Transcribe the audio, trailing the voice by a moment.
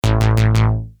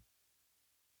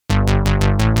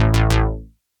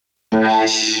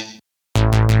Fresh.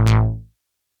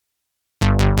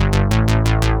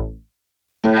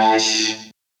 Fresh.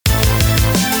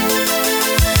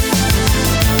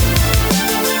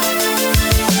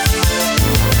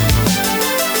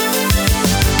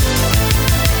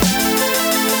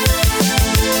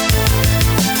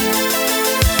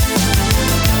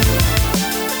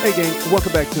 Hey gang,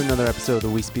 welcome back to another episode of the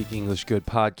We Speak English Good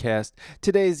podcast.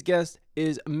 Today's guest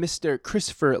is Mr.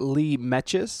 Christopher Lee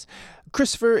Metches.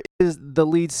 Christopher is the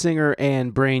lead singer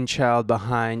and brainchild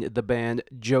behind the band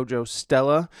JoJo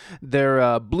Stella.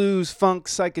 Their blues, funk,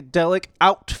 psychedelic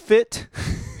outfit.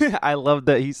 I love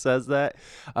that he says that.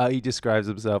 He describes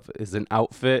himself as an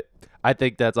outfit. I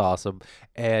think that's awesome,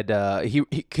 and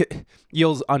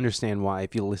you'll understand why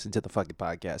if you listen to the fucking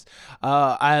podcast.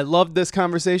 I love this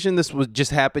conversation. This was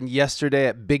just happened yesterday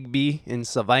at Big B in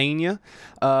Savannah,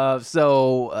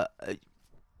 so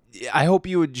I hope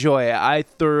you enjoy it. I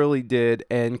thoroughly did,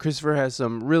 and Christopher has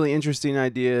some really interesting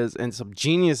ideas and some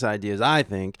genius ideas, I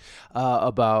think,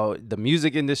 about the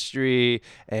music industry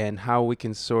and how we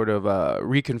can sort of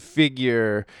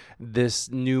reconfigure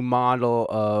this new model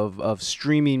of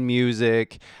streaming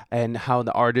music and how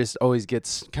the artist always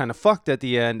gets kind of fucked at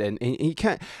the end. And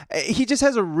he just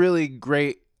has a really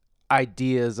great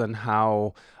ideas on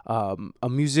how a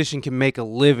musician can make a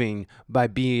living by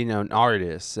being an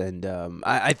artist, and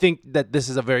I think that this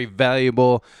is a very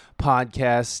valuable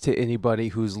podcast to anybody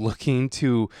who's looking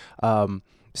to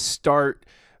start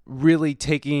really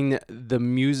taking the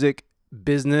music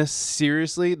business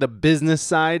seriously, the business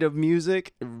side of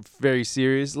music very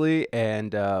seriously.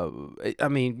 And I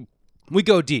mean, we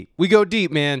go deep,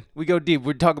 man. We go deep.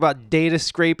 We're talking about data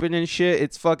scraping and shit.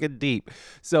 It's fucking deep.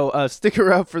 So stick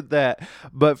around for that.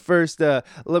 But first, let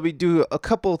me do a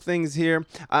couple things here.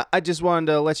 I just wanted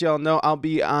to let y'all know I'll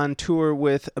be on tour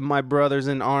with my brothers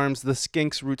in arms, the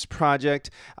Skinks Roots Project,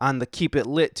 on the Keep It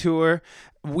Lit tour.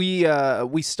 We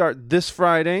start this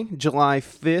Friday, July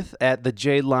 5th at the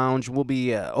J Lounge. We'll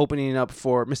be opening up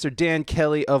for Mr. Dan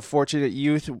Kelly of Fortunate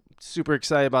Youth. Super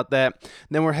excited about that.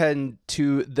 Then we're heading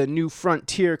to the New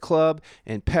Frontier Club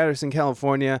in Patterson,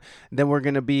 California. Then we're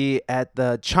going to be at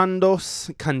the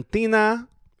Chandos Cantina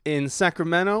in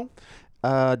Sacramento,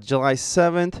 July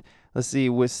 7th. Let's see,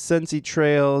 with Sensi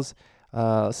Trails,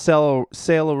 Sail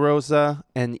Rosa,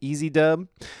 and Easy Dub.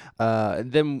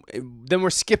 Then we're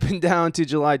skipping down to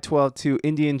July 12th to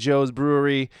Indian Joe's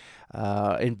Brewery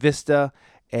in Vista,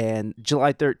 and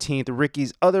July 13th,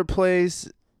 Ricky's Other Place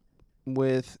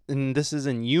and this is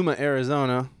in Yuma,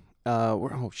 Arizona.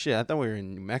 Oh shit, I thought we were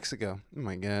in New Mexico. Oh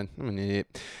my god, I'm an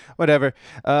idiot. Whatever.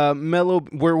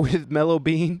 We're with Mellow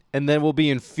Bean, and then we'll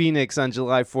be in Phoenix on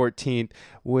July 14th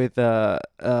with I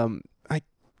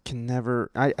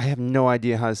have no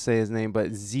idea how to say his name,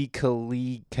 but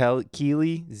Zekali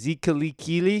Keely.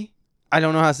 I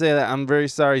don't know how to say that. I'm very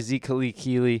sorry, Zekali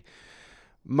Keely.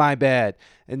 My bad.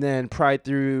 And then Pride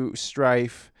Through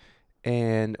Strife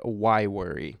and Why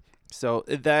Worry. So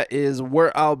that is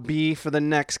where I'll be for the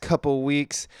next couple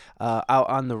weeks, out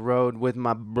on the road with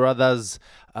my brothers.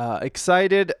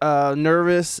 Excited,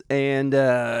 nervous, and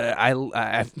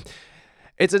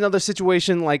it's another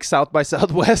situation like South by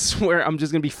Southwest where I'm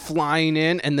just going to be flying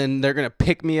in, and then they're going to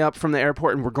pick me up from the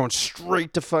airport, and we're going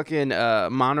straight to fucking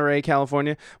Monterey,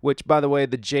 California, which, by the way,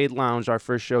 the Jade Lounge, our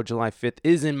first show, July 5th,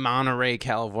 is in Monterey,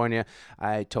 California.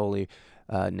 I totally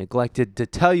neglected to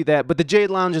tell you that, but the Jade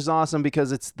Lounge is awesome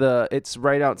because it's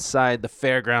right outside the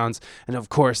fairgrounds, and of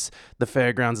course the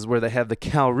fairgrounds is where they have the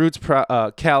Cal Roots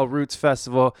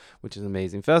Festival, which is an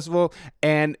amazing festival,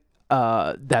 and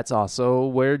that's also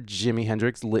where Jimi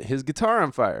Hendrix lit his guitar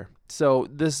on fire. So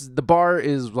the bar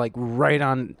is like right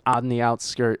on the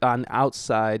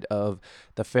outside of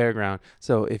the fairground.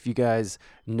 So if you guys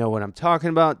know what I'm talking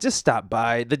about, just stop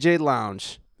by the Jade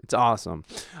Lounge. It's awesome.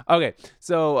 Okay,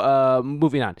 so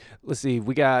moving on. Let's see.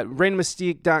 We got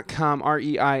ReinaMystique.com,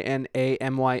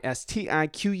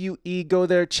 ReinaMystique. Go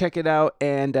there, check it out,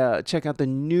 and check out the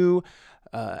new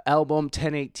album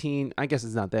 1018. I guess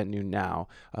it's not that new now.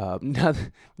 Now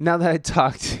that I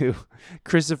talked to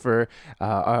Christopher,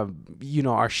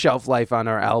 our shelf life on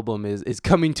our album is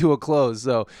coming to a close.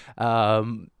 So,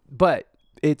 but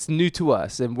it's new to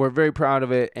us, and we're very proud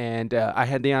of it. And I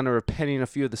had the honor of penning a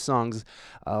few of the songs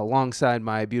alongside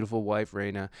my beautiful wife,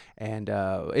 Reina. And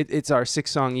it's our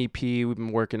 6-song EP we've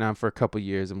been working on for a couple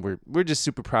years, and we're just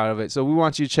super proud of it. So we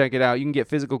want you to check it out. You can get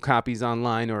physical copies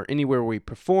online or anywhere we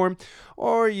perform,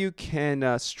 or you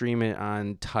can stream it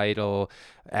on Tidal,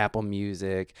 Apple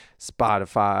Music,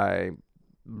 Spotify,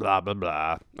 blah blah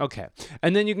blah. Okay,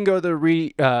 and then you can go to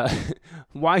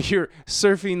while you're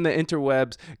surfing the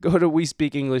interwebs, go to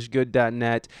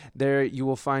WeSpeakEnglishGood.net. There you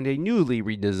will find a newly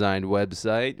redesigned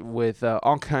website with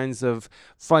all kinds of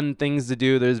fun things to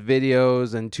do. There's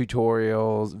videos and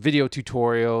tutorials, video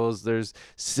tutorials. There's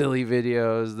silly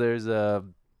videos. There's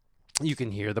you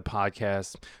can hear the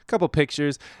podcast, a couple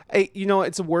pictures. Hey,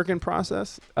 it's a work in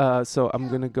process. So I'm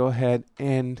gonna go ahead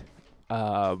and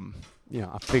I'll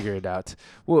figure it out.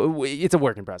 Well, it's a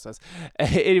working process.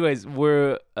 Anyways,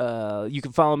 you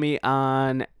can follow me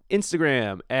on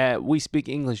Instagram at We Speak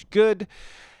English Good.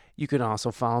 You can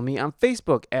also follow me on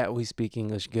Facebook at We Speak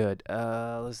English Good.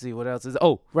 Let's see what else is.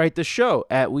 Write the show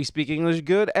at We Speak English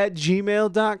Good at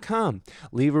gmail.com.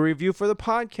 Leave a review for the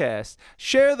podcast.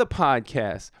 Share the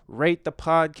podcast. Rate the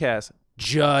podcast.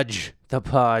 Judge the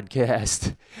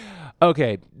podcast.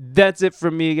 Okay, that's it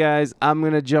from me, guys. I'm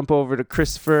going to jump over to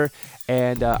Christopher,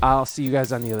 and I'll see you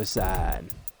guys on the other side.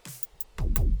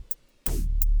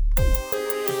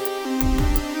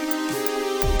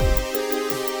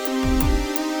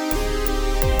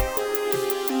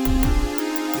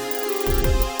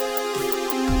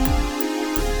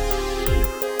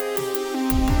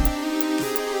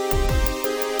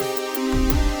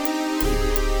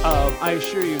 I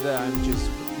assure you that I'm just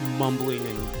mumbling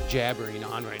and jabbering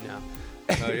on right now.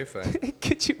 Oh, you're fine.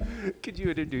 Could you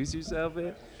introduce yourself,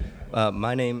 man?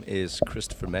 My name is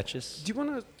Christopher Metches. Do you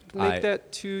want to make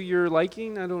that to your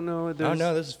liking? I don't know. Oh,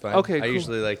 no, this is fine. Okay, I cool.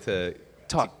 usually like to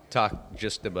talk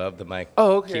just above the mic.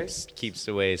 Oh, okay. Keeps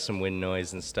away some wind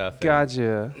noise and stuff.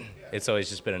 Gotcha. It's always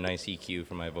just been a nice EQ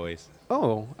for my voice.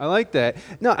 Oh, I like that.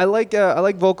 No, I like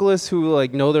vocalists who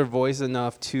know their voice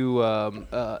enough to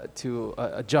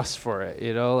adjust for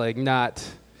it. Not.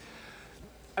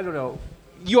 I don't know.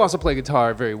 You also play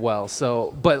guitar very well,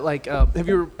 so. But have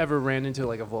you ever ran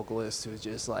into a vocalist who's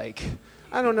just I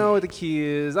don't know what the key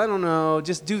is. I don't know.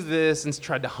 Just do this and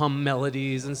tried to hum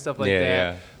melodies and stuff like that.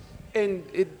 Yeah. And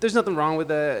there's nothing wrong with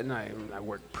that, and I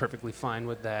work perfectly fine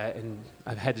with that, and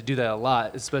I've had to do that a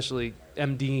lot, especially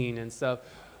MDing and stuff.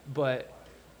 But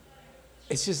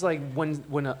it's just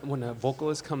when a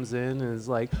vocalist comes in and is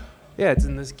it's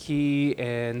in this key,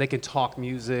 and they can talk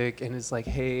music, and it's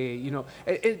hey,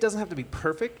 it doesn't have to be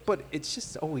perfect, but it's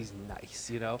just always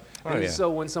nice,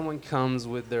 So when someone comes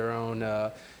with their own,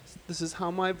 this is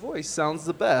how my voice sounds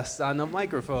the best on a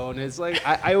microphone, it's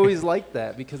I always like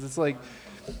that, because it's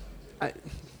I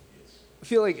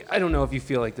feel I don't know if you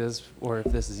feel like this or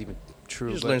if this is even true.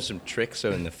 You just learned some tricks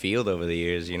in the field over the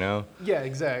years, Yeah,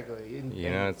 exactly.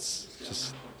 It's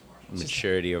just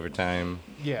maturity over time.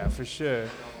 Yeah, for sure.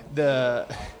 My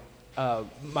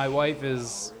wife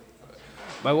is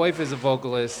a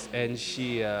vocalist, and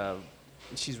she's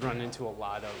run into a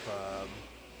lot of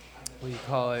what do you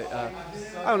call it? I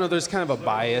don't know. There's kind of a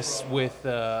bias with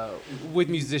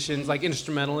musicians,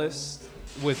 instrumentalists,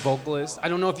 with vocalists. I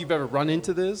don't know if you've ever run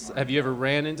into this. Have you ever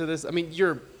ran into this? I mean,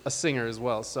 you're a singer as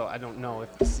well, so I don't know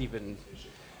if this even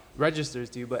registers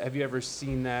to you, but have you ever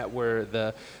seen that where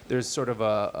there's sort of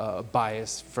a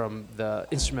bias from the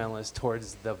instrumentalist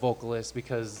towards the vocalist,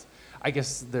 because I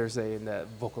guess they're saying that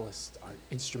vocalists aren't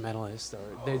instrumentalists, or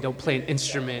they don't play an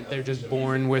instrument, they're just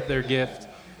born with their gift.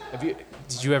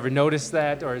 Did you ever notice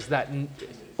that, or is that...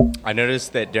 I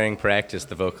noticed that during practice,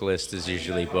 the vocalist is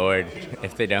usually bored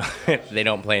if they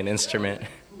don't play an instrument.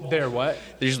 They're what?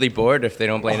 They're usually bored if they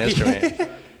don't play an instrument.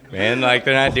 Man,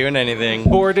 they're not doing anything.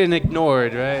 Bored and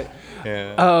ignored, right?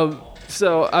 Yeah.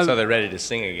 So they're ready to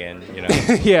sing again,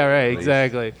 Yeah, right,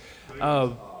 exactly.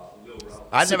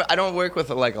 I don't work with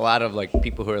a lot of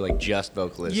people who are just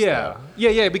vocalists. Yeah, though.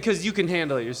 yeah, because you can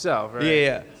handle it yourself, right?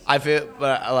 Yeah. I feel,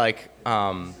 but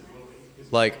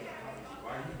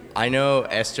I know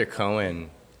Esther Cohen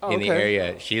in the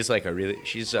area. She's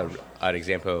an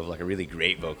example of a really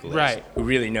great vocalist, right? Who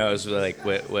really knows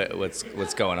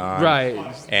what's going on,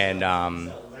 right? And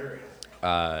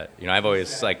I've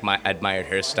always admired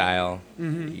her style.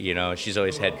 Mm-hmm. She's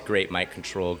always had great mic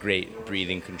control, great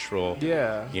breathing control.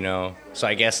 Yeah. So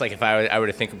I guess if I were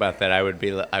to think about that, I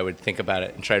would think about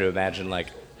it and try to imagine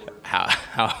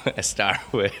how a star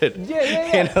would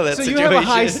handle that so situation. You have a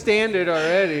high standard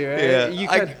already, right?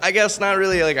 Yeah. I guess not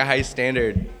really a high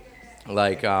standard.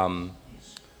 I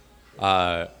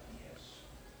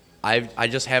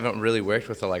just haven't really worked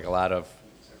with a lot of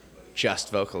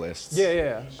just vocalists.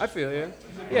 Yeah. I feel you.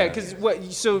 Yeah, because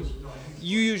so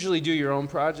you usually do your own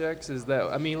projects? Is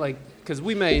that, because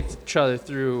we met each other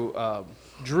through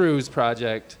Drew's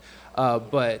project,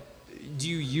 but do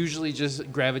you usually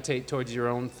just gravitate towards your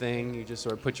own thing? You just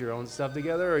sort of put your own stuff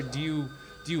together, or do you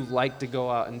like to go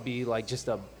out and be just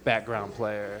a background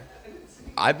player?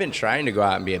 I've been trying to go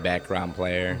out and be a background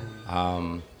player.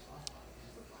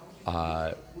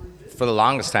 For the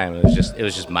longest time, it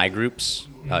was just my groups,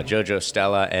 JoJo,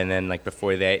 Stella, and then like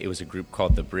before that, it was a group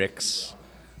called the Bricks.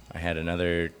 I had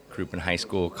another group in high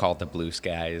school called the Blue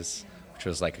Skies, which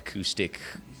was like acoustic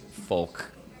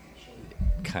folk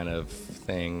kind of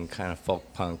thing, kind of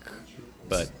folk punk,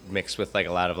 but mixed with like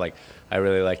a lot of like I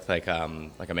really liked like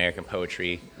American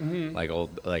poetry, like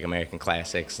old like American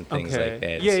classics and things like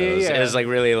that. Yeah, so it was like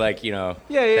really like Just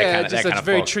that such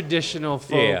very folk. traditional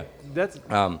folk. Yeah. That's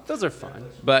those are fun.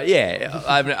 But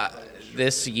yeah,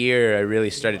 this year I really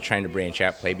started trying to branch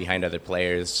out, play behind other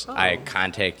players. Oh. I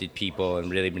contacted people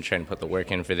and really been trying to put the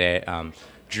work in for that.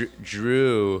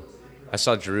 Drew, I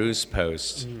saw Drew's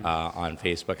post on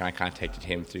Facebook, and I contacted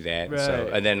him through that. Right. So,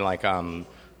 and then like at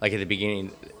the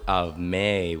beginning of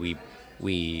May, we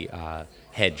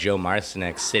had Joe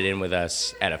Marcinek sit in with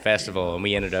us at a festival, and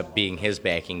we ended up being his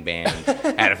backing band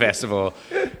at a festival.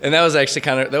 And that was actually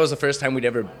that was the first time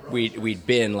we'd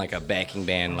been like a backing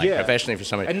band, like professionally for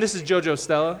somebody. And this is JoJo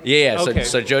Stella? Yeah. Okay.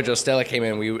 So JoJo Stella came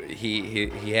in.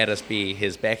 He had us be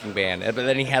his backing band, but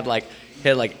then he had like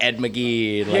Ed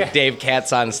McGee, and Dave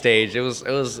Katz on stage. It was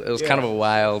kind of a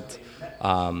wild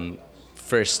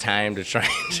first time to try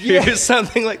and do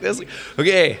something like this. Like,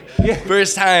 okay,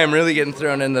 first time really getting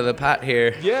thrown into the pot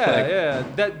here.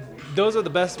 Those are the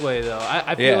best way though.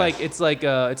 I feel like it's like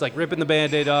ripping the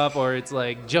Band-Aid off, or it's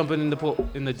like jumping in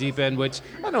the deep end, which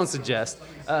I don't suggest.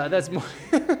 That's more,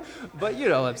 but you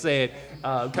know what I'm saying,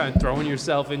 kind of throwing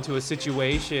yourself into a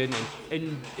situation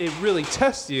and it really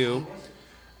tests you.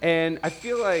 And I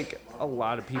feel like a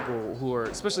lot of people who are,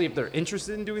 especially if they're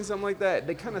interested in doing something like that,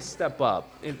 they kind of step up,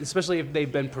 especially if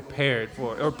they've been prepared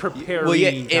for or preparing.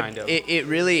 Well, kind of. It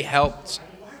really helped,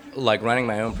 like running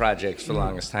my own projects for the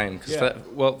longest time. Cause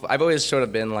I've always sort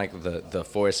of been like the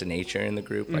force of nature in the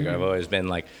group. Like I've always been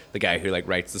like the guy who like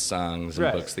writes the songs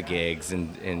and books the gigs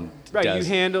and does,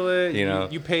 you handle it. You know,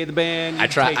 you pay the band. You I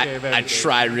take care of I everything.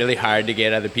 try really hard to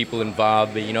get other people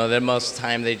involved, but the most of the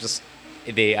time they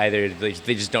either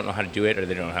just don't know how to do it, or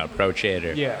they don't know how to approach it,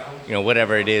 or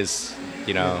whatever it is,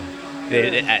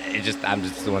 I'm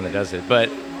just the one that does it. But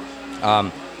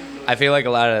I feel like a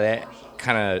lot of that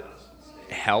kind of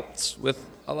helped with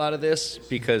a lot of this,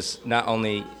 because not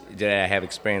only did I have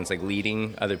experience like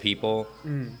leading other people,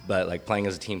 but like playing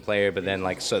as a team player, but then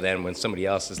then when somebody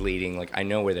else is leading, like I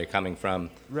know where they're coming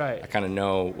from. Right. I kind of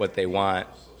know what they want.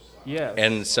 Yeah.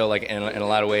 And so like in a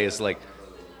lot of ways, like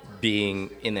being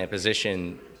in that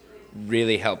position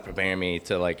really helped prepare me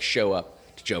to like show up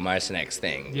to Joe Marcinek's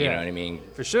thing. You know what I mean?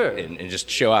 For sure. And just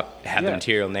show up, have the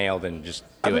material nailed, and just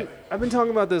do it. I've been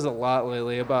talking about this a lot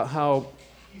lately, about how,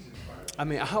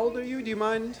 how old are you? Do you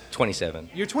mind?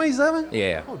 27. You're 27?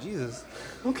 Yeah. Oh, Jesus.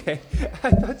 Okay. I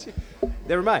thought you...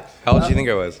 Never mind. How old do you think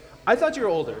I was? I thought you were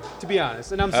older, to be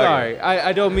honest, and I'm sorry.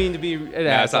 I don't mean to be an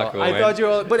asshole. it's not cool, I man. thought you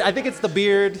were, but I think it's the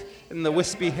beard and the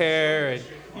wispy hair, and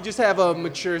you just have a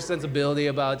mature sensibility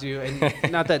about you.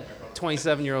 And not that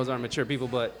 27-year-olds aren't mature people,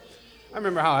 but I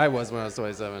remember how I was when I was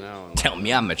 27. I don't know. Tell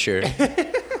me I'm mature.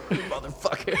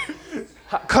 Motherfucker.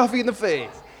 Hot coffee in the face.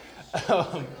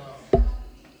 Yeah.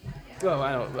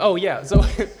 So I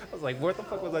was like, what the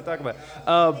fuck was I talking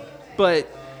about? But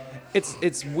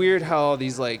it's weird how all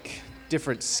these like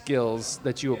different skills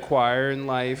that you acquire in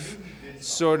life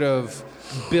sort of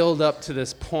build up to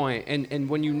this point. And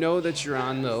when you know that you're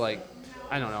on the like,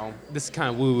 I don't know, this is kind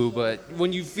of woo-woo, but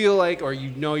when you feel like, or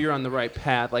you know you're on the right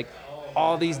path, like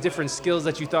all these different skills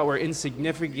that you thought were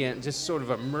insignificant just sort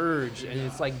of emerge, and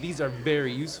it's like these are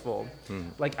very useful.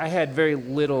 Like I had very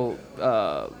little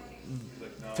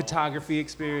photography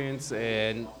experience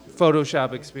and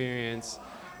Photoshop experience.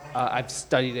 I've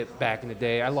studied it back in the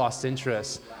day. I lost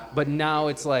interest, but now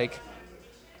it's like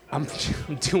I'm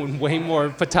doing way more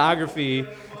photography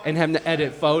and having to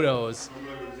edit photos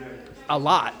a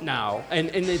lot now, and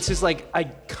it's just like I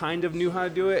kind of knew how to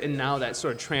do it, and now that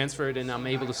sort of transferred, and I'm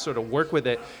able to sort of work with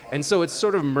it. And so it's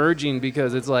sort of merging,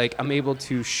 because it's like I'm able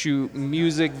to shoot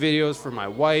music videos for my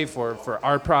wife, or for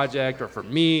our project, or for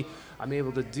me. I'm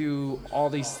able to do all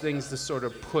these things to sort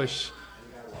of push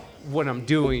what I'm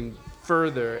doing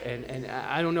further. And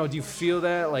I don't know, do you feel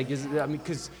that? Like,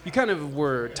 because you kind of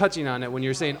were touching on it when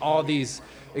you're saying all these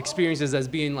experiences as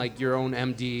being like your own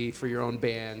MD for your own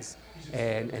bands.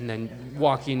 And then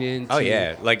walking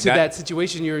into that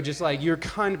situation, you're just like, you're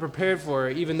kind of prepared for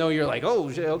it, even though you're like, oh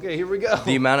shit, okay, here we go.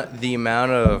 The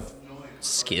amount of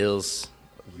skills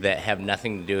that have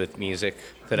nothing to do with music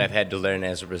that I've had to learn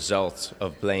as a result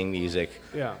of playing music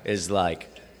is like,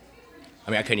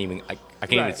 I can't even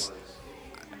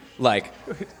like,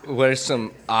 what are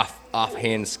some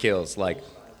offhand skills? Like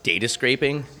data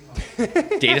scraping.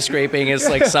 Data scraping is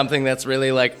like something that's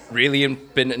really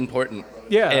been important.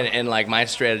 Yeah. And like my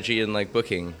strategy in like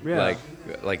booking,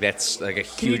 like that's like a huge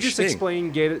thing. Can you just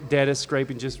explain data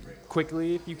scraping just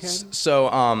quickly if you can?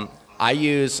 So I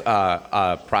use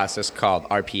a process called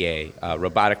RPA,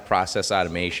 robotic process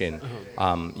automation.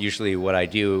 Usually what I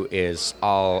do is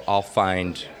I'll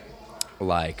find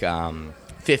like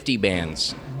 50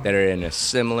 bands that are in a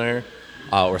similar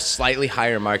or slightly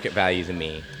higher market value than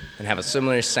me and have a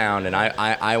similar sound, and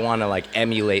I want to like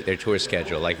emulate their tour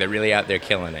schedule. Like they're really out there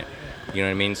killing it. You know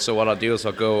what I mean? So what I'll do is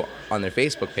I'll go on their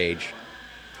Facebook page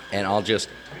and I'll just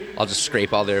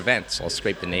scrape all their events. I'll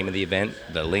scrape the name of the event,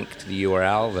 the link to the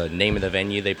URL, the name of the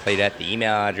venue they played at, the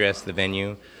email address of the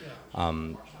venue,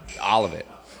 all of it.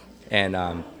 And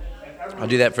I'll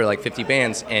do that for like 50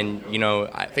 bands. And, you know,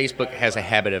 Facebook has a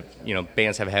habit of, you know,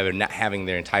 bands have a habit of not having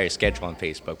their entire schedule on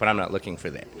Facebook, but I'm not looking for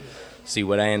that. See,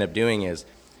 what I end up doing is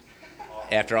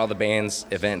after all the band's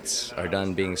events are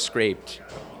done being scraped,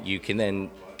 you can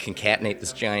then concatenate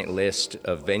this giant list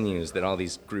of venues that all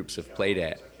these groups have played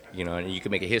at. You know, and you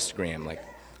can make a histogram, like,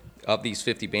 of these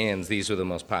 50 bands, these are the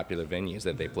most popular venues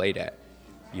that they played at.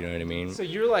 You know what I mean? So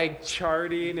you're, like,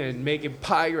 charting and making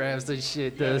pie graphs and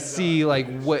shit to see,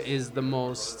 like, what is the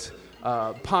most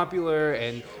popular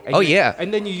and yeah.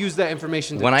 And then you use that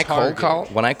information to when I target.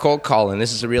 cold call, and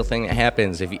this is a real thing that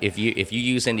happens, if you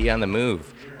use Indie on the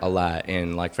Move a lot,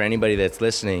 and, like, for anybody that's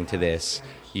listening to this,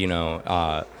 you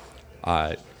know,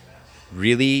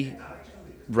 really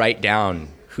write down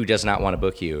who does not want to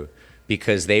book you,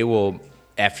 because they will,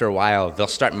 after a while, they'll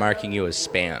start marking you as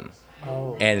spam.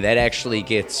 Oh. And that actually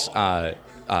gets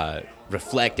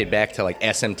reflected back to like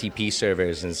SMTP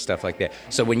servers and stuff like that.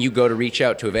 So when you go to reach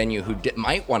out to a venue who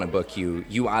might want to book you,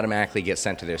 you automatically get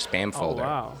sent to their spam folder. Oh,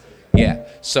 wow. Yeah.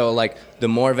 So like the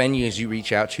more venues you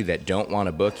reach out to that don't want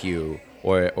to book you,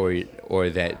 or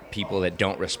that people that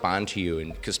don't respond to you,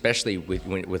 and especially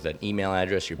with an email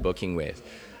address you're booking with,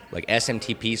 like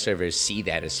SMTP servers see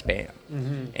that as spam.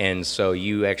 Mm-hmm. And so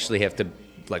you actually have to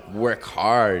like work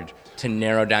hard to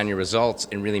narrow down your results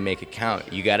and really make it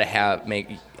count. You got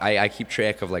to I keep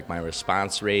track of like my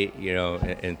response rate, you know,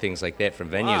 and things like that from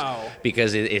venues. Wow.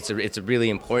 Because it's a really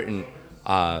important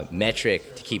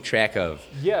metric to keep track of.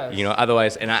 Yes. You know,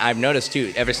 otherwise, and I've noticed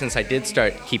too, ever since I did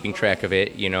start keeping track of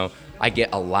it, you know, I get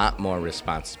a lot more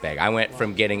responses back. I went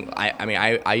from getting,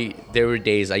 there were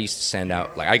days I used to send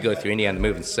out, like I go through Indie on the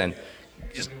Move and send,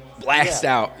 just blast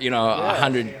out, you know,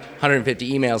 100,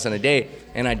 150 emails in a day,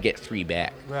 and I'd get 3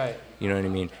 back. Right. You know what I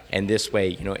mean? And this way,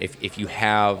 you know, if you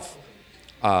have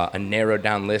a narrowed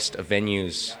down list of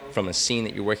venues from a scene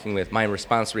that you're working with, my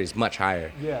response rate is much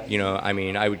higher. Yeah. You know, I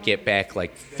mean, I would get back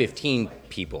like 15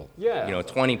 people, yeah. You know,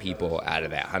 20 people out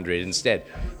of that 100 instead.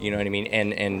 You know what I mean?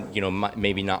 And you know,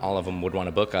 maybe not all of them would want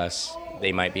to book us.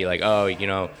 They might be like, oh, you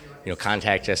know,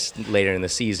 contact us later in the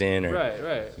season, or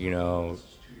right. You know,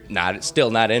 still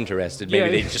not interested. Maybe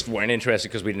they just weren't interested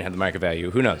because we didn't have the market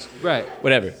value. Who knows? Right.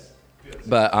 Whatever.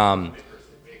 But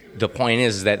the point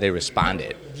is that they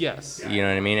responded. Yes. You know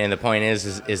what I mean? And the point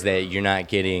is that you're not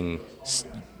getting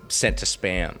sent to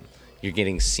spam. You're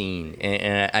getting seen.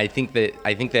 And I think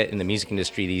that in the music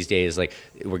industry these days, like,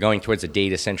 we're going towards a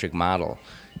data-centric model,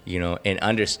 you know, and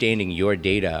understanding your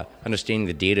data, understanding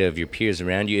the data of your peers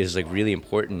around you is like really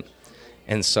important.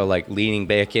 And so, like, leaning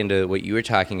back into what you were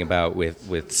talking about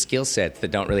with skill sets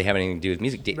that don't really have anything to do with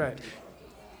music, right.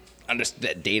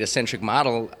 That data-centric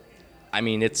model, I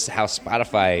mean, it's how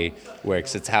Spotify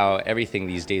works. It's how everything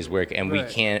these days work, and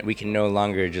right. we can no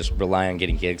longer just rely on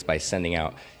getting gigs by sending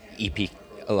out EP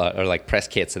or like press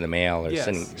kits in the mail, or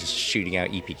just shooting out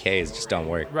EPKs. Just don't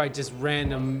work. Right, just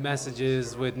random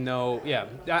messages with no. Yeah,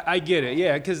 I get it.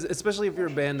 Yeah, because especially if you're a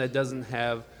band that doesn't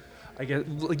have, I guess,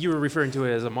 like you were referring to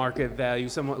it as a market value,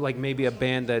 somewhat like maybe a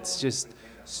band that's just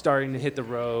starting to hit the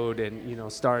road and, you know,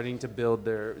 starting to build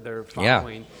their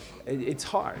following. Yeah. It's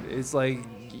hard. It's like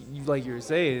you were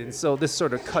saying, and so this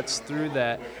sort of cuts through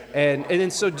that. And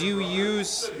then so do you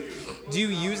use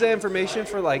that information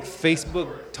for like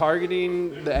Facebook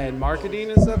targeting and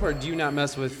marketing and stuff, or do you not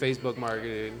mess with Facebook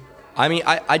marketing? I mean,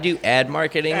 I do ad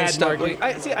marketing and stuff.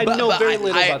 I know very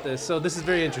little about this, so this is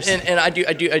very interesting. And I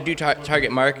do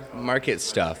target market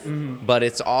stuff, mm-hmm. but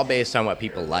it's all based on what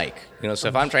people like. You know, so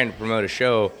if I'm trying to promote a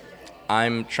show,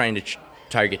 I'm trying to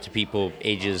target to people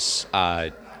ages,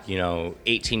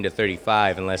 18 to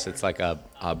 35, unless it's like a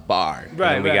bar.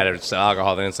 Right. And we got to sell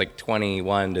alcohol, then it's like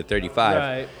 21 to 35.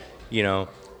 Right. You know,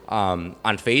 on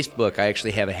Facebook, I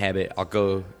actually have a habit. I'll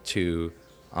go to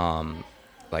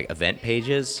like event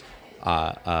pages,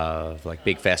 of like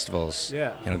big festivals.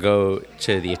 Yeah. And I'll go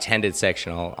to the attended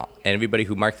section, and everybody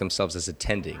who mark themselves as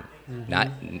attending, not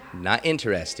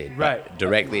interested, Right. but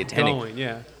directly attending. Going,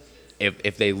 yeah.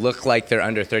 If they look like they're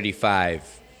under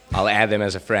 35, I'll add them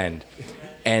as a friend.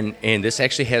 And this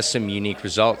actually has some unique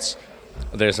results.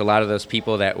 There's a lot of those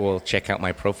people that will check out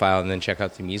my profile and then check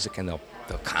out the music, and they'll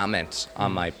comment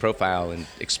on my profile and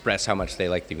express how much they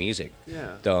like the music.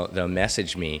 Yeah. They'll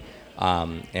message me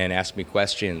and ask me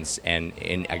questions, and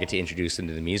I get to introduce them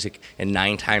to the music. And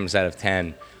 9 times out of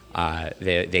 10,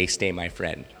 they stay my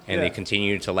friend, and they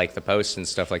continue to like the posts and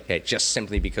stuff like that, just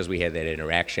simply because we had that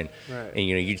interaction. Right. And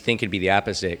you'd think it'd be the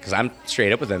opposite, because I'm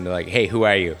straight up with them. They're like, "Hey, who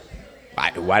are you?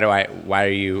 Why are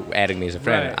you adding me as a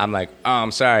friend?" Right. I'm like, "Oh,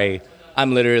 I'm sorry.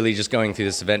 I'm literally just going through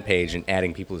this event page and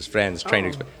adding people as friends,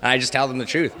 trying to." And I just tell them the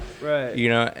truth. Right.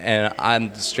 And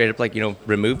I'm straight up like,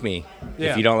 remove me.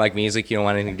 Yeah. If you don't like music, you don't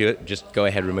want anything to do it, just go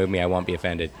ahead, remove me. I won't be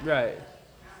offended. Right.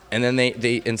 And then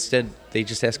they instead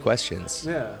just ask questions.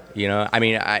 Yeah. I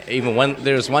mean,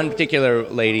 there was one particular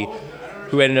lady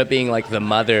who ended up being like the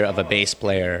mother of a bass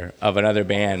player of another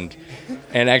band.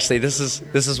 And actually, this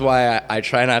is why I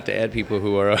try not to add people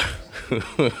who are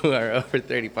who are over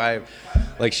 35.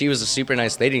 Like, she was a super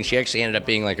nice lady, and she actually ended up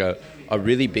being like a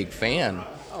really big fan.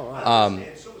 Oh, wow.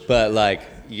 But like,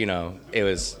 it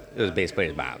was bass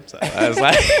player's mom. So I was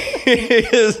like,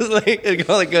 it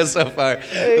only goes so far.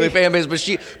 The fan base, but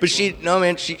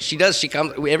she does. She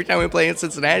comes every time we play in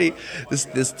Cincinnati.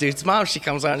 This dude's mom, she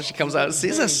comes out and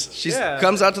sees us. She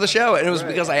comes out to the show, and it was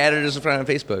because I added her as a friend on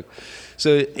Facebook.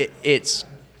 So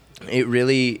it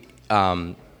really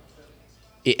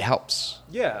it helps.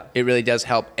 Yeah. It really does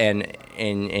help, and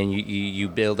you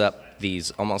build up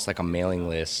these almost like a mailing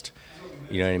list.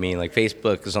 You know what I mean? Like,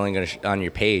 Facebook is only going to on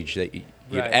your page that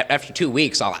after 2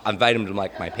 weeks, I'll invite them to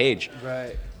like my page.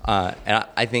 Right. And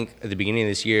I think at the beginning of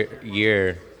this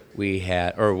year we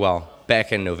had,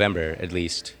 back in November at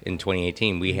least in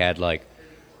 2018, we had like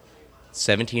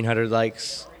 1,700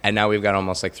 likes, and now we've got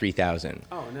almost like 3,000.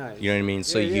 Oh, nice. You know what I mean?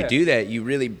 So Yeah. you do that, you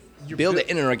really build it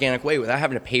in an organic way without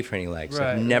having to pay for any likes.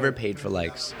 Right. I've never paid for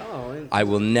likes. Oh, I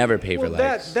will never pay for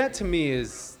likes. That to me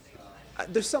is.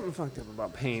 There's something fucked up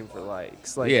about paying for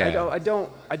likes. Like, Yeah. I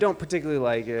don't particularly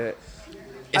like it.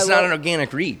 It's not an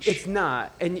organic reach. It's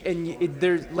not, and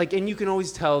there's like, and you can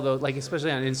always tell though, like,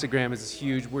 especially on Instagram, it's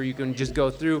huge where you can just go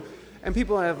through, and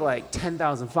people have like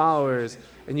 10,000 followers,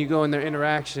 and you go in their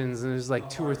interactions, and there's like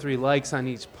 2 or 3 likes on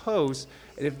each post.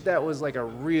 And if that was like a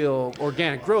real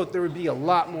organic growth, there would be a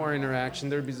lot more interaction.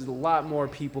 There would be a lot more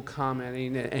people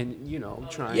commenting and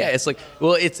trying. Yeah, it's like,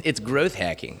 well, it's growth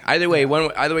hacking. Either way,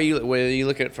 whether you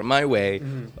look at it from my way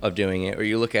of doing it, or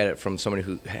you look at it from somebody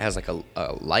who has like a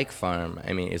like farm.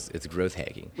 I mean, it's growth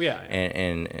hacking. Yeah.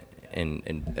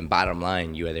 And bottom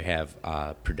line, you either have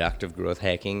productive growth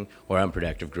hacking or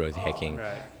unproductive growth hacking.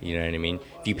 Right. You know what I mean?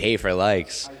 If you pay for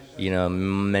likes,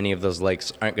 many of those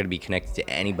likes aren't going to be connected to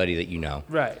anybody that you know.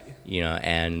 Right.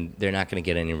 And they're not going to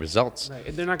get any results.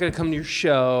 Right. They're not going to come to your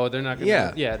show. They're not going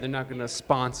to. Yeah. They're not going to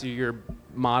sponsor your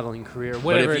modeling career,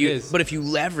 whatever it is. But if you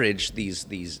leverage these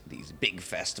big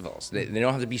festivals, they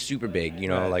don't have to be super big.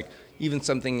 Right. Like even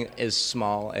something as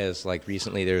small as like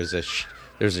recently there's a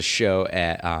show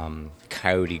at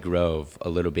Coyote Grove, a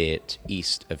little bit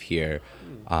east of here,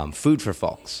 Food for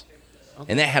Folks.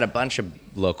 Okay. And that had a bunch of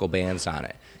local bands on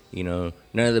it. None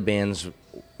of the bands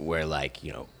were like,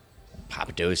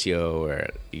 Papadosio or,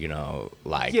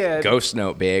 Ghost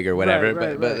Note big or whatever,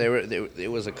 but it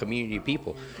was a community of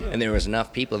people. Yeah. And there was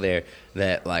enough people there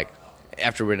that, like,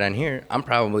 after we're done here, I'm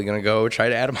probably going to go try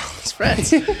to add them all as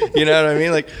friends. You know what I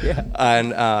mean? Like, yeah.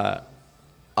 And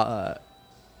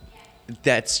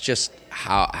that's just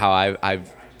how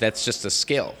I've that's just a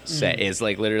skill set. Is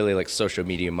like literally like social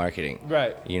media marketing,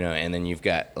 right? And then you've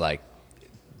got like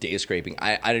data scraping.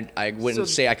 I wouldn't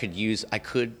say I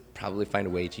could probably find a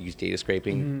way to use data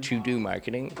scraping to do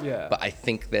marketing. Yeah. But I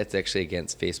think that's actually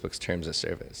against Facebook's terms of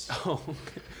service. Oh,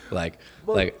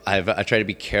 okay. I try to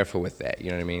be careful with that.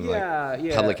 You know what I mean? Yeah,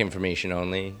 like public information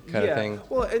only kind of thing.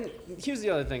 Well, and here's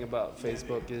the other thing about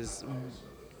Facebook is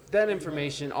that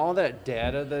information, all that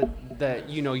data that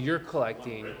you're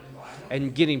collecting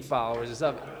and getting followers and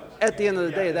stuff. At the end of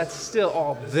the day, that's still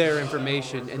all their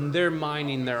information, and they're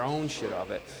mining their own shit of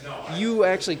it. You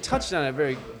actually touched on it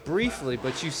very briefly,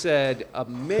 but you said a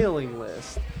mailing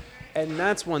list, and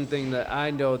that's one thing that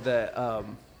I know that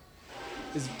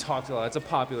is talked a lot. It's a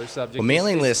popular subject. Well,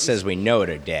 mailing list says we know it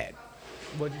or dead.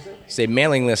 What'd you say? Say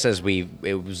mailing list says we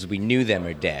knew them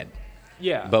or dead.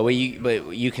 Yeah. But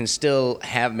you can still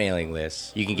have mailing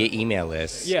lists. You can get email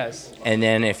lists. Yes. And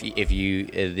then if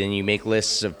you make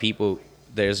lists of people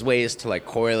there's ways to like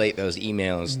correlate those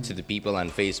emails to the people on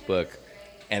Facebook,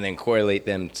 and then correlate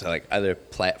them to like other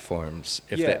platforms.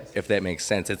 If that makes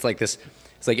sense. It's like this.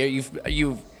 It's like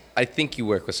I think you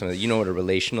work with some of you know what a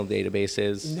relational database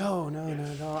is? No.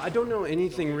 I don't know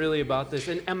anything really about this,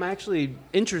 and I'm actually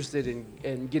interested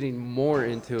in getting more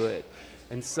into it.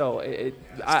 And so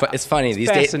it's funny these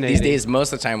days.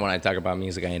 Most of the time when I talk about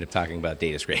music, I end up talking about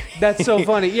data scraping. That's so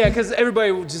funny, yeah, because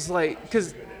everybody just like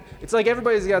because it's like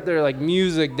everybody's got their like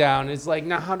music down. It's like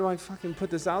now how do I fucking put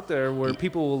this out there where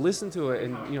people will listen to it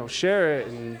and share it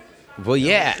and. Well,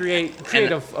 yeah, create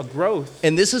a growth.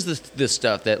 And this is the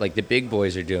stuff that like the big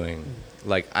boys are doing.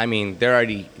 Like, I mean, they're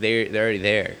already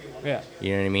there. Yeah.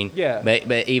 You know what I mean? Yeah.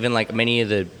 But even like many of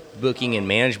the booking and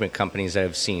management companies that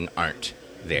I've seen aren't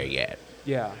there yet.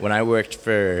 Yeah. When I worked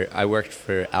for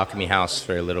Alchemy House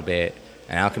for a little bit,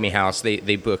 and Alchemy House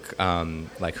they book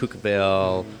like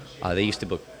Hookahville. They used to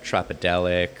book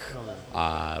Tropidelic,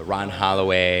 Ron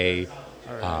Holloway.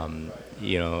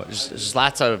 Just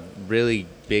lots of really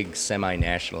big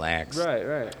semi-national acts.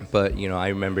 Right. But, I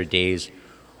remember days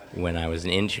when I was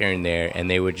an intern there, and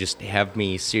they would just have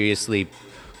me seriously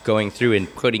going through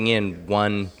and putting in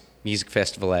one music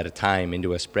festival at a time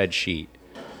into a spreadsheet,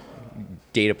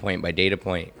 data point,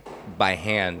 by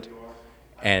hand.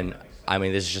 And, I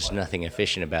mean, there's just nothing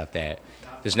efficient about that.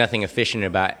 There's nothing efficient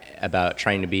about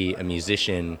trying to be a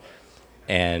musician,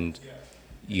 and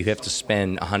you have to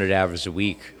spend 100 hours a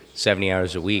week, 70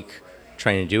 hours a week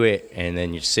trying to do it, and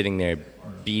then you're sitting there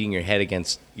beating your head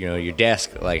against your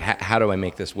desk like how do I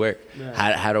make this work?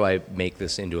 Yeah. How do I make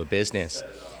this into a business?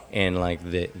 And like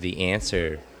the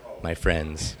answer, my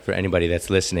friends, for anybody that's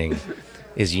listening,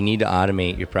 is you need to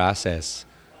automate your process.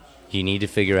 You need to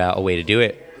figure out a way to do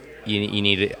it. You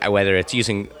need to, whether it's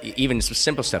using even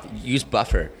simple stuff, use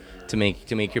Buffer to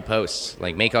make your posts.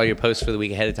 Like make all your posts for the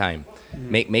week ahead of time.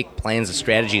 Make plans and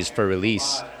strategies for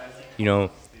release.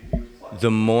 The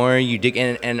more you dig,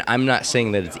 and I'm not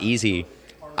saying that it's easy.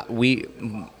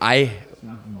 I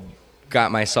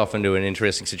got myself into an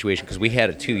interesting situation because we had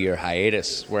a 2-year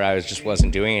hiatus where I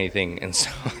wasn't doing anything, and so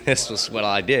this was what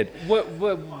I did. What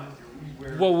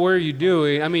were you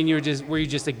doing? I mean, were you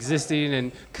just existing?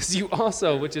 And because you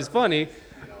also, which is funny,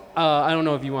 I don't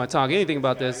know if you want to talk anything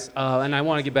about this, and I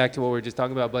want to get back to what we were just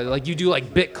talking about, but like you do like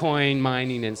Bitcoin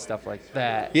mining and stuff like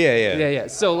that. Yeah.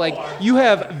 So like you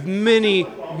have many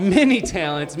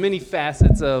talents, many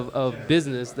facets of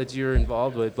business that you're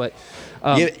involved with, but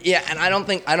yeah, and I don't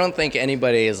think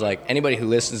anybody is like anybody who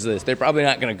listens to this, they're probably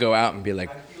not going to go out and be like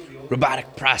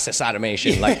robotic process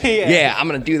automation, like I'm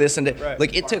going to do this and right.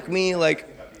 Like it took me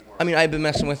I've been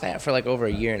messing with that for like over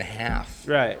a year and a half.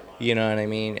 Right. You know what I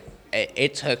mean?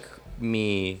 It took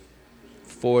me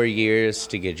 4 years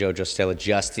to get JoJo Still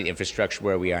adjust the infrastructure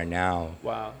where we are now.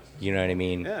 Wow. You know what I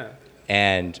mean? Yeah.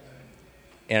 And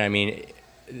I mean,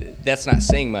 that's not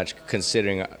saying much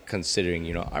considering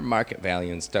our market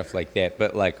value and stuff like that.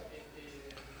 But like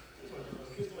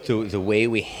the way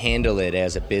we handle it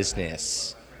as a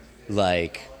business,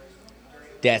 like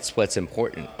that's what's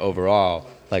important overall.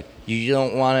 Like you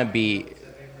want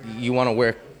to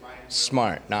work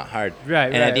smart, not hard. Right.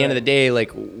 And at the end of the day,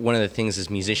 like one of the things as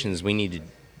musicians we need to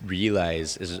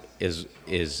realize is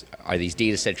are these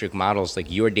data-centric models,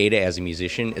 like your data as a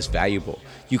musician is valuable.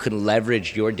 You can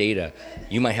leverage your data.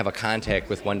 You might have a contact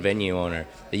with one venue owner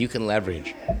that you can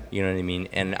leverage. You know what I mean?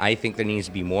 And I think there needs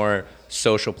to be more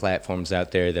social platforms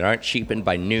out there that aren't cheapened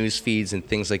by news feeds and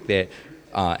things like that.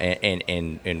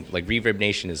 And like Reverb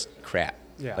Nation is crap.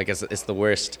 Yeah. Like it's the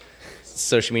worst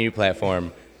social media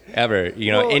platform ever.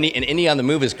 Well, Indie on the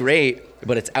Move is great,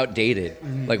 but it's outdated.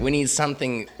 Mm-hmm. Like we need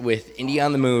something with Indie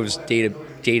on the Move's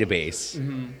database,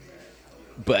 mm-hmm.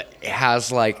 but it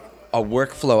has like a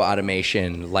workflow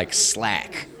automation like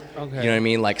Slack. Okay. You know what I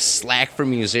mean? Like Slack for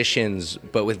musicians,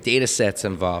 but with data sets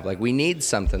involved. Like we need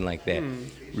something like that,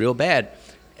 real bad,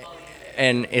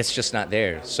 and it's just not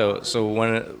there. So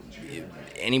when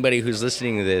anybody who's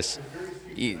listening to this,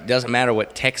 it doesn't matter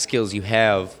what tech skills you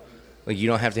have. Like you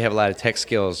don't have to have a lot of tech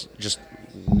skills. Just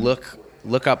look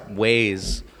up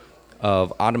ways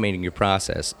of automating your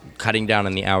process, cutting down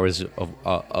on the hours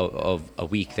of a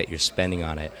week that you're spending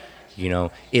on it.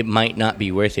 It might not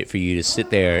be worth it for you to sit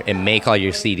there and make all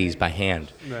your CDs by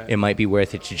hand. Right. It might be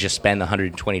worth it to just spend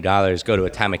 $120, go to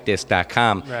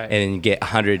atomicdisc.com, right. and get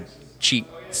 100 cheap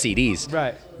CDs.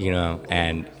 Right.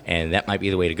 And that might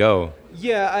be the way to go.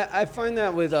 Yeah, I find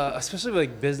that with especially with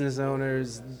like business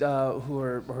owners who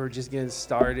are just getting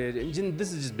started, and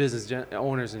this is just business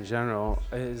owners in general,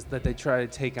 is that they try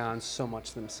to take on so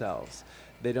much themselves.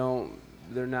 They don't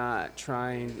They're not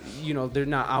trying, they're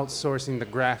not outsourcing the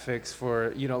graphics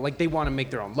for, like they want to make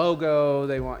their own logo.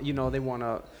 They want, they want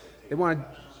to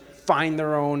find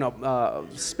their own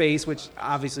space, which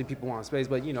obviously people want space,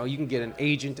 but you can get an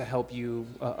agent to help you,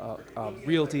 a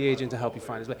realty agent to help you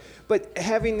find a space. But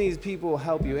having these people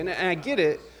help you, and I get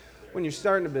it, when you're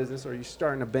starting a business or you're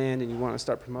starting a band and you want to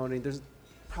start promoting, there's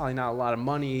probably not a lot of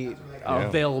money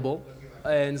available.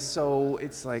 And so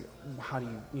it's like, how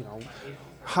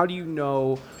do you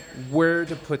know where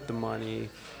to put the money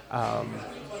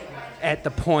at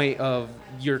the point of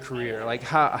your career? Like,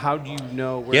 how do you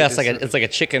know where? Yeah, it's like a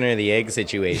chicken or the egg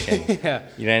situation. Yeah,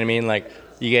 you know what I mean? Like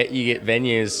you get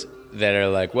venues that are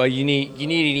like, well, you need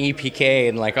an EPK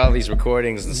and like all these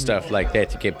recordings and stuff like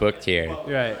that to get booked here.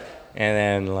 Right.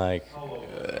 And then like,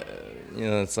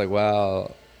 it's like,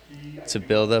 well, to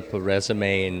build up a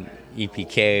resume and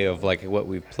EPK of like what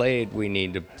we've played, we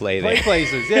need to play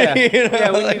places. Yeah,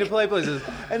 we need to play places.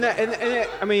 And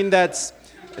I mean that's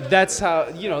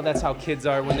how that's how kids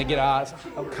are when they get out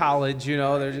of college.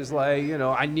 They're just like,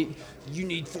 you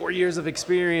need 4 years of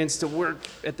experience to work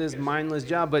at this mindless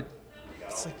job. But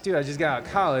it's like, dude, I just got out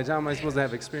of college. How am I supposed to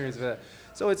have experience for that?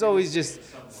 So it's always just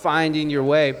finding your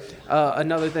way.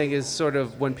 Another thing is sort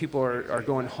of when people are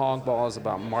going hog balls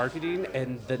about marketing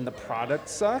and then the product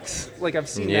sucks. Like I've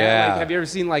seen that. Like, have you ever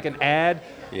seen like an ad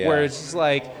where it's just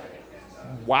like,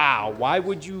 wow, why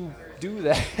would you do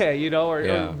that?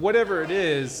 Or whatever it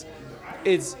is.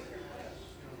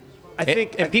 I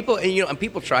think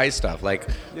people try stuff like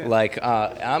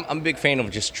I'm a big fan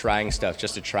of just trying stuff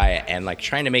just to try it and like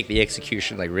trying to make the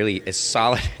execution like really as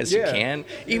solid as you can,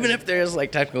 even if there's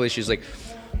like technical issues.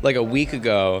 Like a week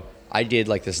ago I did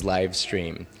like this live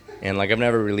stream and like I've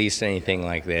never released anything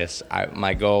like this.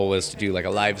 My goal was to do like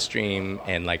a live stream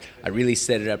and like I really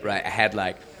set it up right. I had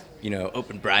like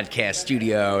open broadcast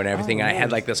studio and everything. Nice. And I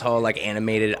had like this whole like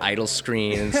animated idle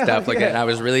screen and stuff like that. And I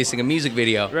was releasing a music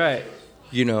video. Right.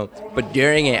 But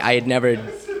during it, I had never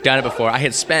done it before. I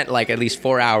had spent like at least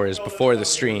 4 hours before the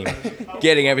stream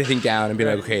getting everything down and being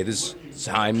like, okay, this is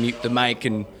how I mute the mic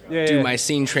and do my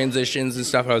scene transitions and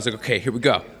stuff. And I was like, okay, here we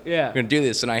go. Yeah. We're going to do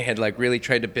this. And I had like really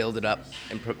tried to build it up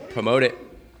and promote it.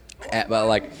 But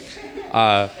like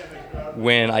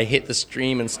when I hit the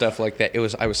stream and stuff like that,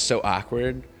 I was so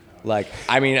awkward. Like,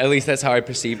 I mean, at least that's how I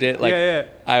perceived it. Like,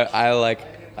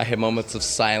 I had moments of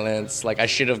silence. Like, I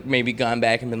should have maybe gone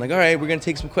back and been like, all right, we're going to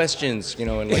take some questions,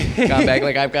 and like gone back.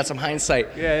 Like, I've got some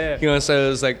hindsight. So it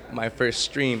was like my first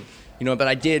stream, but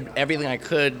I did everything I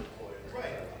could,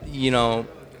 and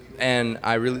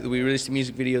we released a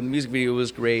music video. The music video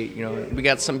was great. We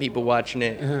got some people watching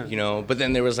it, but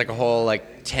then there was like a whole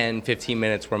like 10, 15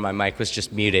 minutes where my mic was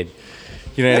just muted.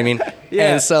 You know what I mean?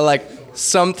 Yeah. And so like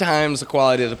sometimes the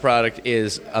quality of the product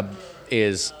is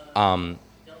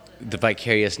the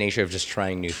vicarious nature of just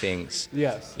trying new things.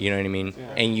 Yes. You know what I mean?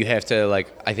 Yeah. And you have to,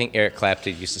 like, I think Eric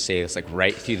Clapton used to say it's like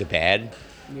right through the bad.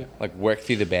 Yeah. Like work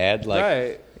through the bad. Like,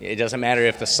 right. It doesn't matter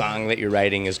if the song that you're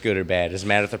writing is good or bad. It doesn't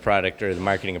matter if the product or the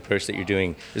marketing approach that you're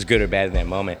doing is good or bad in that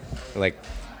moment. Like,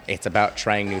 it's about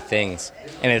trying new things.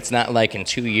 And it's not like in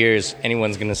 2 years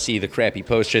anyone's going to see the crappy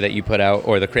poster that you put out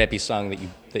or the crappy song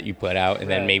that you put out and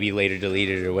then maybe later delete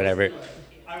it or whatever.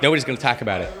 Nobody's going to talk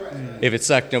about it. If it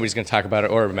sucked, nobody's going to talk about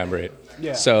it or remember it.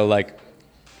 Yeah. So, like,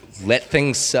 let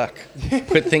things suck.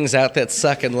 Put things out that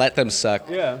suck and let them suck.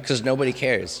 Yeah. Because nobody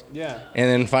cares. Yeah. And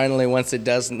then finally, once it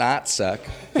does not suck,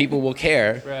 people will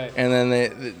care. Right. And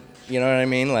then, you know what I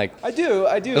mean? Like, I do.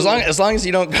 As long as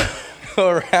you don't go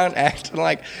around acting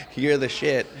like you're the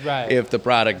shit. Right. If the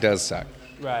product does suck.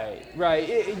 Right.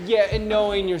 And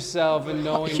knowing yourself and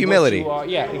knowing humility. What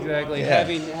you are. Yeah, exactly. Yeah.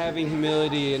 Having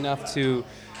humility enough to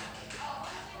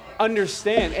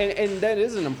understand, and that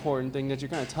is an important thing that you're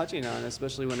kind of touching on,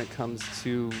 especially when it comes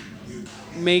to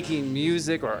making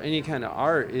music or any kind of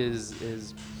art. Is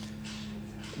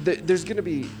there's gonna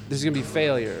be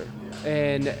failure,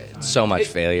 and so much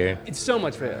failure. It's so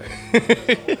much failure.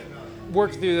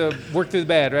 Work through the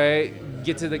bad, right?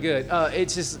 Get to the good.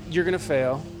 It's just you're gonna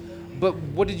fail. But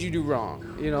what did you do wrong?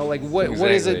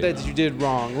 What is it that you did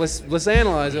wrong? Let's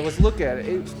analyze it. Let's look at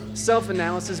it.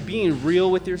 Self-analysis, being real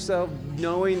with yourself,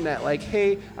 knowing that like,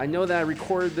 hey, I know that I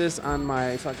recorded this on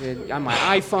my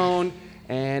iPhone,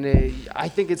 and I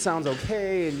think it sounds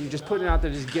okay, and you just put it out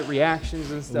there to just get reactions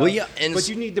and stuff. Well, yeah, but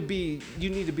you need to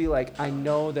be like, I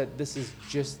know that this is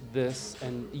just this,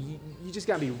 and you just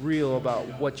gotta be real about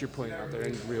what you're putting out there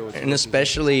and real. And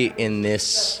especially in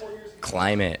this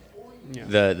climate. Yeah.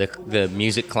 The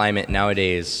music climate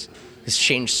nowadays has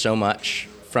changed so much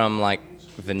from like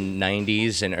the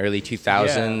 90s and early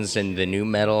 2000s and the new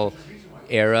metal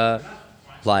era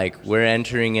like we're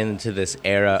entering into this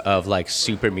era of like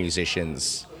super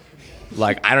musicians.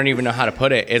 Like I don't even know how to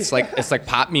put it. It's like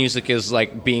pop music is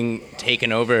like being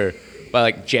taken over by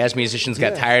like jazz musicians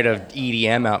got tired of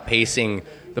EDM outpacing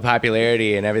the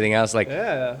popularity and everything else. Like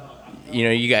you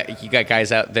know, you got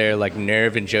guys out there like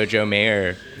Nerve and JoJo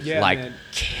Mayer like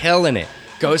killing it.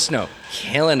 Ghost Note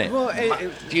killing it. Well,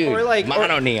 dude, or like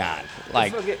Mono Neon.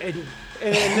 Like and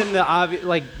then the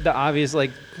obvious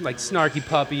like Snarky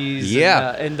Puppies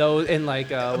and those and like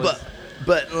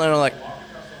but you know, like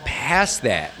past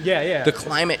that, the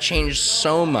climate changed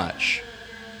so much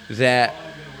that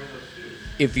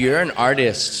if you're an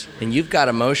artist and you've got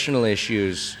emotional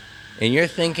issues and you're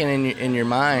thinking in your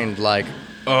mind like,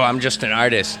 oh, I'm just an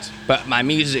artist, but my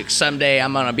music someday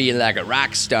I'm gonna be like a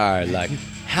rock star, like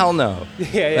hell no.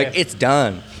 Like it's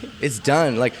done. It's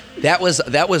done. Like that was a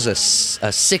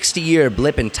 60-year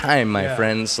blip in time, my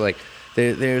friends. Like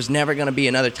there's never gonna be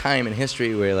another time in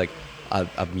history where like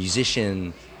a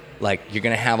musician, like you're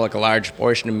gonna have like a large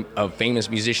portion of famous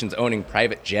musicians owning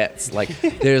private jets. Like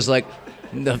there's like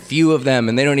a few of them,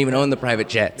 and they don't even own the private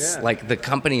jets. Like the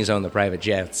companies own the private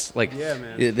jets. Like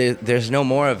there's no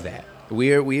more of that.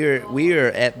 We are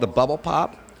at the bubble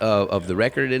pop of the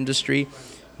record industry.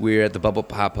 We're at the bubble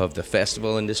pop of the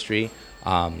festival industry.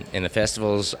 And the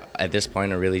festivals at this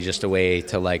point are really just a way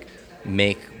to like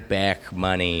make back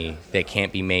money that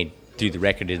can't be made through the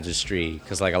record industry,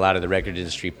 because like a lot of the record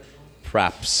industry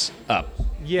props up.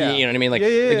 You know what I mean? Like,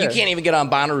 like you can't even get on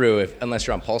Bonnaroo unless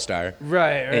you're on Polestar.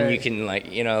 Right. And you can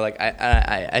like, you know, like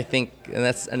I think, and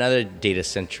that's another data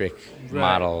centric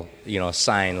model, you know,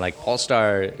 sign. Like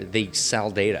Polestar, they sell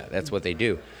data. That's what they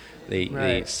do.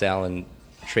 They sell and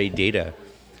trade data.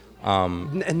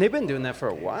 And they've been doing that for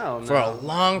a while now. For a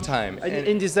long time.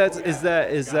 And is that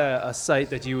a site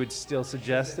that you would still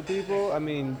suggest to people? I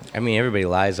mean, everybody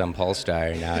lies on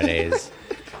Polestar nowadays.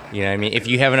 You know what I mean? If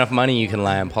you have enough money, you can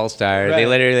lie on Polestar. They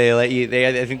literally let you.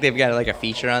 I think they've got like a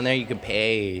feature on there. You can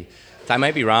pay. I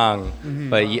might be wrong,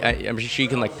 but I'm sure you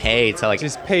can like pay to like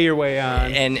just pay your way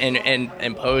on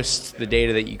and post the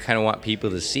data that you kind of want people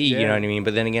to see. You know what I mean?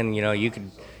 But then again, you know, you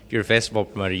could, if you're a festival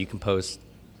promoter, you can post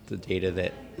the data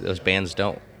that those bands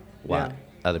don't want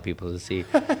other people to see.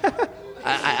 But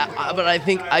I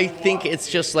think it's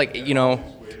just like, you know,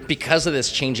 because of this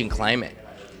changing climate,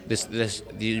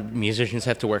 the musicians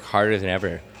have to work harder than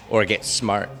ever, or get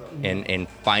smart and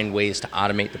find ways to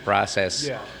automate the process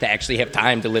to actually have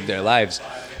time to live their lives.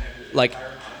 Like,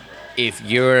 if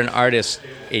you're an artist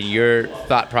and your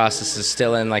thought process is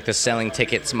still in like the selling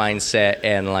tickets mindset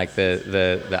and like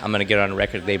the I'm gonna get on a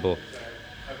record label,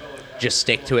 just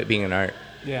stick to it being an art.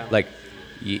 Like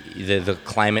the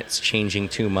climate's changing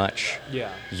too much.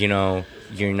 You know,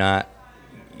 you're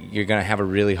gonna have a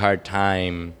really hard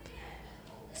time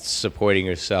supporting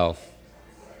yourself,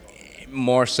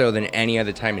 more so than any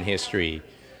other time in history.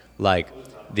 Like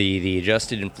the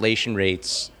adjusted inflation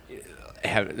rates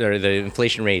the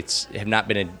inflation rates have not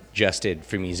been adjusted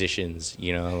for musicians.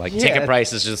 You know, like ticket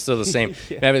prices are still the same.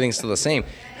 Everything's still the same.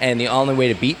 And the only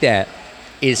way to beat that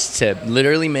is to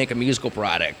literally make a musical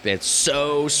product that's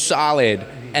so solid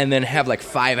and then have like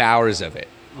 5 hours of it.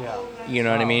 You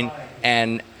know what I mean?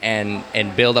 And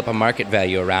build up a market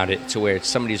value around it to where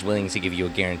somebody's willing to give you a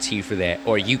guarantee for that,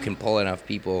 or you can pull enough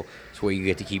people to where you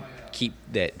get to keep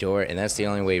that door. And that's the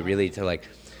only way really to, like,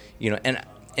 you know, and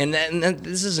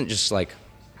this isn't just like,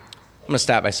 I'm gonna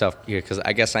stop myself here because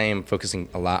I guess I am focusing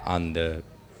a lot on the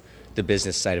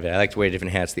business side of it. I like to wear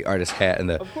different hats, the artist hat and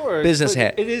the business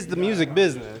hat. It is the music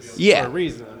business for a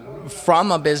reason.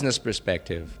 From a business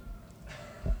perspective,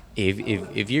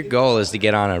 if your goal is to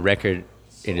get on a record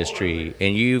industry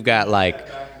and you've got, like,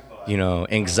 you know,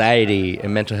 anxiety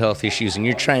and mental health issues, and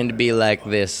you're trying to be like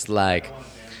this like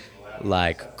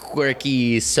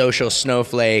quirky social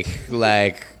snowflake,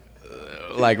 like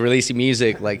releasing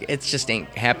music, like, it just ain't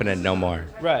happening no more.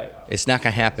 Right. It's not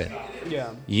gonna happen.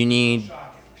 You need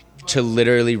to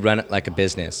literally run it like a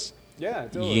business.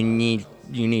 Totally.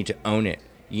 You need to own it.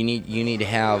 You need to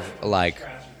have like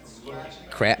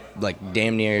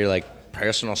damn near like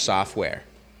personal software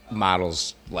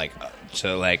models, like,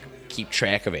 to like keep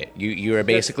track of it. You're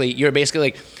basically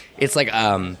like, it's like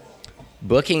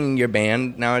booking your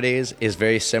band nowadays is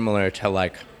very similar to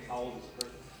like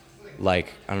I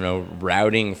don't know,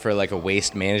 routing for like a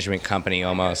waste management company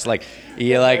almost. Like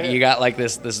you got like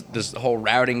this whole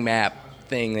routing map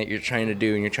thing that you're trying to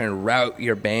do, and you're trying to route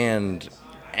your band,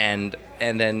 and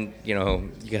then, you know,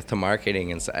 you got the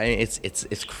marketing, and so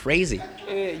it's crazy.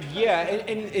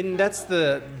 And that's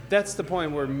the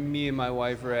point where me and my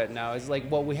wife are at now. Is like,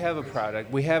 well, we have a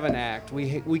product, we have an act,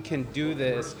 we can do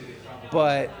this,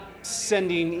 but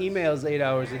sending emails 8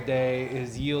 hours a day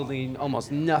is yielding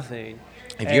almost nothing.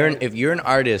 If you're an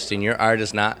artist and your art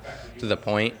is not to the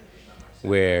point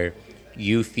where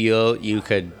you feel you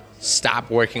could stop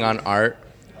working on art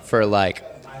for like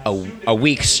a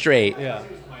week straight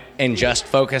and just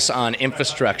focus on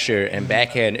infrastructure and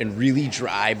back end and really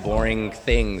dry, boring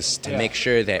things to make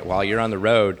sure that while you're on the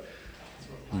road,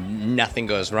 nothing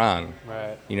goes wrong.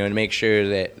 Right. You know, to make sure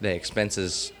that the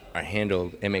expenses are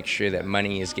handled and make sure that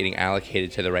money is getting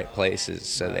allocated to the right places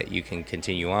so that you can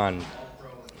continue on,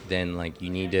 then like you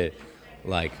need to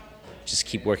like just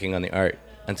keep working on the art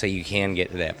until you can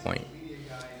get to that point.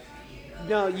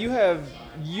 Now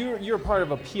you're part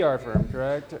of a PR firm,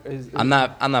 correct? I'm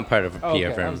not part of a PR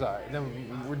okay, firm. I'm sorry.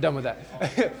 Then we're done with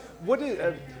that. What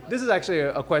is this is actually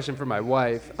a question for my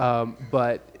wife,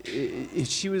 but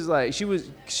she was like,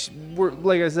 we're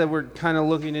like I said, we're kind of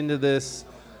looking into this.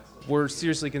 We're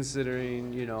seriously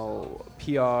considering,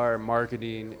 PR,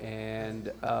 marketing,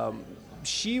 and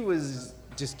she was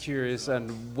just curious on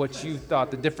what you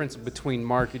thought the difference between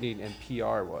marketing and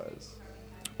PR was.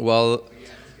 Well,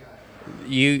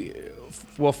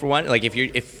 for one, like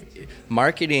if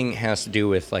marketing has to do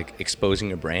with like exposing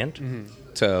your brand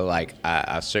to like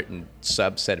a certain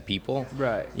subset of people,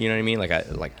 right? You know what I mean,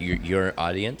 like your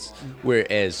audience.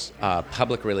 Whereas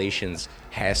public relations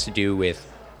has to do with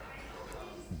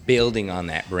building on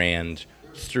that brand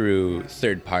through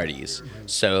third parties.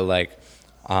 So like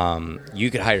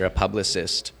you could hire a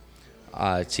publicist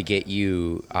to get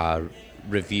you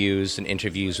reviews and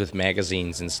interviews with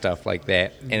magazines and stuff like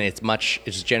that, and it's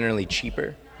generally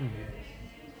cheaper.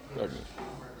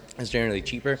 It's generally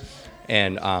cheaper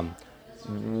and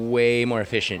way more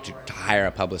efficient to hire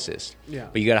a publicist. Yeah.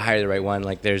 But you got to hire the right one.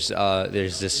 Like there's a lot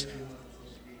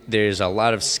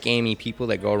of scammy people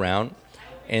that go around,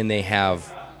 and they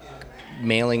have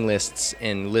mailing lists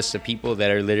and lists of people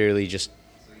that are literally just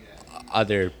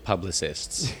other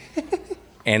publicists.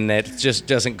 And that just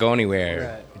doesn't go anywhere.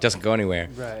 Right. It doesn't go anywhere.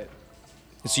 Right.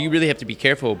 So you really have to be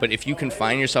careful. But if you can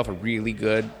find yourself a really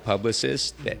good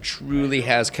publicist that truly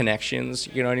has connections,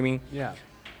 you know what I mean? Yeah.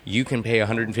 You can pay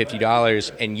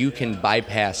 $150 and you can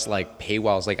bypass like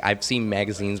paywalls. Like I've seen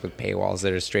magazines with paywalls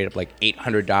that are straight up like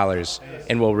 $800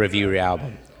 and will review your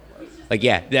album. Like,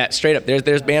 yeah, that straight up.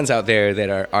 There's bands out there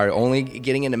that are only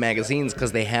getting into magazines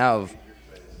because they have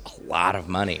a lot of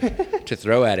money to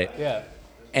throw at it. Yeah.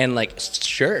 And like,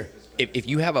 sure, if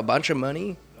you have a bunch of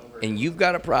money and you've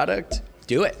got a product,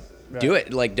 do it. Right. Do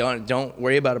it. Like, don't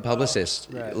worry about a publicist.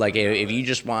 Right. Like, if you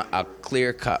just want a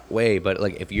clear-cut way, but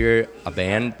like, if you're a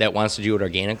band that wants to do it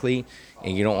organically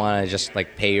and you don't want to just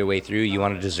like pay your way through, you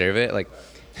want to deserve it, like,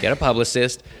 get a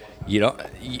publicist.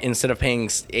 Instead of paying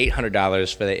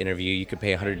 $800 for that interview, you could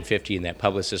pay $150, and that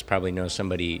publicist probably knows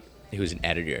somebody who's an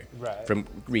editor from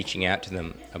reaching out to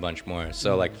them a bunch more.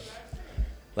 So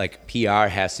like PR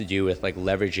has to do with like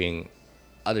leveraging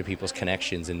other people's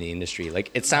connections in the industry.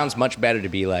 Like it sounds much better to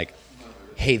be like,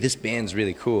 hey, this band's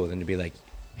really cool, than to be like,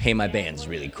 hey, my band's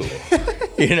really cool.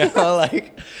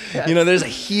 There's a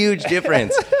huge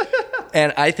difference.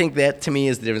 And I think that to me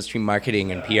is the difference between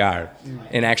marketing and PR.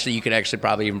 And actually, you could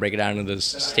probably even break it down into those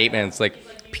statements. Like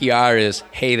PR is,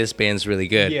 hey, this band's really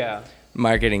good. Yeah.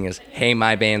 Marketing is, hey,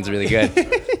 my band's really good.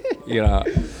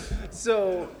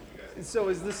 So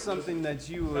is this something that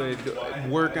you would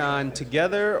work on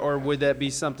together, or would that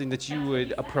be something that you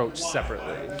would approach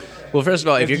separately? Well, first of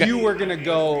all, if you were going to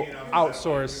go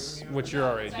outsource what you're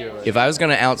already doing. If I was going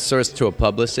to outsource to a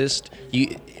publicist,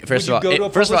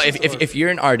 if you're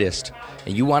an artist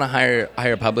and you want to hire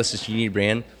a publicist, you need a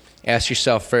brand, ask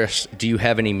yourself first, do you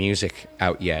have any music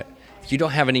out yet? If you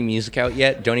don't have any music out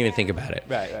yet, don't even think about it.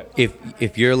 Right.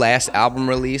 If your last album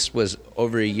release was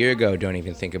over a year ago, don't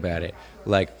even think about it.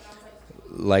 Like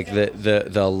the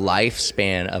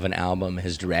lifespan of an album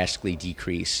has drastically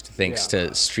decreased thanks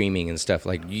to streaming and stuff.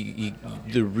 Like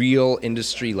the real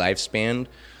industry lifespan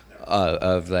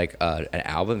of like an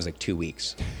album is like 2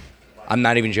 weeks. I'm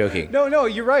not even joking. No,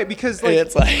 you're right, because like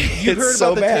it's like you heard so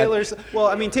about the bad. Taylor's. Well,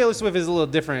 I mean, Taylor Swift is a little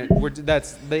different.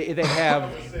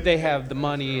 They have the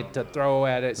money to throw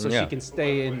at it, so she can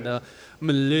stay in the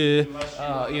milieu,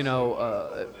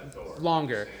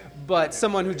 longer. But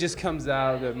someone who just comes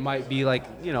out that might be like,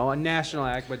 a national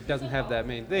act, but doesn't have that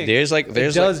main thing.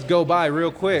 It does go by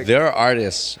real quick. There are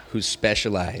artists who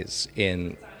specialize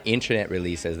in internet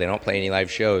releases. They don't play any live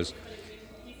shows.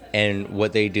 And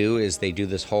what they do is they do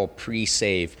this whole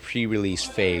pre-save, pre-release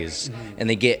phase, and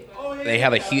they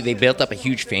built up a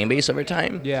huge fan base over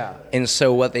time. Yeah. And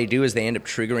so what they do is they end up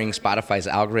triggering Spotify's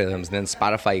algorithms, and then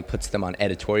Spotify puts them on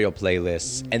editorial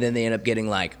playlists, and then they end up getting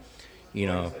like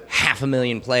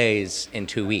 500,000 plays in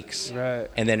 2 weeks, Right.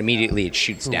 and then immediately it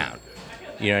shoots down.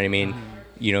 You know what I mean?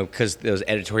 Because those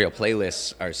editorial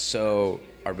playlists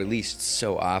are released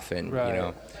so often.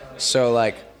 Right. So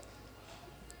like,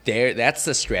 that's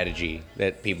the strategy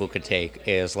that people could take,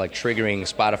 is like triggering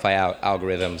Spotify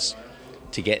algorithms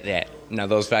to get that. Now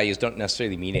those values don't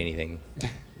necessarily mean anything.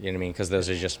 You know what I mean? Because those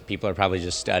are just, people are probably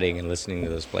just studying and listening to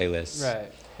those playlists.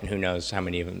 Right. And who knows how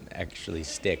many of them actually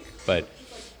stick. But,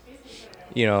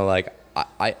 like,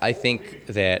 I think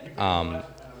that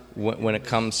when it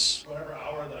comes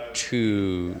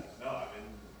to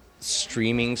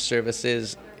streaming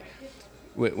services,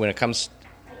 when it comes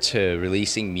to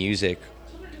releasing music,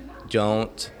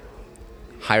 don't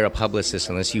hire a publicist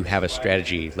unless you have a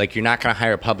strategy. Like, you're not going to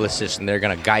hire a publicist and they're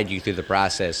going to guide you through the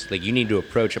process. Like, you need to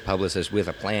approach a publicist with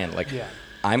a plan. Like,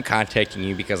 I'm contacting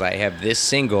you because I have this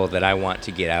single that I want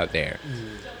to get out there.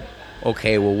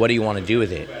 Okay, well, what do you want to do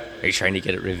with it? Are you trying to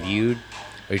get it reviewed?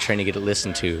 Are you trying to get it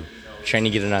listened to? Are you trying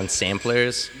to get it on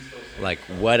samplers? Like,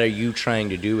 what are you trying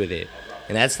to do with it?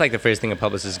 And that's like the first thing a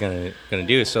publicist is gonna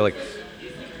do. So like,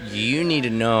 you need to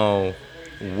know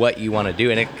what you want to do,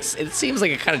 and it seems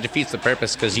like it kind of defeats the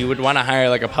purpose, because you would want to hire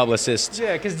like a publicist.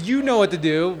 Yeah, because you know what to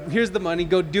do. Here's the money.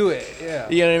 Go do it. Yeah.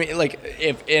 You know what I mean? Like,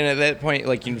 and at that point,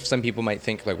 like, some people might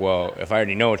think like, well, if I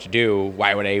already know what to do,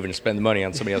 why would I even spend the money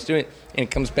on somebody else doing it? And it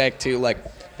comes back to like,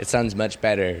 it sounds much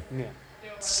better. Yeah.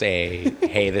 Say,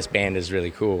 hey, this band is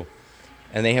really cool,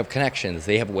 and they have connections.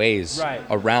 They have ways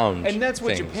around. And that's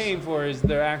what things. you're paying for, is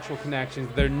their actual connections,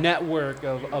 their network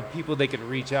of people they can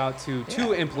reach out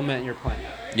to implement your plan.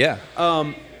 Yeah.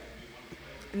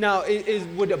 Now,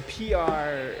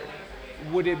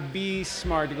 would it be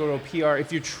smart to go to a PR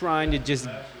if you're trying to just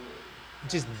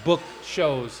book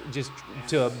shows, just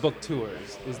to book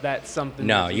tours? Is that something?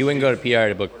 No, you wouldn't go to PR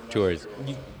to book tours.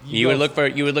 You would look for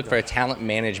a talent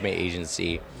management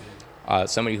agency,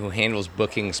 somebody who handles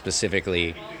booking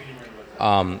specifically.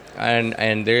 And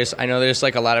I know there's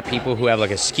like a lot of people who have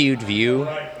like a skewed view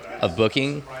of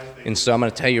booking, and so I'm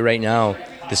going to tell you right now,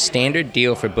 the standard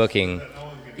deal for booking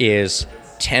is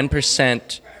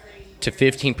 10% to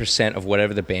 15% of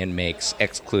whatever the band makes,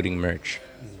 excluding merch.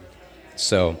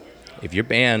 So if your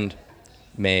band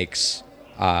makes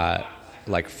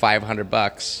like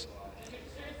 $500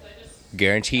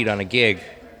 guaranteed on a gig,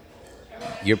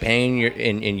 you're paying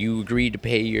and you agreed to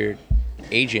pay your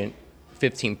agent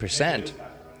 15%,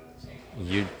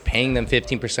 you're paying them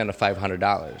 15% of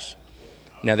 $500.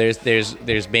 Now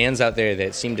there's bands out there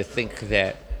that seem to think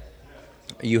that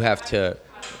you have to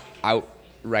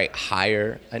outright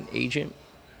hire an agent.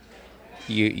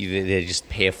 They just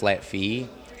pay a flat fee,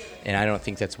 and I don't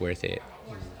think that's worth it.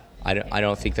 I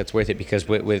don't think that's worth it, because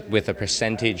with a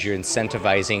percentage, you're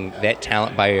incentivizing that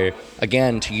talent buyer,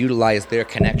 again, to utilize their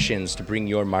connections to bring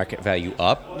your market value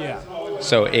up. Yeah.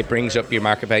 So it brings up your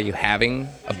market value having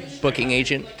a booking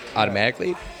agent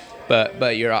automatically,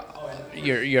 but you're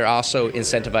also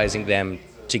incentivizing them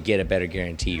to get a better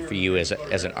guarantee for you as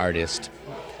an artist.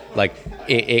 Like,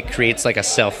 it creates like a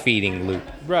self-feeding loop.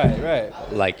 Right.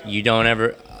 Like, you don't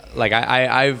ever, like,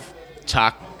 I've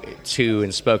talked to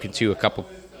and spoken to a couple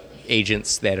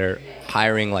agents that are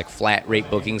hiring like flat rate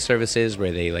booking services,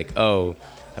 where they like, oh,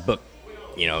 I book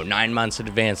 9 months in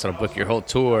advance, I'll book your whole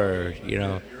tour,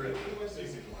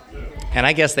 and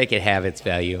I guess they could have its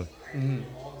value.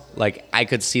 Like, I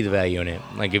could see the value in it.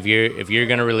 Like, if you're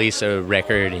gonna release a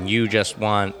record and you just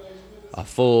want a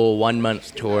full 1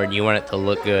 month tour and you want it to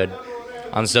look good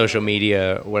on social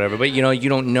media or whatever, but you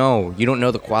don't know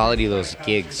the quality of those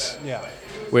gigs. Yeah.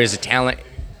 Whereas a talent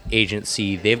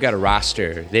agency, they've got a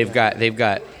roster. They've got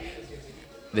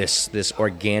this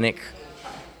organic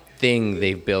thing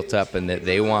they've built up, and that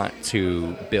they want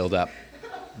to build up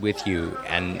with you.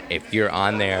 And if you're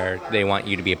on there, they want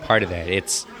you to be a part of that.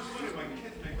 It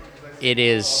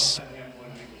is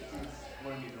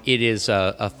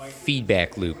a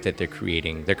feedback loop that they're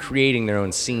creating. They're creating their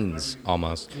own scenes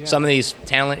almost. Yeah. Some of these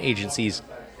talent agencies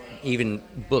even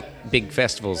book big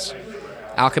festivals.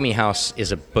 Alchemy House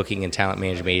is a booking and talent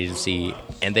management agency,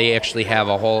 and they actually have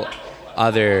a whole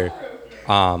other,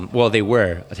 they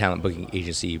were a talent booking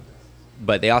agency,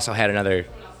 but they also had another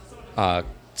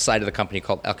side of the company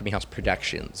called Alchemy House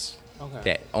Productions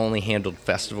that only handled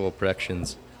festival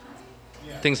productions,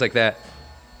 things like that.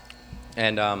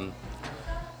 And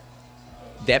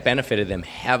that benefited them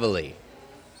heavily.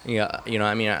 I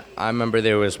remember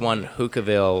there was one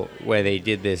Hookahville where they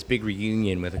did this big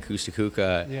reunion with Acoustic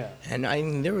Hookah. Yeah.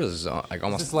 And there was like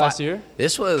almost... Was this last year?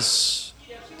 This was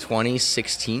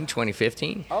 2016,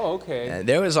 2015. Oh, okay.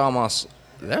 There was almost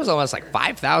there was almost like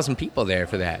 5,000 people there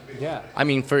for that. Yeah. I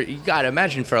mean, you gotta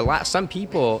imagine for some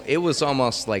people, it was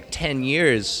almost like 10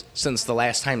 years since the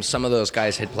last time some of those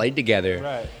guys had played together.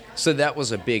 Right. So that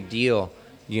was a big deal.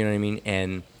 You know what I mean?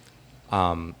 And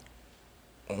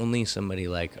only somebody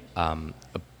like a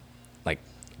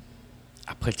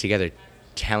put together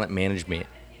talent management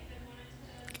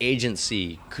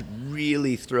agency could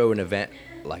really throw an event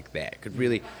like that. Could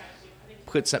really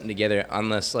put something together,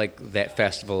 unless like that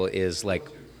festival is like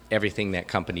everything that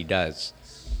company does.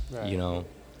 Right. You know.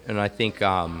 And I think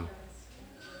so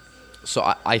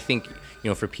I think, you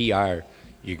know, for PR,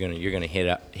 you're gonna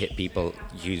hit people,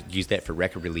 use that for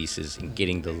record releases and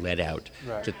getting the lead out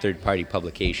to third-party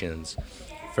publications.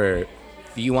 If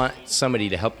you want somebody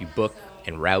to help you book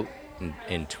and route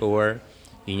and tour,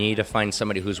 you need to find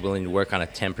somebody who's willing to work on a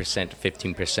 10% to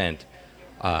 15%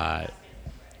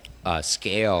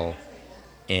 scale,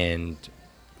 and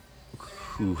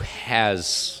who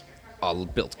has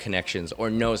built connections or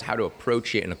knows how to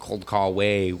approach it in a cold call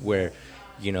way where,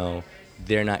 you know,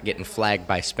 they're not getting flagged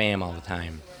by spam all the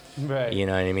time. Right. You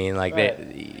know what I mean? Like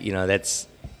that. You know, that's.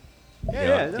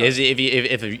 No.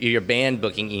 If your band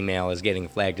booking email is getting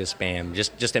flagged as spam,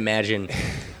 just imagine,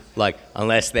 like,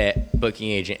 unless that booking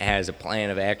agent has a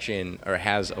plan of action or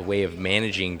has a way of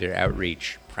managing their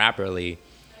outreach properly,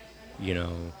 you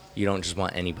know, you don't just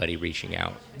want anybody reaching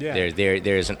out. Yeah.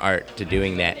 There's an art to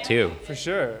doing that too. For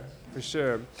sure.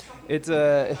 It's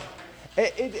a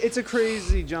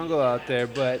crazy jungle out there,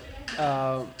 but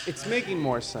it's making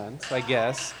more sense, I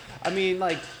guess. I mean,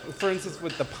 like, for instance,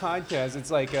 with the podcast, it's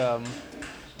like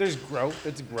there's growth,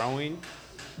 it's growing,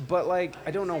 but, like, I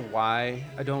don't know why,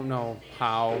 I don't know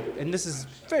how, and this is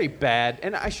very bad,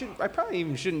 and I probably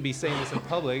even shouldn't be saying this in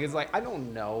public. It's like, I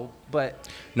don't know, but...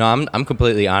 No, I'm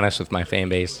completely honest with my fan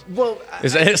base. Well,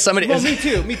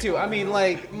 me too. I mean,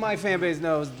 like, my fan base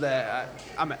knows that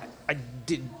I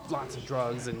did lots of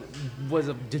drugs and was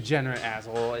a degenerate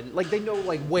asshole, and like they know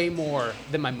like way more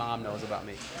than my mom knows about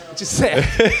me. It's just sad.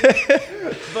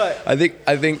 But I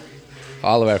think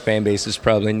all of our fan bases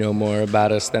probably know more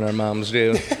about us than our moms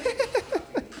do.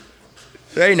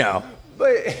 They know.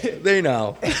 They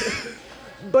know.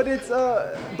 But it's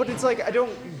like I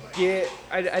don't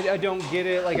get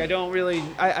it. Like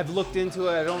I've looked into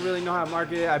it. I don't really know how to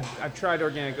market it. I've tried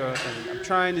organic growth, and I'm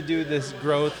trying to do this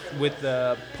growth with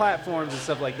the platforms and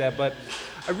stuff like that. But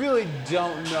I really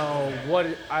don't know what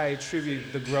I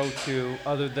attribute the growth to,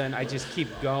 other than I just keep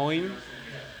going,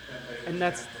 and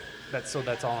that's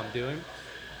all I'm doing.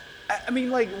 I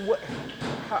mean, like,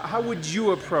 how would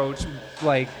you approach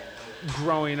like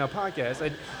growing a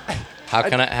podcast?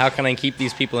 How can I keep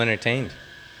these people entertained?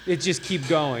 It just keep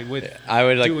going with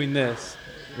doing this.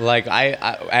 Like I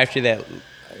after that,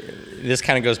 this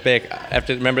kind of goes back.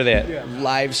 Remember that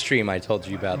live stream I told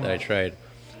you about that I tried.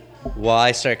 Well,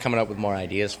 I started coming up with more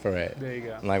ideas for it. There you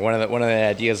go. And like one of the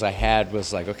ideas I had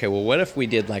was like, okay, well, what if we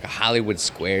did like a Hollywood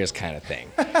Squares kind of thing,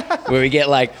 where we get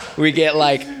like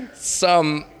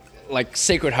some like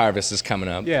Sacred Harvest is coming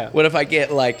up. Yeah. What if I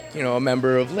get like, you know, a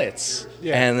member of Litz,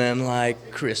 and then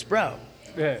like Chris Bro.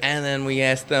 Yeah. And then we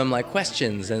ask them like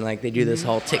questions, and like they do this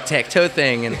whole tic-tac-toe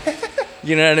thing, and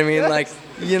you know what I mean? Like,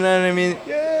 you know what I mean?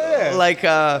 Yeah. Like,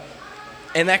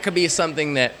 and that could be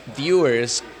something that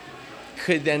viewers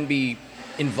could then be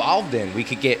involved in. We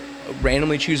could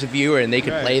randomly choose a viewer, and they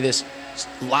could play this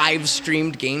live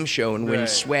streamed game show and win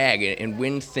swag and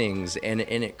win things, and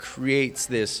it creates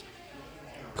this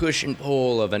push and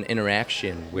pull of an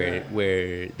interaction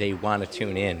where they want to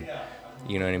tune in.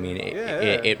 You know what I mean?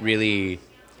 It really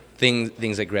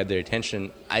things that grab their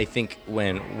attention. I think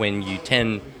when you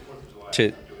tend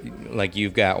to, like,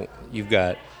 you've got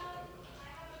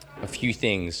a few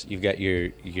things. You've got your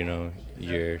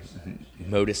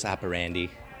modus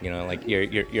operandi. You know, like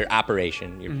your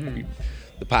operation,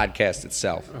 the podcast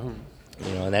itself.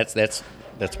 You know, and that's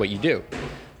what you do.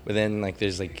 But then like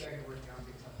there's like,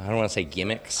 I don't want to say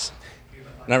gimmicks,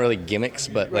 not really gimmicks,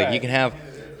 but like you can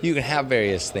have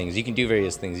various things. You can do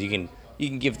various things. You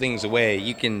can give things away.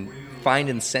 You can find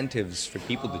incentives for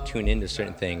people to tune into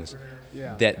certain things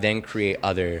that then create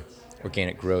other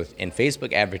organic growth. And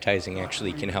Facebook advertising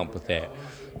actually can help with that.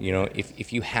 You know,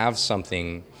 if you have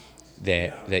something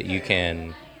that you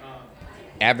can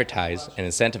advertise and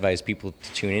incentivize people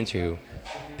to tune into,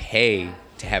 pay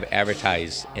to have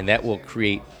advertised, and that will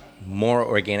create more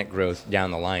organic growth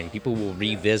down the line. People will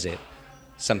revisit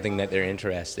something that they're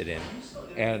interested in,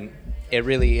 and it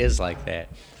really is like that.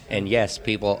 And yes,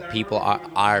 people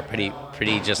are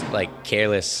pretty just like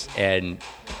careless and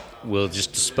will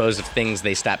just dispose of things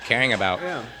they stop caring about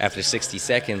after 60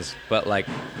 seconds. But like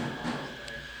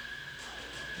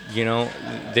you know,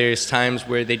 there's times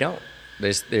where they don't.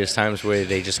 There's times where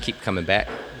they just keep coming back.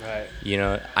 Right. You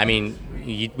know, I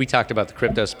mean, we talked about the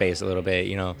crypto space a little bit,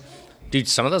 you know. Dude,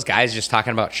 some of those guys just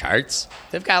talking about charts,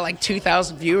 they've got like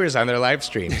 2,000 viewers on their live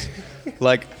streams.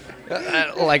 like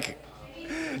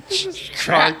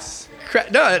Charts.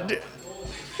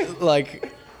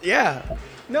 Like, yeah.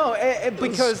 No,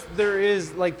 because there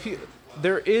is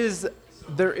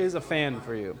a fan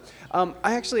for you.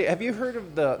 Have you heard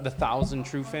of the 1,000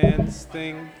 True Fans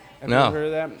thing? Have you No. ever heard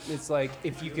of that? It's like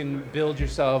if you can build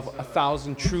yourself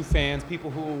 1,000 true fans, people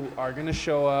who are gonna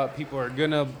show up, people who are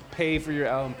gonna pay for your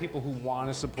album, people who want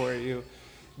to support you,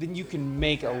 then you can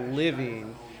make a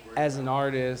living as an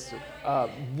artist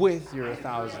with your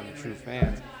 1,000 true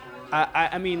fans.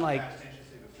 I mean, like,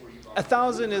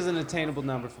 1,000 is an attainable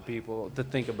number for people to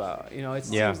think about. You know, it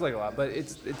Yeah. seems like a lot, but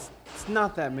it's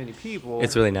not that many people.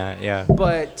 It's really not, yeah.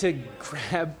 But to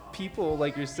grab people,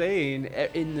 like you're saying,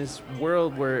 in this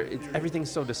world where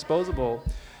everything's so disposable,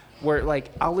 where, like,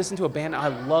 I'll listen to a band, I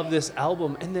love this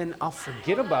album, and then I'll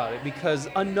forget about it because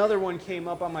another one came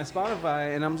up on my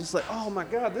Spotify, and I'm just like, oh my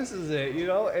God, this is it, you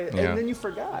know? And then you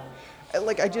forgot.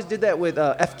 Like, I just did that with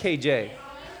FKJ.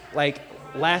 Like,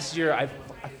 last year, I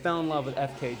fell in love with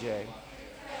FKJ.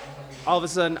 All of a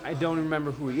sudden, I don't remember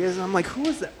who he is, and I'm like, who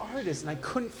is the artist? And I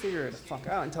couldn't figure it the fuck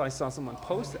out until I saw someone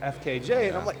post FKJ,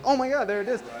 and I'm like, oh my God, there it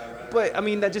is. But, I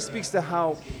mean, that just speaks to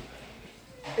how,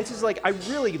 it's just like, I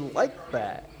really like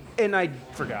that, and I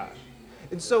forgot.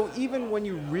 And so even when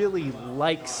you really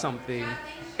like something,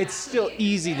 it's still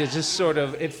easy to just sort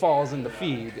of, it falls in the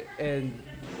feed, and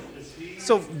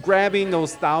so grabbing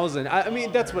those 1,000, I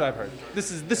mean, that's what I've heard.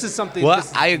 This is something. Well,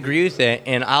 I agree with that,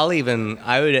 and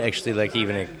I would actually like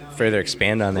even further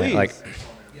expand on that. Please. Like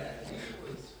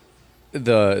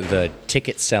the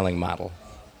ticket selling model.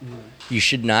 You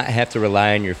should not have to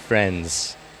rely on your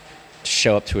friends to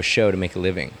show up to a show to make a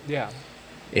living. Yeah.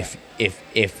 If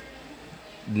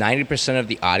 90% of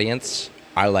the audience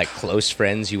are like close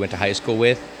friends you went to high school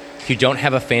with, you don't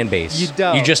have a fan base. You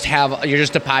don't. You're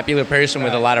just a popular person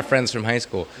with a lot of friends from high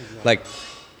school. Exactly. Like,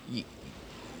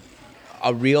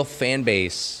 a real fan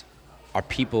base are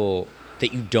people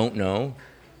that you don't know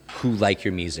who like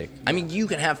your music. I mean, you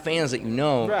can have fans that you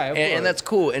know, Right, of course. and that's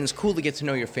cool, and it's cool to get to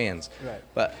know your fans. Right.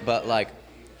 But like,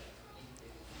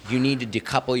 you need to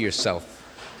decouple yourself,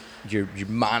 your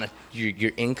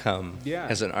income Yeah.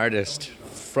 as an artist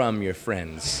from your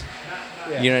friends.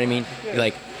 Yeah. You know what I mean? Yeah.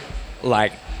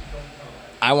 Like,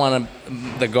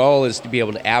 the goal is to be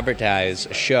able to advertise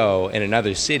a show in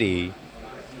another city,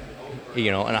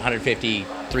 you know, and 150,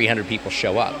 300 people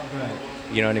show up. Right.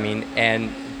 You know what I mean?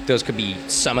 And those could be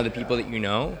some of the people that you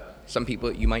know, some people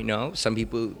that you might know, some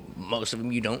people, most of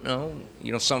them you don't know.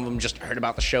 You know, some of them just heard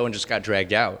about the show and just got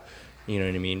dragged out. You know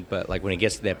what I mean? But like when it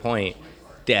gets to that point,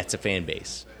 that's a fan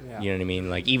base. Yeah. You know what I mean?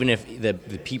 Like even if the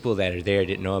people that are there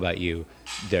didn't know about you,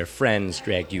 their friends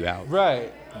dragged you out.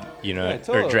 Right. You know, Yeah,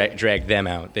 totally. or dragged them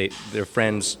out. Their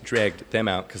friends dragged them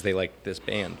out because they liked this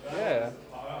band. Yeah.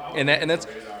 And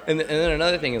then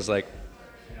another thing is like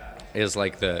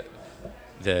the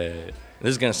this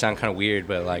is gonna sound kind of weird,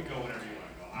 but like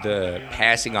the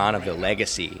passing on of the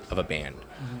legacy of a band.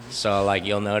 Mm-hmm. So like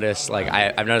you'll notice like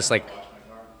I've noticed like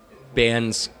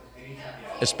bands,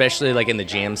 especially like in the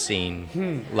jam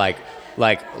scene, like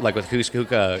with Acoustic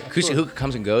Hookah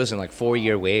comes and goes in like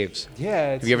 4-year waves.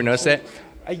 Yeah. Have you ever noticed that?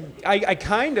 I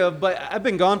kind of, but I've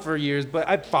been gone for years, but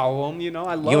I follow them, you know,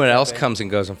 I love You know what that else thing. comes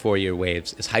and goes in 4-year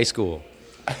waves? Is high school.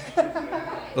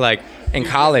 Like in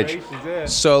college. generations, yeah.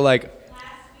 So like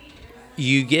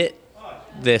you get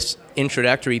this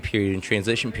introductory period and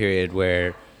transition period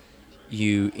where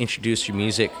you introduce your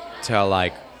music to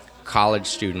like college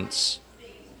students,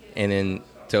 and then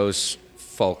those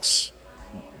folks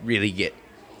really get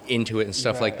into it and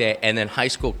stuff like that, and then high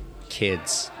school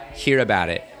kids hear about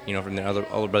it, you know, from their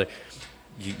older brother.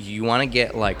 You want to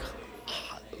get like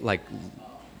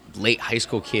late high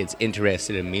school kids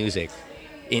interested in music,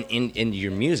 in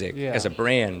your music as a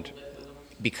brand,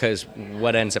 because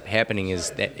what ends up happening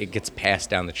is that it gets passed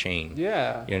down the chain.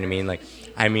 Yeah. You know what I mean? Like,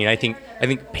 I think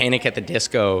Panic at the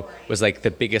Disco was like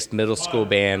the biggest middle school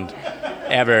band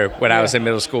ever when I was in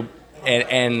middle school,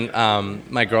 and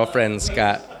my girlfriend's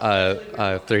got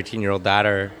a 13-year-old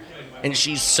daughter, and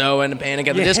she's so into Panic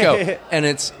at the Disco, and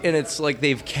it's like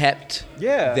they've kept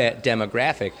that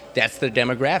demographic. That's the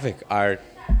demographic. Our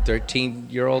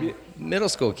 13-year-old middle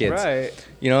school kids, Right.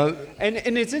 You know, And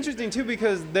it's interesting too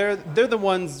because they're the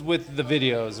ones with the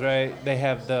videos, right? They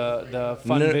have the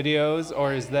fun videos,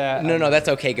 or is that no, that's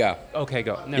Okay Go. Okay,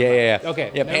 go. Never Yeah. mind.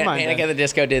 Okay, Yeah, never mind Panic then. at the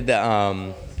Disco did the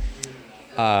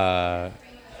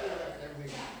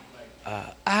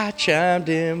I chimed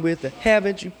in with the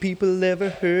haven't you people ever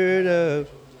heard of?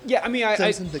 Yeah, I mean,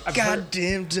 Closing the I've heard-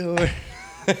 goddamn door.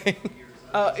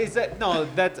 is that no?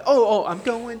 That's I'm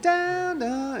going down.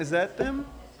 Is that them?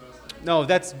 No,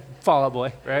 that's Fall Out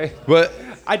Boy, right? But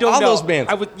I don't all know. those bands.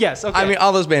 I would yes. Okay. I mean,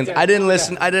 all those bands. Yeah, I didn't yeah.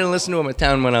 listen. I didn't listen to them at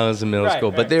town when I was in middle Right, school,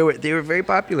 but right. they were very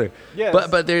popular. Yes.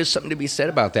 But there's something to be said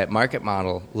about that market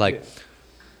model, like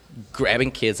grabbing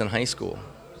kids in high school,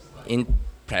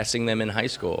 impressing them in high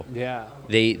school. Yeah.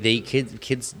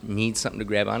 Kids need something to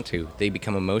grab onto. They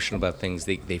become emotional about things.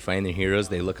 They find their heroes.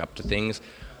 They look up to things.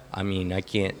 I mean, I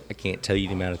can't tell you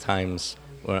the amount of times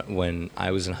when I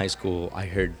was in high school I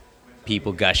heard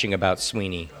people gushing about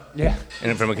Sweeney. Yeah.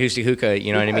 And from Acoustic Hookah,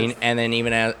 you know what I mean? Yes. And then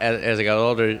even as I got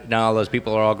older, now all those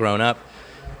people are all grown up.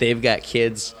 They've got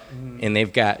kids, and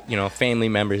they've got, family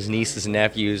members, nieces and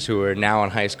nephews who are now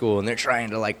in high school, and they're trying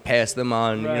to, like, pass them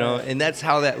on, Right. And that's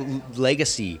how that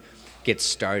legacy gets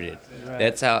started. Right.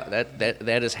 That's how,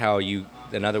 that is how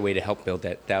another way to help build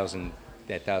that thousand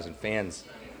fans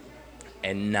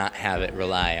and not have it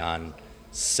rely on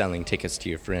selling tickets to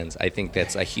your friends. I think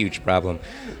that's a huge problem.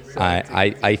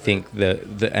 I think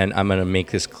and I'm going to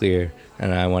make this clear,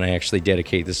 and I want to actually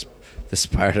dedicate this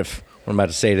part of what I'm about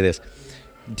to say to this.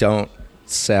 Don't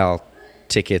sell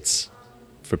tickets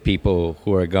for people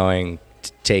who are going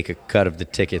to take a cut of the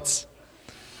tickets.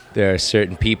 There are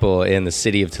certain people in the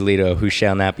city of Toledo who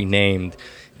shall not be named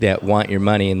that want your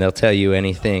money, and they'll tell you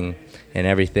anything and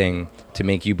everything to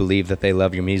make you believe that they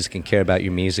love your music and care about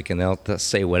your music, and they'll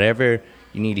say whatever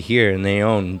you need to hear, and they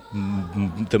own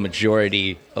the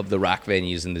majority of the rock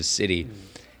venues in this city.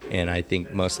 And I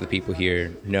think most of the people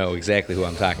here know exactly who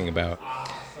I'm talking about.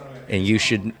 And you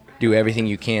should do everything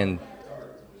you can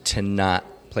to not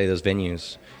play those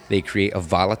venues. They create a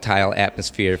volatile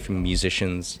atmosphere for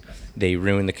musicians. They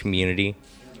ruin the community.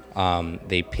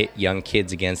 They pit young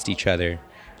kids against each other,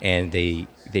 and they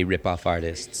rip off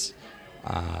artists.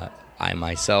 I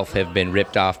myself have been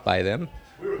ripped off by them.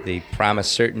 They promise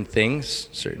certain things,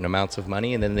 certain amounts of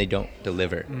money, and then they don't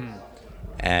deliver.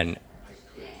 And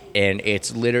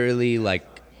it's literally like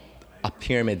a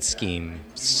pyramid scheme,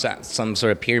 some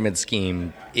sort of pyramid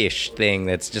scheme-ish thing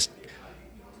that's just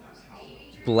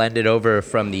blended over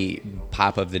from the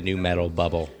pop of the new metal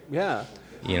bubble. Yeah.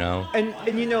 And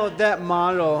that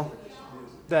model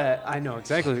that I know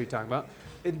exactly what you're talking about.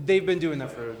 They've been doing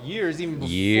that for years, even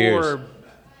before.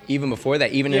 Even before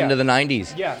that, even into the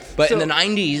 90s. Yeah. But in the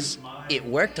 90s, it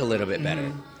worked a little bit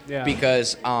better. Yeah.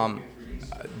 Because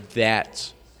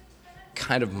that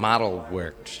kind of model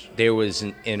worked. There was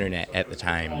an internet at the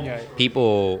time. Yeah.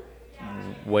 People,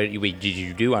 what did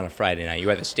you do on a Friday night? You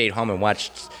either stayed home and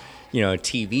watched,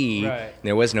 TV. Right.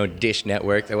 There was no Dish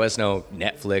Network. There was no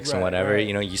Netflix and whatever. Right.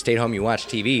 You stayed home, you watched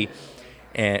TV,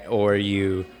 or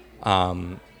you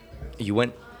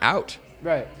went out.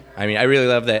 Right. I mean, I really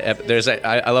love that.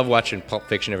 I love watching Pulp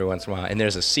Fiction every once in a while, and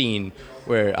there's a scene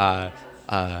where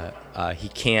he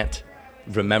can't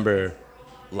remember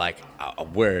like a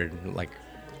word. Like,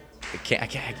 I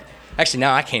can't. Actually,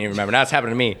 now I can't even remember. Now it's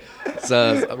happening to me.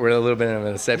 So we're a little bit of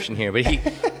an exception here. But he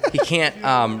can't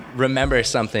remember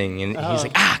something, and he's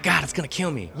like, God, it's gonna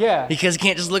kill me. Yeah. Because he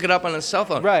can't just look it up on his cell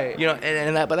phone. Right.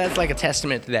 But that's like a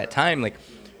testament to that time. Like,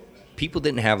 people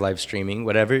didn't have live streaming,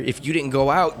 whatever. If you didn't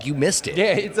go out, you missed it.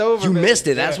 Yeah, it's over. You man. missed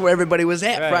it. That's Yeah. where everybody was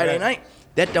at Friday right. night.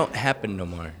 That don't happen no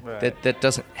more. Right. That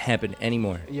doesn't happen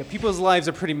anymore. Yeah, people's lives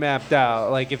are pretty mapped out.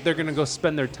 Like, if they're gonna go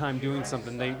spend their time doing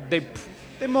something, they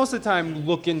most of the time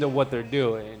look into what they're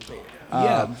doing.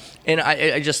 And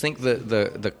I just think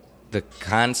the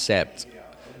concept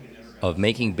of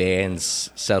making bands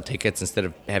sell tickets instead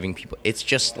of having people, it's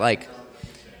just like,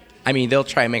 I mean, they'll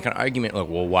try and make an argument like,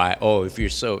 well, why? Oh, if you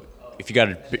got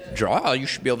a draw, you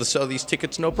should be able to sell these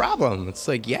tickets no problem. It's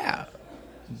like, yeah,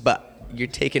 but you're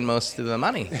taking most of the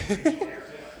money.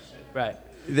 Right.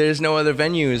 There's no other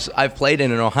venues I've played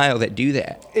in Ohio that do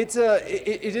that. It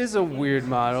is a weird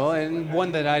model, and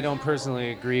one that I don't personally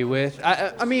agree with.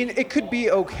 I mean, it could be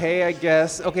okay, I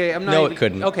guess. Okay, I'm not. No, it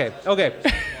couldn't. Okay.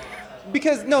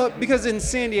 Because in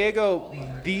San Diego,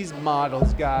 these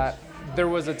models there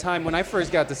was a time when I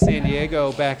first got to San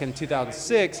Diego back in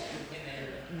 2006.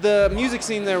 The music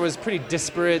scene there was pretty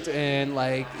disparate, and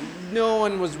like no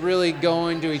one was really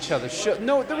going to each other's show.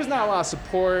 No, there was not a lot of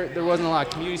support. There wasn't a lot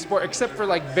of community support, except for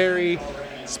like very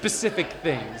specific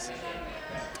things.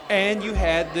 And you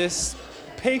had this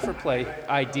pay-for-play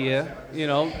idea,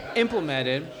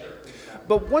 implemented.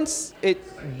 But once it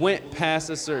went past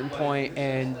a certain point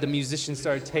and the musicians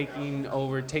started taking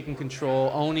over, taking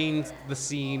control, owning the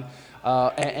scene,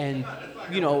 and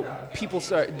you know, people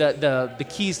the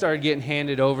keys started getting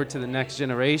handed over to the next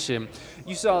generation.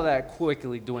 You saw that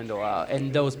quickly dwindle out,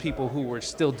 and those people who were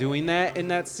still doing that in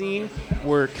that scene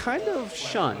were kind of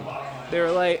shunned. They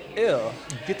were like, "Ew,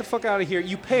 get the fuck out of here!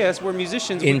 You pay us. We're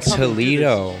musicians." In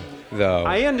Toledo, though,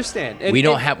 I understand. We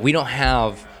don't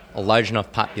have a large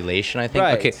enough population, I think.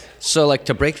 Right. Okay, so like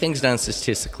to break things down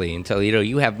statistically, in Toledo,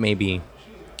 you have maybe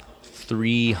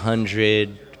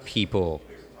 300 people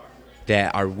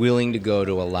that are willing to go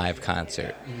to a live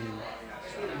concert.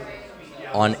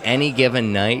 On any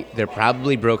given night, they're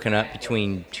probably broken up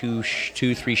between two,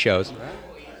 3 shows,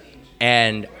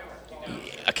 and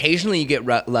occasionally you get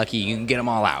lucky, you can get them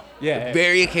all out. Yeah.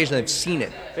 Very occasionally, I've seen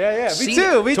it. Yeah. Seen Me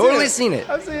too. it. Totally seen it.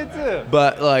 I've seen it too.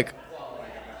 But like,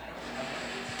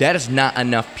 that is not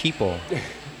enough people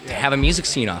to have a music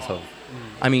scene off of.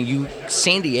 I mean,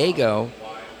 San Diego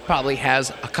probably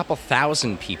has a couple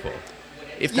thousand people,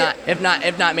 if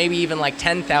not maybe even like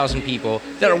 10,000 people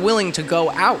that are willing to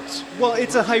go out. Well,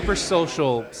 it's a hyper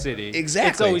social city. Exactly.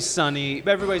 It's always sunny.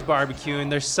 Everybody's barbecuing.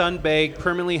 There's sun-baked,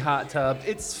 permanently hot tubbed.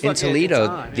 It's fucking In Toledo,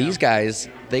 on, these guys,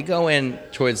 they go in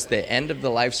towards the end of the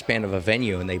lifespan of a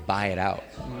venue and they buy it out.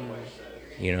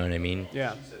 You know what I mean?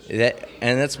 Yeah.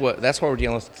 That's what we're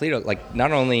dealing with Toledo. Like,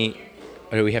 not only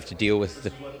do we have to deal with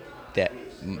that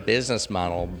business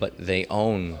model, but they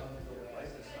own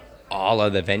all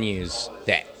of the venues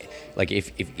that, like,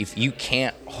 if you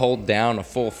can't hold down a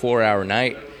full 4-hour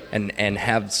night and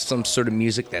have some sort of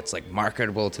music that's like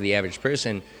marketable to the average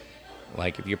person,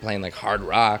 like if you're playing like hard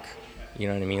rock, you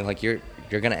know what I mean? Like you're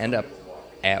gonna end up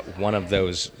at one of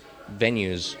those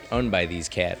venues owned by these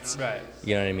cats. Right.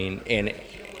 You know what I mean?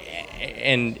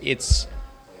 And it's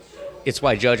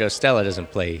why JoJo Stella doesn't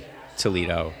play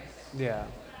Toledo. Yeah.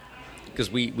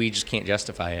 Because we just can't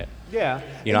justify it. Yeah.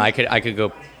 You know, I could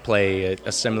go play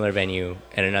a similar venue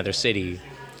in another city,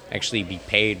 actually be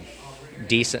paid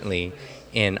decently,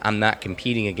 and I'm not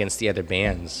competing against the other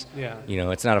bands. Yeah. You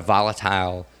know, it's not a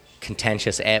volatile,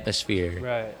 contentious atmosphere.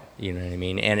 Right. You know what I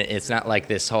mean? And it's not like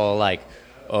this whole like,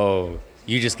 oh,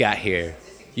 you just got here,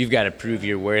 you've got to prove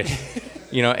your worth.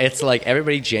 You know, it's like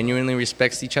everybody genuinely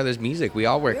respects each other's music. We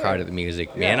all work hard at the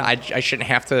music, man. I shouldn't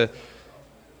have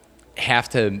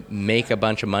to make a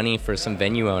bunch of money for some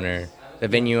venue owner. The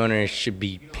venue owner should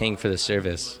be paying for the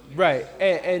service. Right.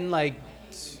 And like,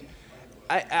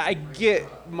 I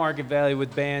get market value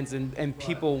with bands, and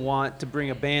people want to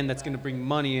bring a band that's going to bring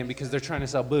money in because they're trying to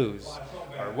sell booze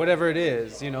or whatever it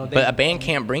is, you know. But a band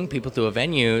can't bring people to a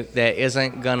venue that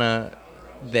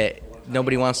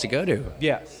nobody wants to go to.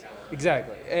 Yes,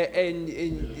 exactly.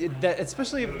 And that,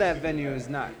 especially if that venue is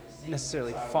not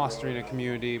necessarily fostering a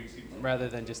community rather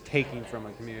than just taking from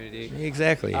a community.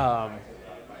 Exactly.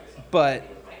 But,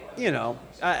 you know,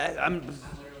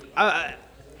 I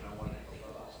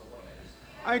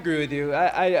agree with you.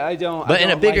 I don't. But I in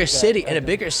a don't bigger like city, that.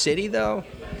 bigger city though,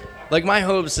 like my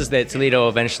hopes is that Toledo will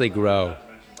eventually grow.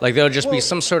 Like there'll just be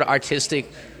some sort of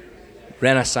artistic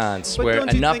renaissance But where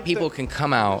don't you enough think people that- can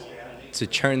come out to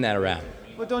turn that around.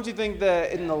 But don't you think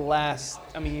that in the last,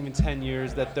 even 10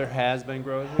 years, that there has been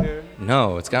growth here?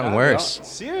 No, it's gotten worse.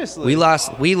 Seriously.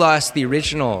 We lost the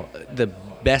original, the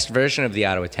best version of the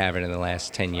Ottawa Tavern in the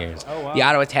last 10 years. Oh, wow. The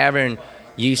Ottawa Tavern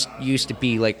used to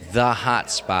be like the hot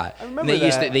spot. I remember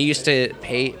They used to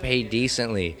pay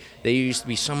decently. There used to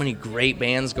be so many great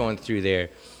bands going through there.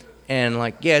 And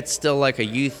like, yeah, it's still like a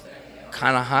youth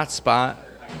kind of hot spot,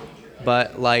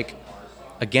 but like,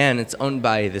 again, it's owned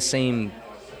by the same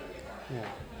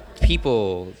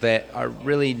people that are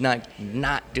really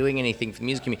not doing anything for the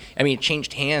music community. I mean, it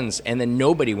changed hands, and then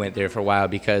nobody went there for a while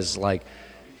because like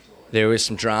there was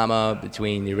some drama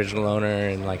between the original owner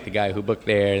and like the guy who booked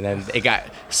there, and then it got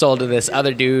sold to this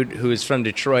other dude who was from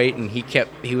Detroit, and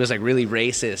he was like really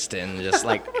racist and just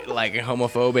like like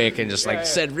homophobic and just like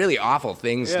said really awful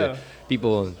things to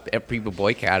people. People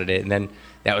boycotted it, and then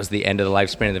that was the end of the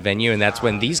lifespan of the venue, and that's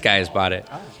when these guys bought it.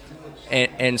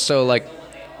 And so like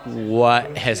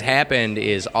what has happened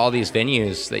is all these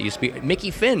venues that used to be Mickey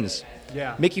Finn's.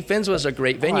 Yeah. Mickey Finn's was a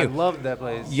great Oh, venue. I loved that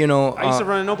place. You know, I used to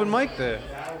run an open mic there.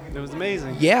 It was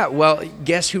amazing. Yeah, well,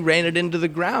 guess who ran it into the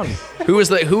ground? Who was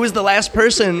the last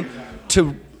person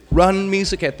to run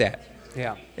music at that?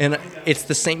 Yeah. And it's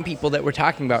the same people that we're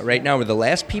talking about right now. We're the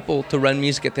last people to run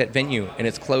music at that venue, and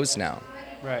it's closed now.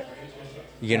 Right.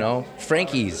 You know,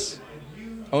 Frankie's,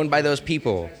 owned by those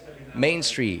people. Main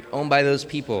Street, owned by those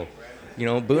people. You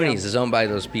know, Boonies is owned by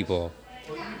those people.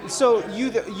 So you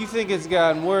think it's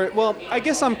gotten worse? Well, I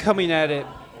guess I'm coming at it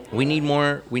We need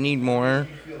more.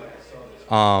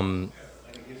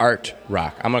 Art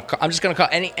rock. I'm just gonna call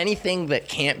anything that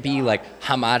can't be like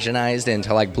homogenized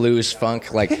into like blues,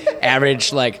 funk, like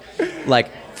average, like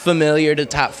familiar to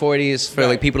top 40s for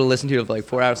like people to listen to for like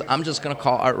 4 hours. I'm just gonna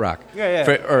call art rock.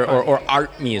 Or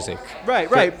art music. Right.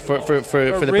 For the purpose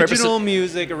of original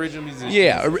musicians.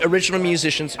 Yeah, original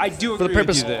musicians. I do for the agree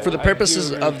purpose with you there. for the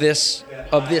purposes of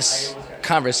this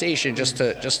conversation, just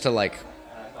to like,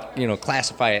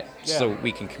 classify it so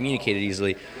we can communicate it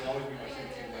easily.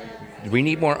 We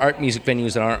need more art music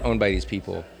venues that aren't owned by these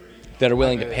people, that are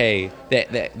willing to pay,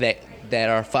 that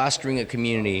are fostering a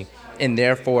community, and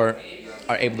therefore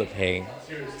are able to pay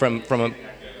from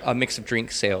a mix of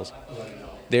drink sales.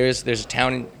 There's a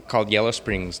town called Yellow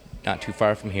Springs, not too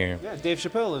far from here. Yeah, Dave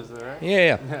Chappelle lives there, right?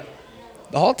 Yeah.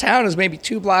 The whole town is maybe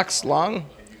 2 blocks long.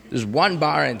 There's one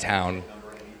bar in town,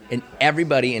 and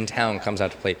everybody in town comes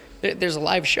out to play. There's a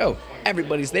live show.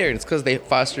 Everybody's there, and it's because they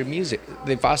foster music.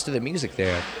 They foster the music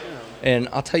there. And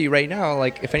I'll tell you right now,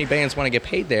 like, if any bands want to get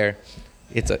paid there,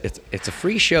 it's a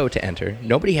free show to enter.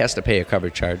 Nobody has to pay a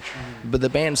cover charge, but the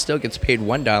band still gets paid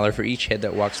 $1 for each head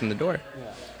that walks in the door.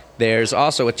 Yeah. There's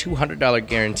also a $200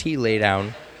 guarantee laid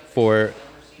down for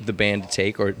the band to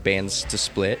take or bands to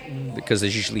split, because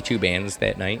there's usually 2 bands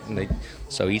that night, and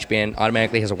so each band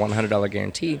automatically has a $100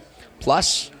 guarantee.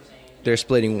 Plus, they're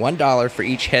splitting $1 for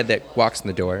each head that walks in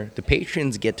the door. The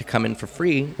patrons get to come in for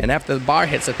free, and after the bar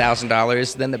hits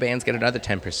 $1,000, then the bands get another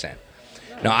 10%.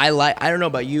 Now, I don't know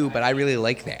about you, but I really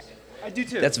like that. I do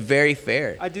too. That's very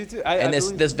fair. I do too.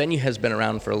 This venue has been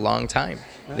around for a long time.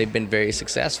 Yeah. They've been very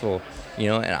successful,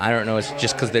 and I don't know, it's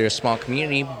just because they're a small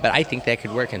community, but I think that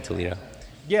could work in Toledo.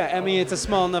 Yeah, I mean, it's a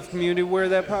small enough community where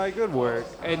that probably could work.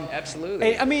 And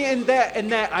absolutely. I mean, and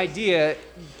that idea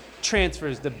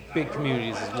transfers to big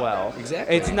communities as well.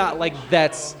 Exactly. It's not like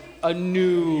that's a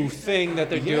new thing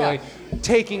that they're doing,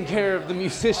 taking care of the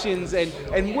musicians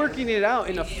and working it out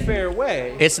in a fair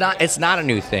way. It's not a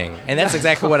new thing, and that's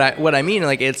exactly what I mean.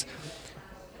 Like,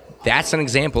 that's an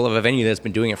example of a venue that's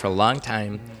been doing it for a long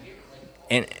time,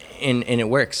 and it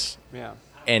works. Yeah.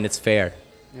 And it's fair.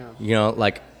 Yeah.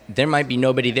 Like, there might be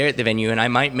nobody there at the venue, and I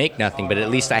might make nothing, but at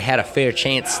least I had a fair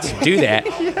chance to do that.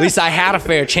 At least I had a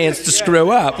fair chance to screw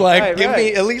up. Like, give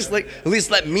me at least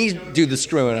let me do the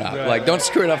screwing up. Like, don't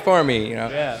screw it up for me.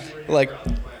 Yeah. Like,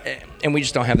 and we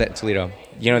just don't have that in Toledo.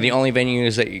 The only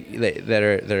venues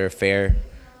that are fair,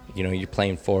 you're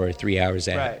playing 4 or 3 hours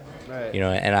at. Right.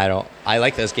 And I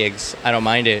like those gigs. I don't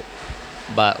mind it,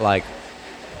 but like,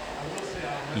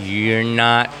 you're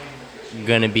not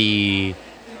gonna be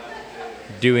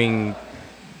doing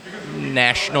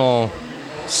national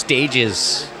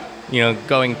stages,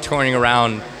 touring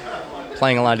around,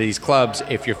 playing a lot of these clubs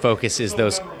if your focus is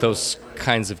those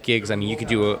kinds of gigs. I mean, you could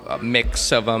do a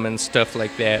mix of them and stuff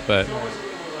like that, but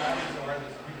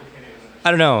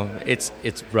I don't know. It's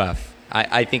rough.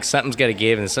 I think something's got to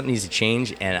give and something needs to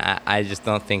change, and I just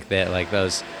don't think that like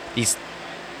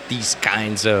these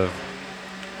kinds of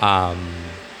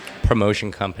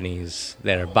promotion companies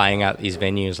that are buying out these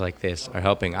venues like this are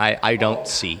helping. I don't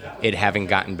see it having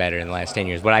gotten better in the last 10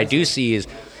 years. What I do see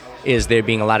is there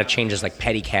being a lot of changes like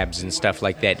pedicabs and stuff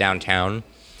like that downtown,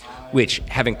 which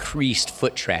have increased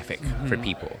foot traffic for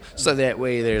people. So that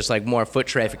way there's like more foot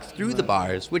traffic through the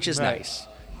bars, which is nice.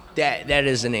 That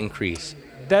is an increase.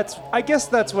 I guess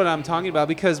that's what I'm talking about,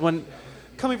 because when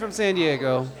coming from San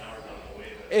Diego,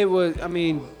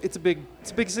 it's a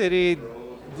big city,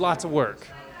 lots of work.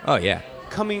 Oh, yeah.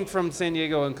 Coming from San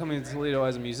Diego and coming to Toledo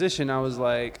as a musician, I was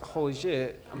like, holy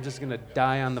shit, I'm just going to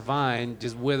die on the vine,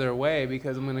 just wither away,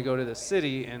 because I'm going to go to the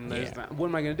city, and what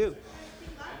am I going to do?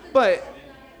 But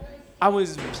I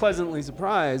was pleasantly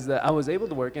surprised that I was able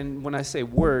to work. And when I say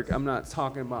work, I'm not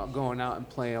talking about going out and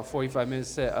playing a 45-minute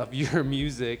set of your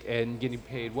music and getting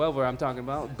paid well, but I'm talking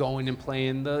about going and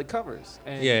playing the covers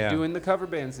and doing the cover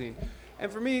band scene.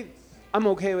 And for me, I'm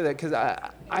okay with it, because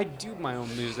I do my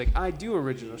own music. I do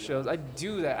original shows. I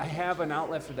do that. I have an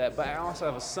outlet for that. But I also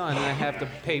have a son, and I have to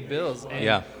pay bills.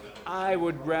 And I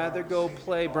would rather go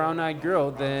play Brown Eyed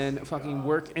Girl than fucking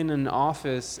work in an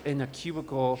office in a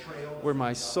cubicle where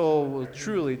my soul will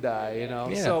truly die,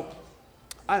 Yeah. So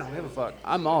I don't give a fuck.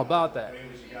 I'm all about that.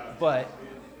 But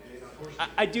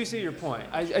I do see your point.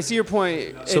 I see your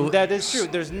point, and that is true.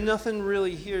 There's nothing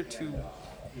really here to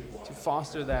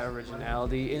foster that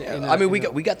originality.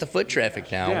 We got the foot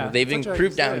traffic now. Yeah, they've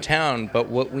improved downtown, but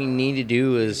what we need to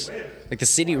do is, like, the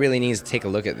city really needs to take a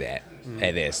look at that.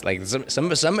 At this, like,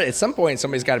 some at some point,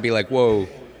 somebody's got to be like, whoa,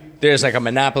 there's like a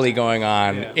monopoly going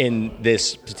on in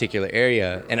this particular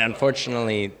area, and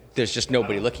unfortunately, there's just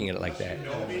nobody looking at it like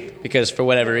that. Because for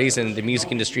whatever reason, the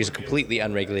music industry is a completely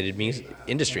unregulated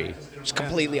industry. It's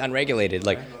completely unregulated.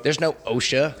 Like, there's no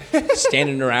OSHA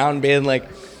standing around being like,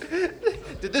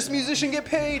 did this musician get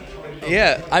paid?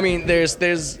 yeah, I mean, there's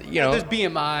There's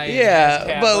BMI.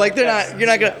 yeah, ASCAP, but like you're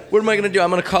not gonna. What am I gonna do? I'm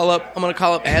gonna call up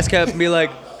ASCAP and be like,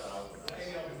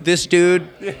 this dude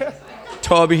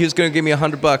told me he was gonna give me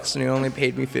 $100 and he only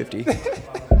paid me 50.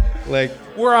 Like,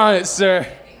 we're on it, sir.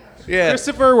 yeah,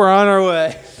 Christopher, we're on our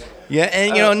way. yeah,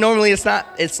 and normally it's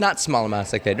not small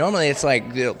amounts like that. Normally it's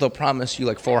like they'll promise you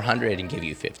like 400 and give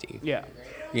you 50. Yeah.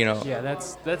 Yeah,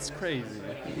 that's crazy.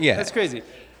 Yeah. That's crazy.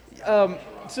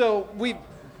 So we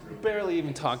barely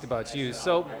even talked about you.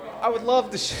 So I would love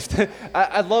to shift.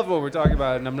 I love what we're talking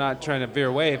about, and I'm not trying to veer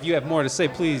away. If you have more to say,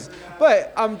 please.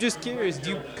 But I'm just curious.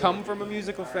 Do you come from a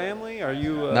musical family? Are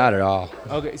you? Not at all.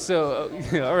 Okay, so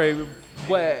all right.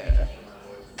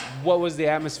 What was the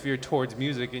atmosphere towards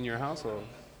music in your household?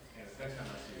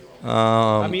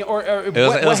 I mean, or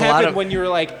what happened when you were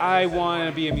like, I want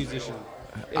to be a musician?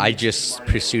 I just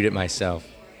pursued it myself.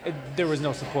 There was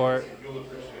no support.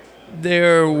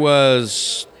 There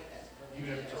was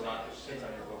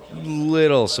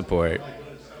little support.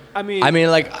 I mean,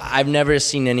 like, I've never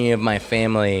seen any of my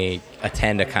family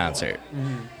attend a concert.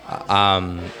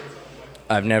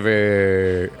 I've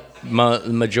never.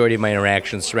 Majority of my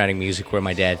interactions surrounding music were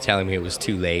my dad telling me it was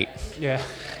too late. Yeah.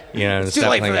 You know, It's too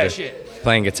late for that shit.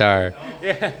 Playing guitar.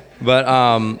 Yeah. But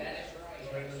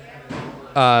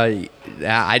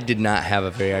I did not have a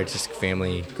very artistic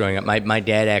family growing up. My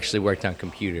dad actually worked on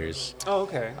computers. Oh,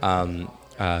 okay.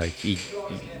 He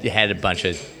had a bunch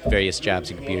of various jobs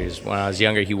in computers. When I was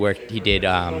younger, he did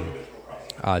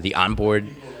the onboard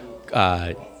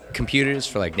computers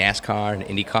for like NASCAR and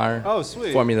IndyCar. Oh,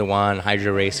 sweet. Formula One,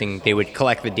 hydro racing. They would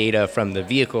collect the data from the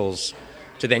vehicles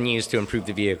to then use to improve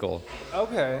the vehicle.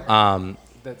 Okay.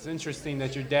 That's interesting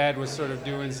that your dad was sort of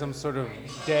doing some sort of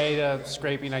data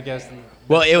scraping, I guess.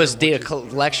 Well, it was data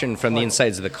collection from the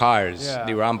insides of the cars. Yeah.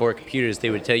 They were onboard computers. They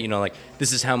would tell you, like,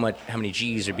 this is how many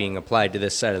G's are being applied to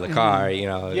this side of the car.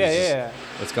 Yeah.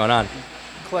 What's going on?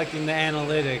 Collecting the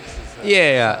analytics. And stuff.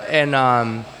 Yeah,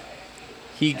 and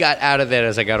he got out of that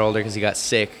as I got older because he got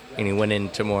sick, and he went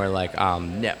into more like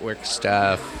network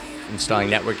stuff, installing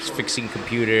networks, fixing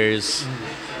computers,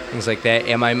 things like that.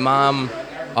 And my mom,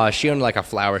 she owned like a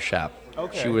flower shop.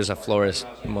 Okay. She was a florist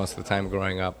most of the time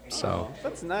growing up. So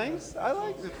that's nice. I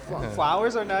like it.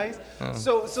 Flowers are nice.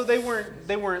 So they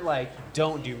weren't like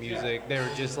don't do music. They were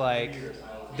just like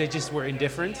they just were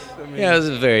indifferent. I mean, yeah, it was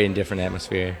a very indifferent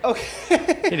atmosphere. Okay.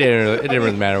 It didn't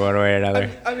really matter one way or another.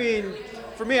 I mean,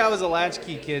 for me, I was a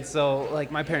latchkey kid, so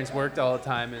like my parents worked all the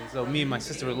time, and so me and my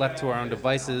sister were left to our own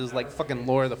devices. It was like fucking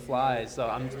Lord of the Flies. So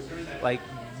I'm like,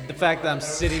 the fact that I'm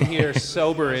sitting here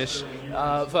soberish,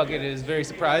 fucking is very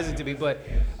surprising to me. But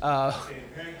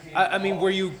I mean, were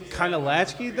you kind of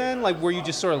latchkey then? Like, were you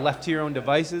just sort of left to your own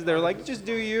devices? They were like, just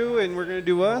do you, and we're gonna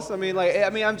do us. I mean,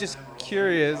 I'm just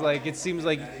curious. Like, it seems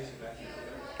like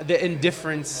the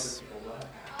indifference.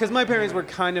 Because my parents were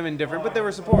kind of indifferent, but they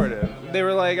were supportive. They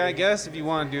were like, I guess if you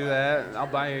want to do that, I'll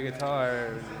buy you a guitar.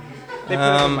 They put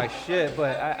up with my shit,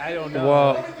 but I don't know.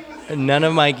 Well, none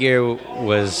of my gear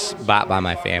was bought by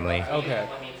my family. Okay.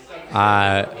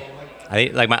 I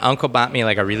think like my uncle bought me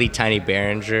like a really tiny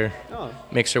Behringer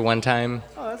mixer one time.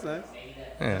 Oh, that's nice.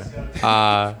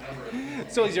 Yeah.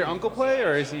 So is your uncle play,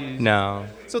 or is he? No.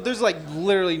 So there's like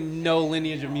literally no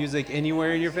lineage of music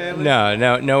anywhere in your family? No,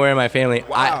 nowhere in my family.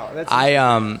 Wow, that's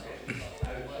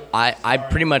I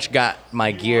pretty much got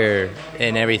my gear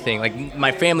and everything. Like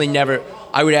my family never.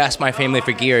 I would ask my family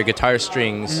for gear, guitar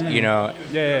strings, or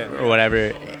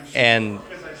whatever, and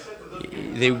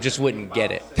they just wouldn't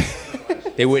get it.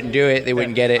 They wouldn't do it. They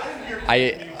wouldn't get it.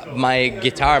 My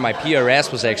guitar, my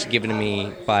PRS, was actually given to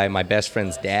me by my best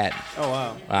friend's dad. Oh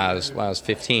wow! When I was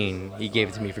 15, he gave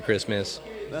it to me for Christmas.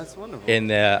 That's wonderful. And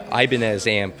the Ibanez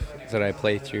amp that I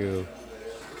play through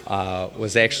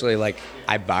was actually like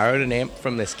I borrowed an amp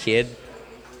from this kid,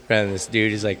 from this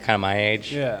dude who's like kind of my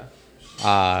age. Yeah.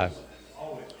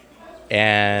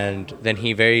 And then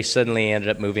he very suddenly ended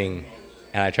up moving,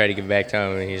 and I tried to give it back to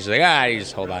him, and he's like, you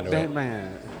just hold on to it.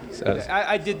 Man. So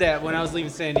I did that when I was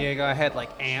leaving San Diego. I had like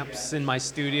amps in my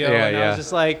studio, Yeah, and I yeah. was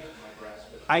just like,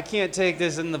 I can't take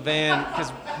this in the van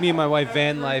because me and my wife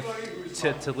van life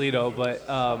to Toledo, but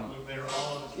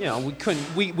we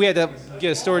couldn't. We had to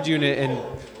get a storage unit, and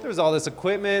there was all this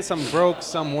equipment. Some broke,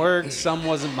 some worked, some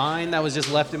wasn't mine. That was just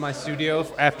left in my studio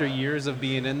after years of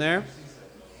being in there.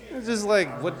 It's just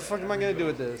like, what the fuck am I gonna do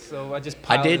with this? So I just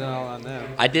piled it all on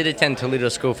them. I did attend Toledo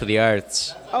School for the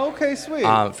Arts. Oh, okay, sweet.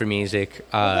 For music.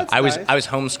 That's I was nice.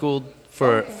 homeschooled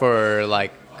for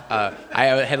like I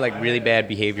had like really bad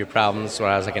behavior problems when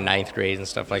I was like in 9th grade and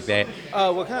stuff like that.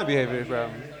 What kind of behavior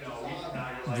problem?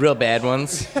 Real bad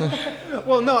ones.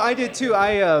 Well, no, I did too.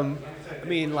 I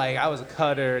mean, like, I was a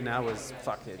cutter, and I was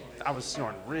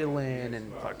snorting Ritalin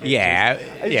and fucking. Yeah,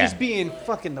 Just being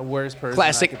fucking the worst person.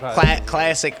 I could possibly-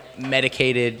 Classic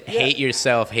medicated. Hate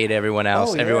yourself, hate everyone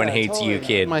else. Oh, yeah, Everyone hates totally. you,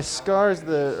 kid. My scars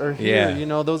are here. Yeah. You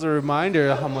know, those are a reminder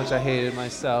of how much I hated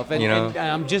myself. And, You know? and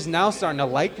I'm just now starting to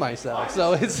like myself.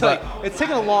 So it's like, it's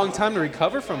taken a long time to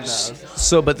recover from those.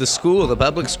 So, but the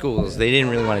public schools, they didn't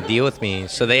really want to deal with me.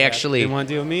 So they actually, Didn't want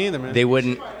to deal with me either, man. they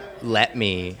wouldn't let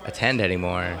me attend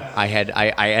anymore. I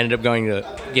ended up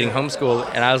getting homeschooled,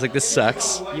 and I was like, this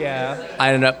sucks. Yeah.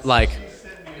 I ended up like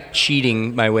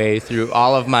cheating my way through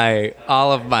all of my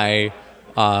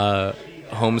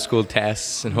homeschool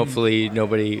tests, and hopefully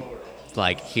nobody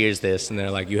like hears this and they're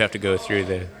like, you have to go through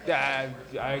the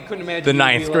I couldn't imagine. the you would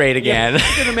ninth be grade like, again. Yeah,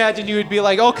 I couldn't imagine you would be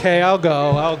like, okay, I'll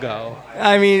go.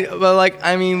 I mean,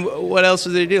 what else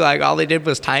was there to do? Like, all they did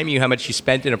was time you how much you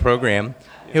spent in a program.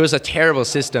 It was a terrible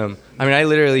system. I mean, I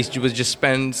literally would just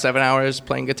spend 7 hours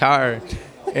playing guitar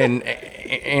and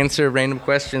answer random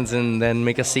questions and then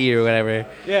make a C or whatever.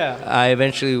 Yeah. I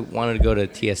eventually wanted to go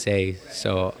to TSA,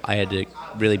 so I had to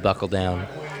really buckle down.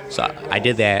 So I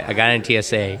did that. I got into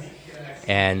TSA,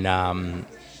 and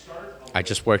I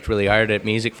just worked really hard at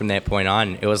music from that point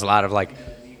on. It was a lot of like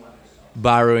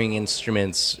borrowing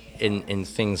instruments and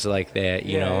things like that,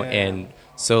 you know, and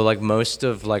so like most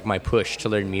of like my push to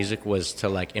learn music was to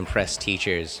like impress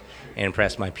teachers and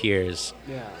impress my peers.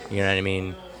 Yeah. You know what I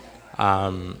mean?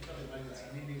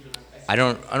 I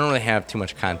don't really have too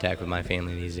much contact with my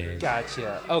family these days.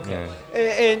 Gotcha. Okay. Yeah.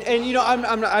 And you know,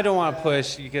 I don't want to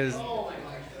push because,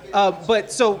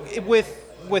 but so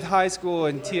with high school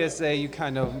and TSA, you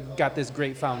kind of got this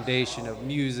great foundation of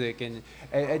music. And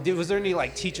was there any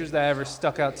like teachers that ever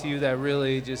stuck out to you that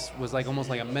really just was like almost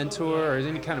like a mentor, or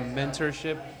any kind of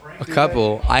mentorship? A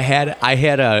couple. I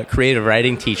had a creative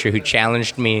writing teacher who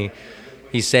challenged me.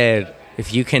 He said,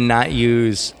 if you cannot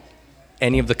use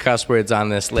any of the cuss words on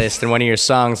this list in one of your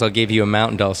songs, I'll give you a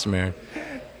mountain dulcimer.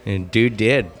 And dude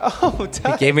did. Oh,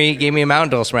 He gave me a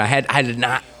mountain dulcimer. I did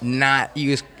not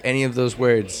use any of those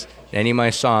words in any of my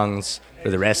songs for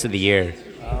the rest of the year.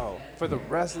 Oh, for the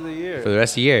rest of the year. For the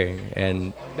rest of the year.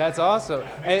 And that's awesome.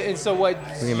 And so what?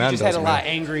 You mountain just had a dulcimer. lot of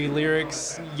angry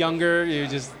lyrics. Younger, you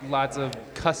just lots of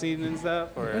cussing and stuff,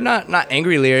 or not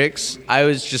angry lyrics.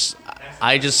 I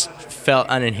just felt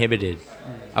uninhibited.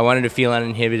 I wanted to feel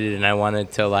uninhibited, and I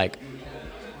wanted to like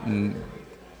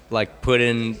put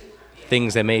in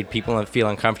things that made people feel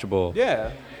uncomfortable.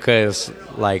 Yeah. Because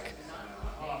like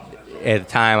at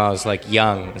the time I was like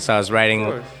young, so I was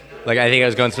writing. Like I think I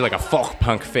was going through like a folk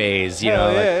punk phase, you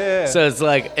know. Yeah. So it's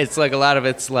like a lot of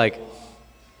it's like,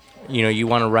 you know, you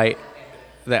want to write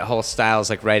that whole style is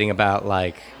like writing about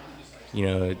like, you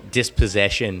know,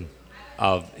 dispossession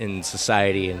in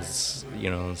society and, you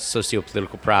know,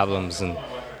 socio-political problems and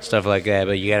stuff like that.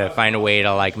 But you gotta find a way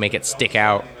to like make it stick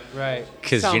out. Right.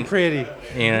 'Cause sound pretty.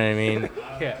 You know what I mean?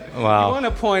 Yeah. Wow. You want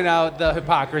to point out the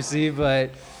hypocrisy,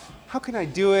 but how can I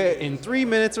do it in 3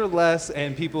 minutes or less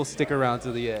and people stick around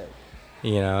to the end?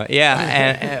 You know,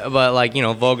 yeah, but like, you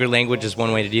know, vulgar language is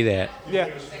one way to do that. Yeah,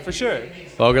 for sure.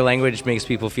 Vulgar language makes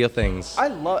people feel things. I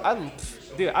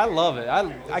love it.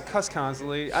 I cuss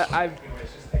constantly.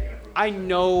 I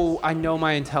know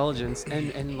my intelligence,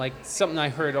 and like something I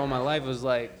heard all my life was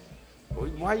like,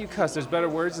 why you cuss? There's better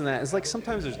words than that. It's like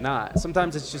sometimes there's not.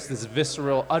 Sometimes it's just this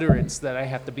visceral utterance that I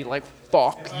have to be like,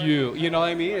 fuck you. You know what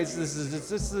I mean? It's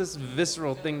this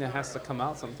visceral thing that has to come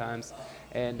out sometimes,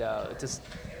 and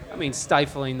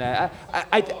stifling that.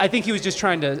 I think he was just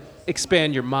trying to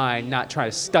expand your mind, not try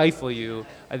to stifle you.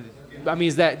 I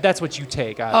mean, that's what you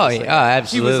take. Obviously. Oh,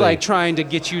 absolutely. He was like trying to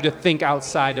get you to think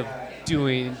outside of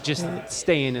just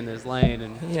staying in his lane.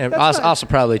 And yeah, also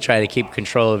probably try to keep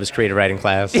control of his creative writing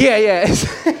class. Yeah.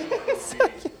 Just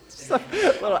a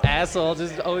little asshole.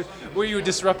 Were you a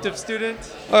disruptive student?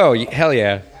 Oh hell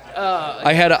yeah!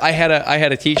 I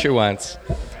had a teacher once,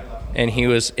 and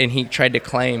he tried to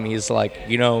claim, he's like,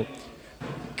 you know,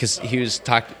 because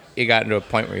he got into a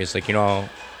point where he's like, you know,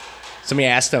 somebody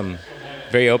asked him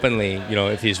very openly, you know,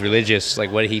 if he's religious,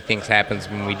 like what he thinks happens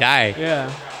when we die.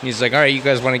 Yeah. He's like, all right, you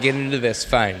guys want to get into this?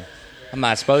 Fine. I'm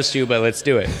not supposed to, but let's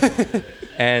do it.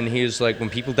 And he was like, when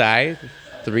people die,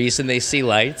 the reason they see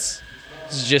lights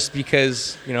is just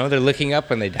because, you know, they're looking up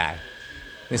when they die.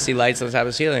 They see lights on the top of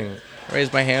the ceiling. I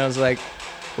raised my hand, I was like,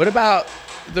 what about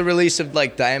the release of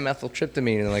like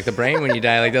dimethyltryptamine in like the brain when you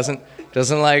die, like doesn't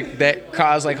like that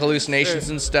cause like hallucinations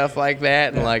and stuff like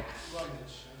that, and like,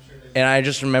 and I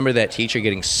just remember that teacher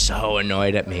getting so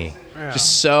annoyed at me,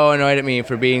 just so annoyed at me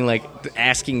for being like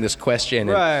asking this question,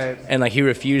 and like he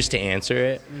refused to answer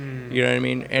it. You know what I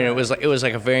mean? And it was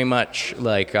like a very much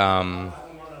like I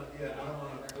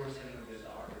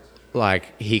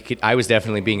was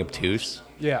definitely being obtuse.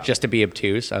 Yeah. Just to be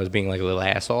obtuse, I was being like a little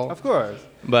asshole. Of course.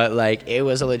 But like it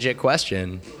was a legit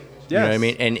question. You know what I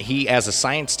mean? And he, as a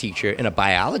science teacher and a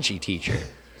biology teacher,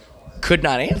 could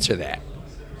not answer that.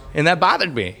 And that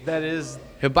bothered me.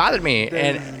 It bothered me.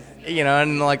 And you know,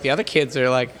 and like the other kids are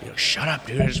like, shut up,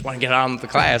 dude, I just want to get on with the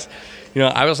class. You know,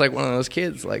 I was like one of those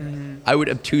kids, like I would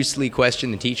obtusely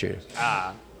question the teacher.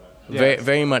 Very,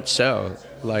 very much so.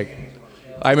 Like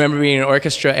I remember being in an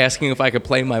orchestra asking if I could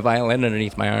play my violin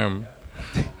underneath my arm.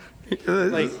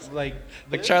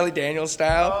 like Charlie Daniels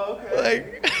style. Oh,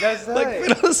 okay. Like that's like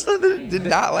they did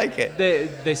not like it.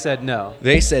 They said no.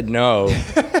 They said no.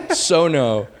 So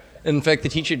no. In fact, the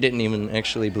teacher didn't even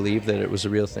actually believe that it was a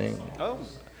real thing. Oh.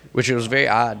 Which was very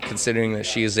odd, considering that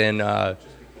she's in the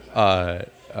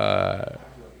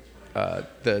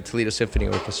Toledo Symphony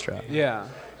Orchestra. Yeah.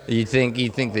 You'd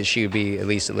think that she would be at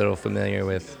least a little familiar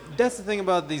with. That's the thing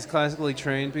about these classically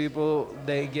trained people.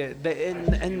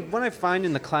 And what I find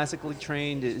in the classically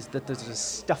trained is that there's this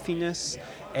stuffiness,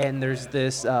 and there's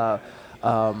this. I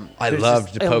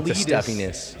love to poke the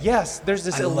stuffiness. Yes, there's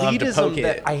this elitism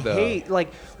that I hate.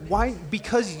 Like, why?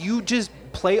 Because you just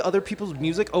play other people's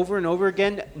music over and over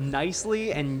again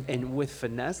nicely and with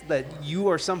finesse, that you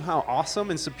are somehow awesome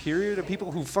and superior to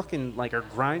people who fucking like are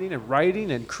grinding and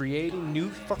writing and creating new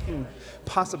fucking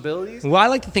possibilities. Well, I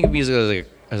like to think of music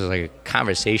as like a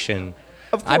conversation.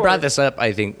 Of course. I brought this up,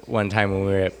 I think, one time when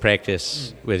we were at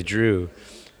practice with Drew.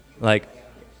 Like,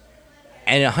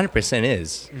 and 100%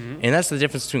 is. And that's the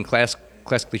difference between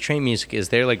classically trained music is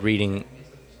they're like reading,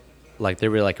 like they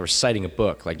were like reciting a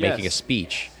book, like making a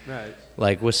speech. Right.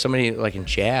 Like with somebody like in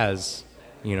jazz,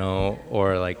 you know,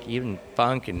 or like even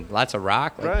funk and lots of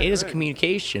rock, like it is a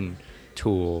communication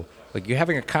tool. Like you're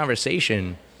having a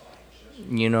conversation,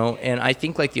 you know, and I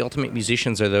think like the ultimate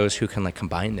musicians are those who can like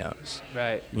combine those.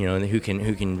 Right. You know, and who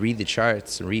can read the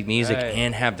charts and read music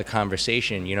and have the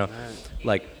conversation, you know.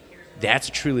 Like that's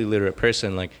a truly literate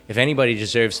person. Like if anybody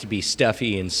deserves to be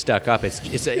stuffy and stuck up, it's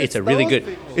the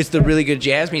really good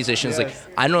jazz musicians. Like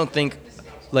I don't think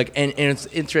like and it's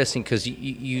interesting because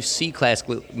you see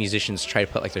classical musicians try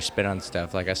to put like their spin on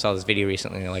stuff. Like I saw this video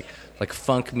recently, like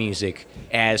funk music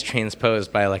as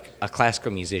transposed by like a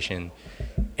classical musician,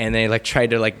 and they like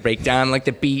tried to like break down like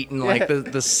the beat and like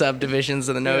the subdivisions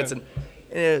of the notes, and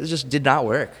it just did not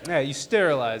work. Yeah, you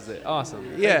sterilized it.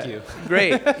 Awesome. Yeah, Thank you.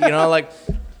 Great. You know, like,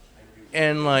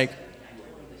 and like,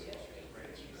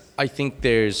 I think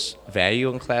there's value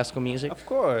in classical music. Of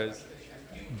course.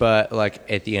 But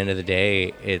like at the end of the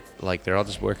day, it's like they're all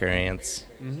just worker ants.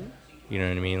 You know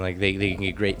what I mean? Like they can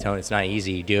get great tone. It's not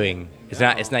easy doing. It's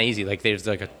not easy. Like there's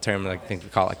like a term like I think we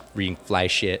call it like reading fly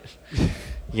shit.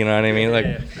 You know what I mean?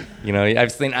 Like, you know,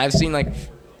 I've seen like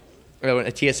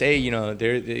at TSA. You know,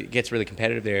 it gets really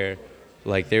competitive there.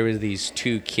 Like there was these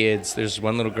two kids. There's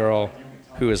one little girl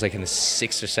who was like in the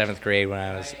 6th or 7th grade when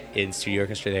I was in studio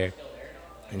orchestra there,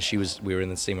 and we were in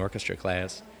the same orchestra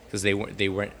class. Because they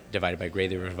weren't divided by grade,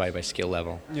 they were divided by skill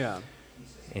level. Yeah.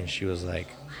 And she was like,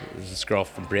 this girl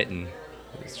from Britain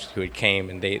who had came,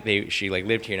 and she like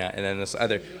lived here now. And then this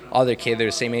other kid, they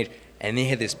were the same age, and they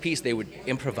had this piece they would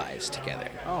improvise together.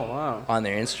 Oh wow! On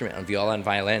their instrument, on viola and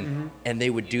violin, and they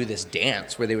would do this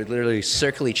dance where they would literally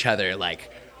circle each other like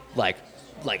I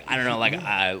don't know, like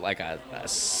a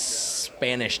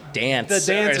Spanish dance.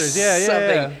 The dancers, or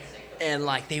something. And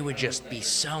like they would just be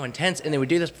so intense, and they would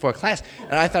do this before class.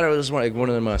 And I thought it was one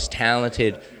of the most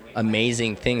talented,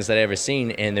 amazing things that I've ever seen.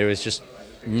 And there was just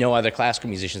no other classical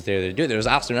musicians there to do it. There was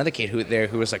also another kid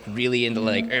who was like really into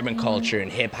like urban culture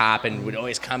and hip hop, and would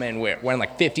always come in wearing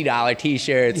like $50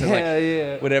 T-shirts and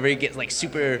like whatever. He gets like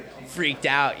super freaked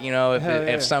out, you know,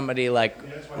 if somebody like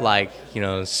you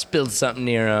know spilled something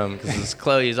near him because his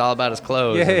clothes. He's all about his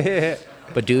clothes.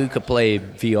 But dude could play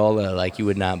viola like you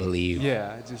would not believe.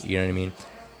 Yeah. You know what I mean?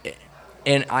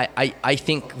 And I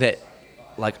think that,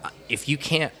 like, if you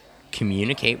can't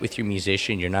communicate with your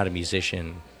musician, you're not a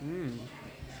musician.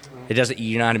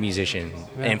 You're not a musician.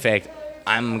 Yeah. In fact,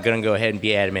 I'm going to go ahead and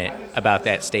be adamant about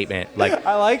that statement. Like,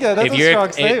 I like that. That's a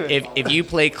strong statement. If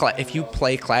you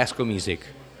play classical music,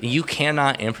 you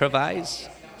cannot improvise.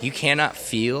 You cannot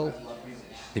feel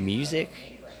the music.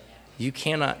 You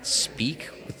cannot speak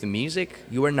with the music.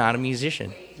 You are not a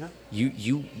musician. Yeah.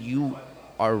 You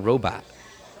are a robot.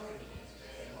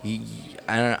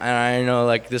 I know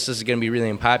like this is gonna be really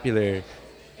unpopular,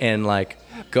 and like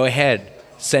go ahead,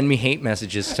 send me hate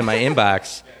messages to my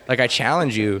inbox. Like I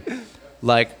challenge you,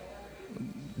 like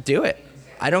do it.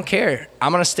 I don't care.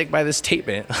 I'm gonna stick by this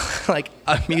statement. Like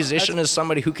a musician is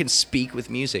somebody who can speak with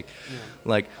music,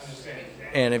 like,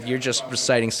 and if you're just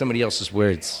reciting somebody else's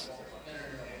words.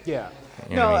 Yeah.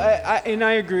 You know No, what I and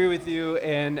I agree with you,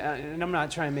 and I'm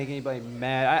not trying to make anybody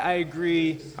mad. I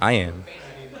agree. I am.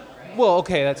 Well,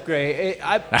 okay, that's great.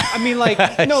 I mean, like,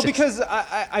 no, because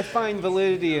I find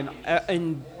validity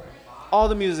in all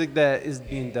the music that is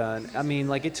being done. I mean,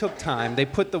 like, it took time. They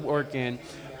put the work in.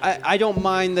 I don't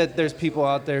mind that there's people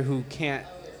out there who can't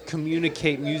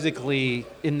communicate musically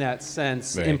in that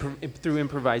sense, Right. through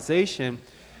improvisation.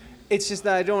 It's just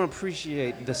that I don't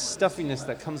appreciate the stuffiness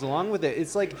that comes along with it.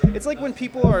 It's like when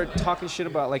people are talking shit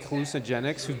about like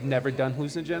hallucinogenics who've never done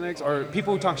hallucinogenics, or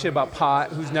people who talk shit about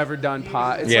pot who's never done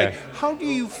pot. It's Yeah. like, how do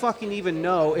you fucking even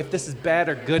know if this is bad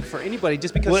or good for anybody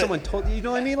just because Well, someone told you? You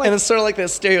know what I mean? Like, And it's sort of like that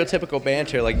stereotypical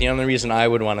banter. Like the only reason I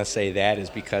would want to say that is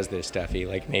because they're stuffy.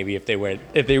 Like maybe if they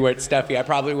weren't stuffy, I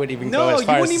probably wouldn't even No, go as you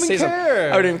far as wouldn't to even say something.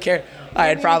 care. I wouldn't even care.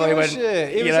 I probably give a wouldn't. shit.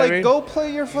 It you was know like, what I mean? go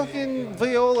play your fucking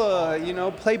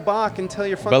viola, play Bach until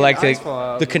your fucking But like eyes fall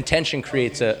out. the contention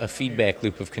creates a feedback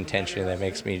loop of contention that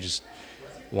makes me just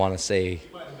want to say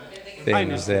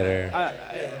things that are.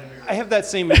 I have that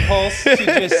same impulse to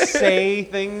just say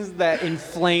things that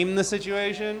inflame the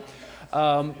situation.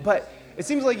 But it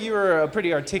seems like you were a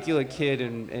pretty articulate kid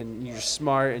and you're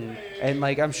smart and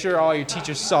like I'm sure all your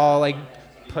teachers saw like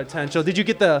potential. Did you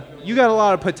get you got a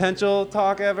lot of potential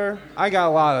talk ever? I got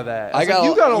a lot of that.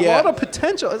 You got a lot of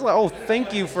potential. It's like, oh,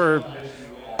 thank you for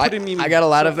putting me. I got a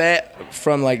lot of that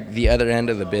from like the other end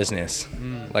of the business.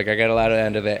 Like I got a lot of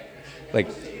end of it, like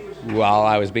while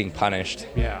I was being punished.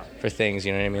 Yeah. For things,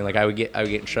 you know what I mean? Like I would get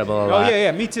in trouble a lot. Oh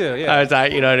yeah, me too. Yeah.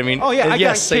 You know what I mean? Oh yeah, I got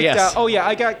yes, kicked yes. out. Oh yeah,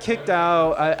 I got kicked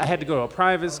out. I had to go to a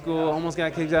private school. Almost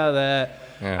got kicked out of that.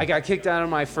 Yeah. I got kicked out of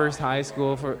my first high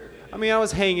school I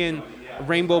was hanging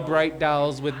Rainbow Bright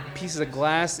dolls with pieces of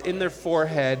glass in their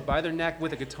forehead by their neck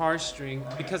with a guitar string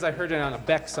because I heard it on a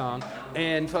Beck song,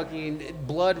 and fucking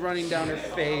blood running down her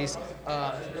face.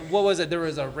 What was it? There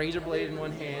was a razor blade in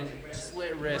one hand,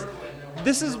 slit wrist.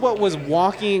 This is what was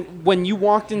when you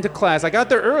walked into class. I got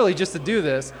there early just to do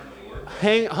this.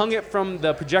 Hung it from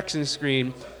the projection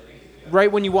screen. Right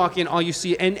when you walk in, all you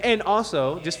see, and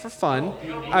also, just for fun,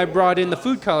 I brought in the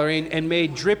food coloring and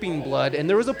made dripping blood, and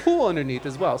there was a pool underneath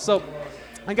as well. So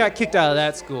I got kicked out of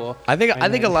that school. I think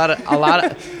a lot of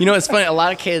it's funny. A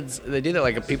lot of kids they do that.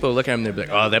 Like people look at them, they're like,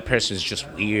 "Oh, that person's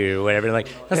just weird" or whatever. Like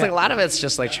that's like a lot of it's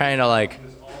just like trying to like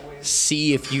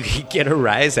see if you can get a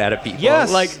rise out of people.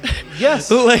 Yes. Like yes.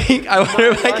 Like I wonder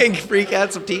if I can freak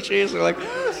out some teachers or like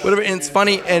whatever. And it's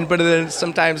funny, but then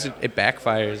sometimes it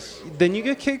backfires. Then you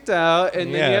get kicked out,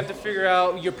 and then Yeah. you have to figure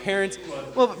out your parents.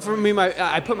 Well, for me,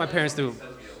 I put my parents through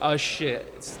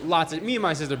shit. It's me and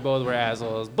my sister both were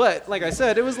assholes. But like I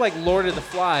said, it was like Lord of the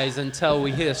Flies until we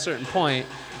hit a certain point,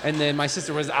 and then my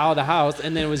sister was out of the house,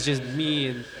 and then it was just me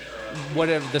and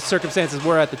whatever the circumstances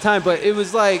were at the time. But it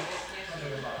was like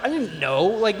I didn't know.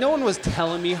 Like no one was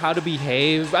telling me how to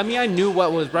behave. I mean, I knew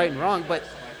what was right and wrong, but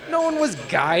no one was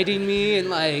guiding me and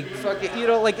like fucking,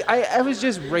 like I was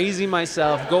just raising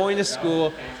myself, going to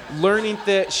school, learning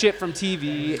shit from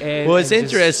TV. And What's and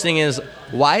just- interesting is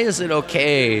why is it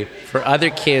okay for other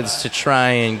kids to try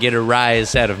and get a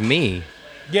rise out of me?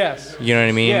 Yes. You know what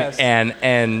I mean? Yes.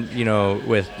 And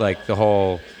with like the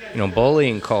whole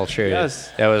bullying culture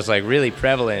Yes. that was like really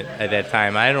prevalent at that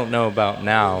time. I don't know about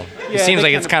now. Yeah, It seems they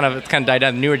like it's kind of died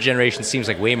down. The newer generation seems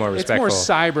like way more It's respectful. more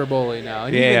cyberbullying now,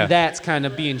 and Yeah. even that's kind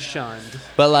of being shunned.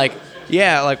 But like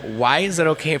why is it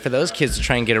okay for those kids to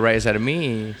try and get a rise out of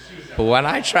me? But when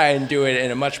I try and do it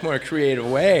in a much more creative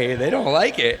way, they don't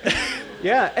like it.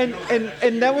 Yeah,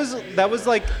 and that was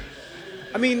like,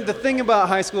 I mean, the thing about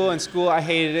high school and school, I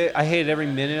hated it. I hated every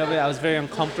minute of it. I was very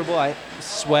uncomfortable. I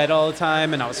sweat all the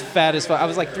time, and I was fat as fuck. I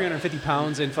was like 350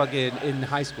 pounds in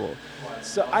high school,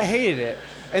 so I hated it.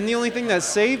 And the only thing that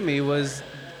saved me was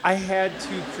I had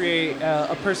to create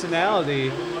a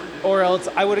personality, or else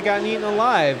I would have gotten eaten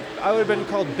alive. I would have been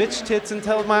called bitch tits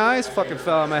until my eyes fucking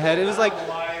fell on my head. It was like,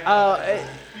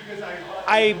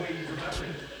 I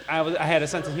had a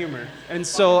sense of humor, and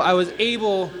so I was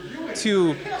able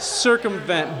to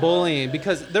circumvent bullying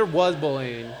because there was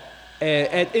bullying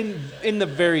in the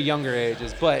very younger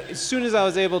ages. But as soon as I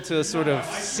was able to sort of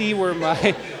see where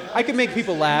I could make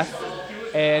people laugh,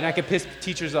 and I could piss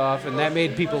teachers off, and that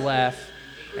made people laugh,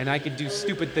 and I could do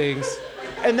stupid things,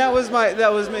 And that was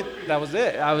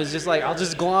it. I was just like, I'll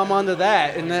just glom onto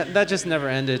that, and that just never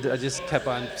ended. I just kept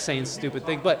on saying stupid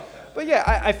things. But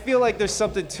yeah, I feel like there's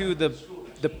something to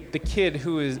the kid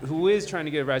who is trying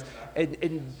to get a rise,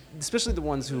 and especially the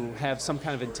ones who have some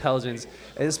kind of intelligence,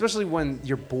 and especially when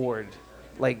you're bored,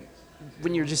 like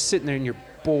when you're just sitting there and you're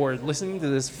bored listening to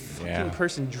this fucking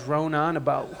person drone on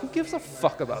about who gives a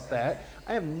fuck about that.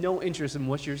 I have no interest in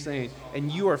what you're saying,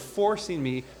 and you are forcing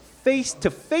me face to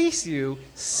face you,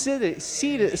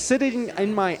 sitting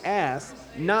in my ass,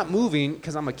 not moving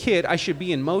because I'm a kid. I should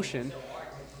be in motion,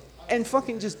 and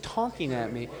fucking just talking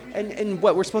at me. And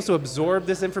what, we're supposed to absorb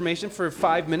this information for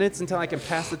 5 minutes until I can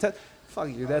pass the test? Fuck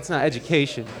you. That's not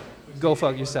education. Go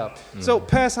fuck yourself. So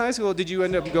past high school, did you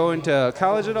end up going to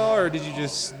college at all, or did you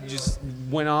just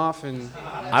went off and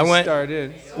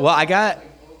started? Well, I got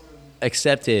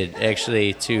accepted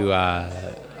actually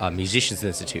to Musicians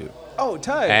Institute. Oh,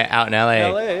 tight. Out in LA.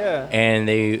 LA, yeah. And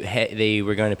they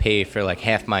were going to pay for like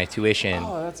half my tuition.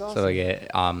 Oh, that's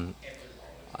awesome.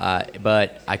 So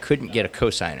but I couldn't get a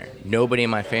cosigner. Nobody in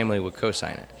my family would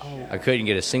cosign it. Oh. I couldn't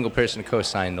get a single person to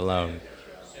cosign the loan.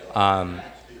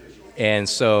 And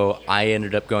so I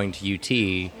ended up going to UT,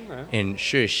 and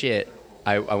sure as shit,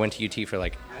 I went to UT for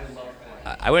like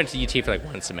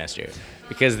one semester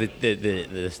because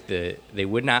they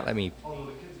would not let me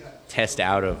test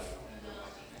out of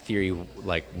Theory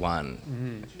like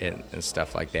 1 and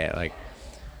stuff like that. Like,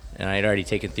 and I had already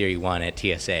taken Theory 1 at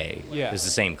TSA. Yeah. It was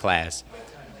the same class.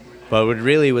 But what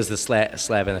really was the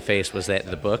slap in the face was that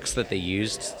the books that they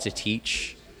used to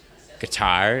teach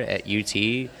guitar at UT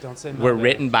were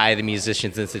written by the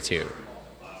Musicians Institute.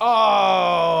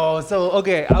 Oh, so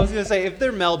okay. I was gonna say if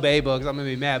they're Mel Bay books, I'm gonna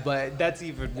be mad, but that's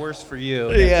even worse for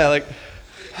you. Yeah, like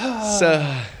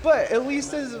so. But at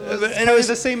least it was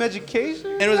the same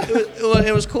education. And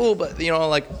it was cool, but you know,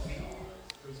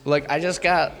 like I just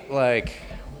got like.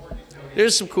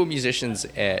 There's some cool musicians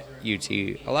at UT.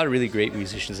 A lot of really great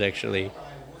musicians, actually.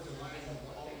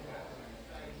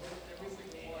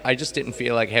 I just didn't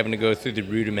feel like having to go through the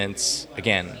rudiments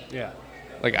again. Yeah.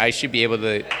 Like, I should be able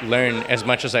to learn as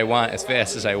much as I want, as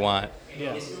fast as I want.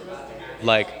 Yes.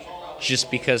 Like,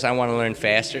 just because I want to learn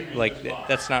faster, like,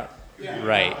 that's not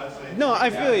right. No, I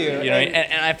feel you. You know,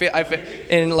 and I feel,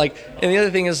 and the other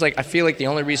thing is, like, I feel like the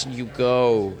only reason you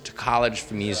go to college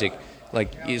for music,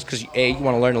 like, is because, you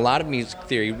want to learn a lot of music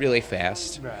theory really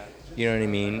fast. Right. You know what I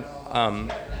mean?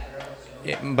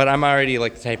 But I'm already,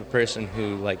 like, the type of person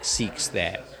who, like, seeks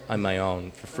that on my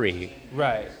own for free.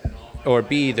 Right. Or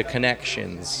B, the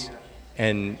connections.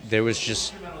 And there was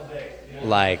just,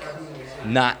 like,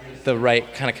 not the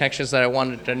right kind of connections that I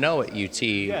wanted to know at UT.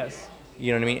 Yes.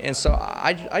 You know what I mean? And so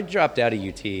I dropped out of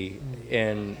UT,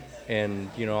 and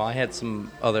you know, I had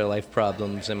some other life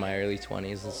problems in my early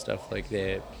 20s and stuff like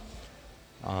that.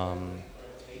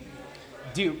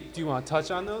 Do you want to touch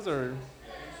on those or?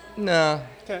 No.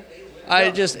 Okay.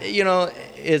 I just, you know,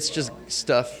 it's just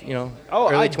stuff, you know. Oh,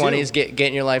 early I 20s, do.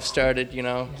 getting your life started, you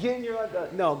know. Getting your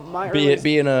life. No, my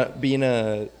Being a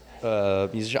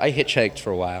musician. I hitchhiked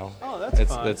for a while. Oh, that's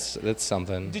fun. That's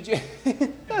something. Did you?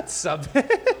 That's something.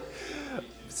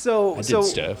 So I did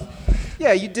stuff.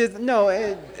 Yeah, you did. No,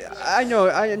 I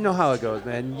know how it goes,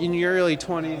 man. In your early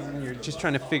 20s, and you're just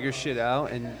trying to figure shit out,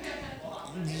 and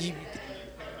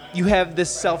you have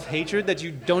this self-hatred that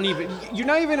you're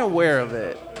not even aware of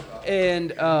it,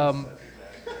 and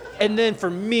then for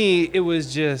me, it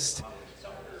was just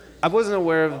I wasn't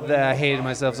aware of that I hated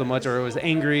myself so much, or I was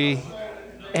angry,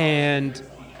 and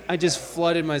I just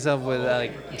flooded myself with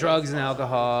like drugs and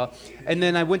alcohol, and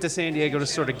then I went to San Diego to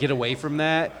sort of get away from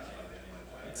that.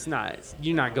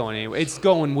 You're not going anywhere. It's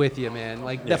going with you, man.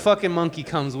 Like, the fucking monkey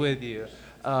comes with you.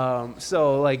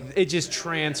 So, like, it just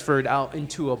transferred out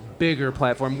into a bigger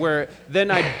platform where then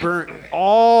I burnt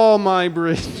all my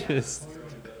bridges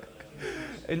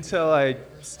until I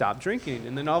stopped drinking.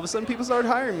 And then all of a sudden people started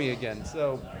hiring me again.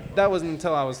 So that wasn't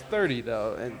until I was 30,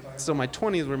 though. And so my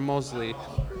 20s were mostly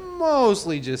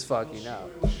just fucking out.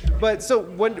 But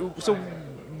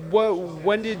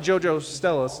when did JoJo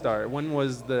Stella start? When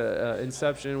was the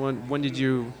inception? When did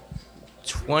you?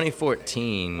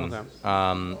 2014.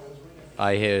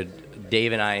 Okay.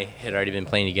 Dave and I had already been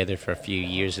playing together for a few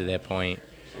years at that point.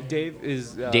 Dave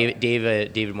is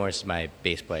David Morris is my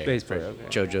bass player. Okay.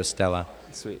 JoJo Stella.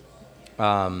 Sweet.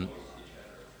 And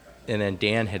then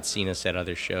Dan had seen us at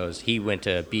other shows. He went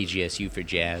to BGSU for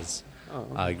jazz. Oh,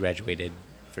 okay. He graduated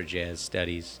for jazz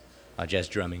studies, jazz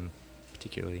drumming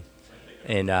particularly.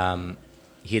 And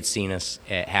he had seen us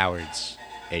at Howard's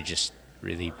and just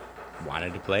really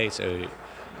wanted to play. So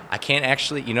I can't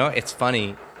actually, you know, it's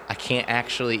funny. I can't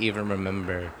actually even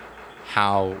remember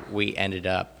how we ended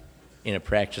up in a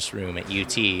practice room at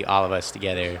UT, all of us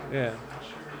together. Yeah.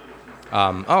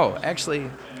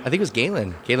 Actually, I think it was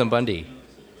Galen Bundy.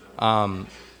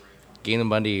 Galen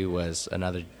Bundy was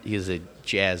he was a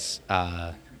jazz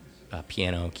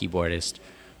piano keyboardist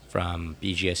from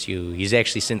BGSU. He's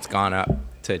actually since gone up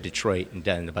to Detroit and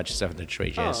done a bunch of stuff in the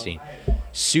Detroit jazz scene.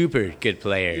 Super good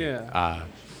player.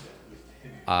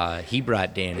 Yeah. He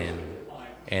brought Dan in,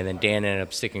 and then Dan ended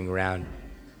up sticking around.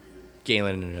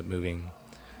 Galen ended up moving,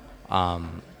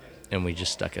 and we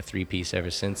just stuck a 3-piece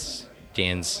ever since.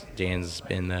 Dan's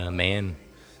been the man.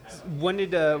 When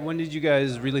did you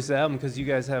guys release the album? Because you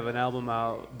guys have an album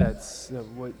out that's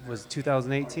what was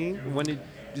 2018.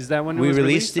 Is that when it was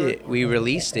released? We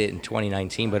released it in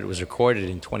 2019, but it was recorded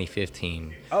in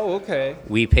 2015. Oh, okay.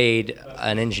 We paid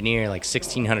an engineer like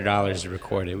 $1,600 to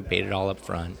record it. We paid it all up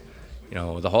front. You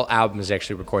know, the whole album is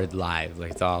actually recorded live.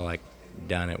 Like it's all like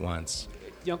done at once.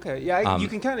 Okay. Yeah, you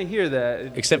can kind of hear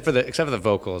that. Except for the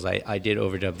vocals, I did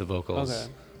overdub the vocals.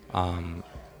 Okay.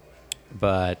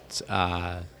 But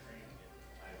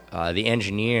the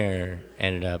engineer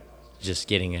ended up just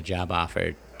getting a job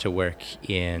offer to work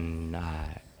in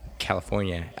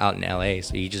California, out in LA.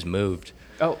 So he just moved.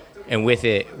 Oh. And with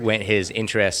it went his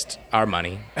interest, our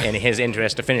money, and his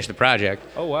interest to finish the project.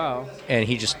 Oh, wow. And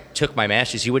he just took my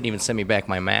masters. He wouldn't even send me back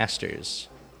my masters.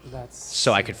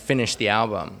 So I could finish the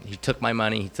album. He took my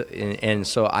money, and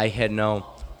so I had no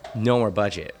more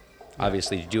budget,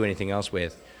 obviously, to do anything else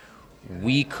with.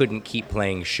 We couldn't keep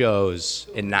playing shows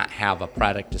and not have a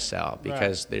product to sell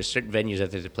because there's certain venues out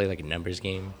there that play like a numbers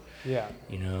game. Yeah.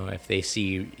 You know, if they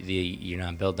see you're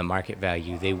not building the market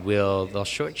value, they'll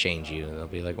shortchange you. They'll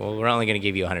be like, well, we're only going to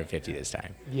give you 150 this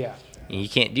time. Yeah. And you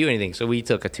can't do anything. So we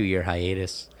took a 2-year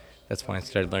hiatus. That's when I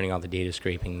started learning all the data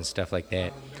scraping and stuff like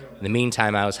that. In the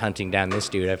meantime, I was hunting down this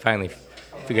dude. I finally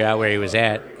figured out where he was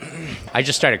at. I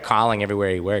just started calling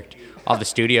everywhere he worked. All the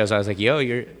studios, I was like, yo,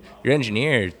 your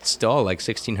engineer stole like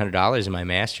 $1,600 in my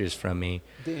masters from me.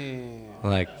 Damn.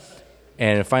 Like,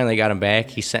 and I finally got him back.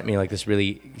 He sent me like this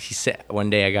one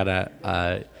day I got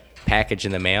a package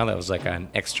in the mail that was like an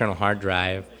external hard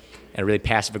drive and a really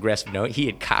passive-aggressive note. He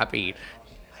had copied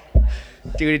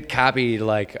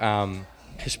like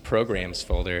his programs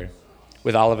folder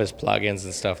with all of his plugins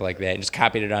and stuff like that, and just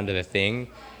copied it onto the thing.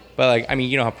 But like, I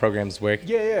mean, you know how programs work.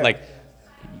 Yeah. Like,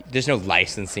 there's no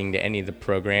licensing to any of the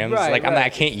programs. Right, like, right. I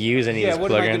can't use any of these plugins. Yeah,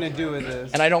 what am I gonna do with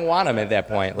this? And I don't want them at that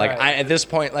point. Like, Right. at this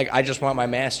point, like, I just want my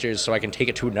masters so I can take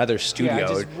it to another studio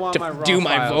just want my to raw do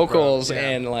my files, vocals bro. Yeah.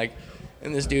 and like.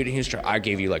 And this dude, I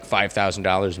gave you like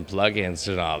 $5,000 in plugins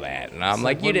and all that, and I'm So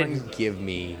like, you what am I didn't give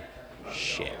me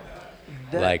shit.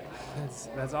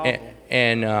 That's awful.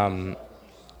 And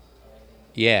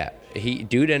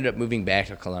dude ended up moving back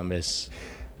to Columbus.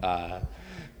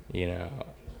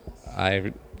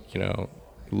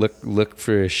 Look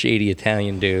for a shady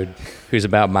Italian dude who's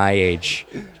about my age,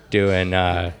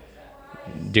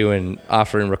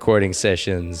 offering recording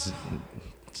sessions.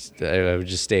 I would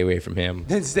just stay away from him.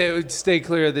 Then stay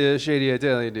clear of the shady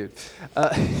Italian dude.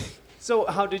 So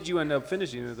how did you end up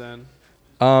finishing it then?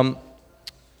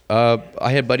 I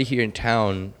had a buddy here in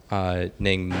town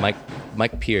named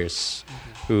Mike Pierce,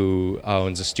 who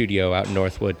owns a studio out in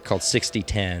Northwood called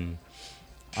 6010.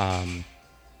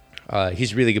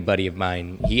 He's a really good buddy of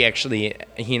mine. He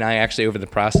and I actually over the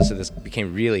process of this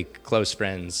became really close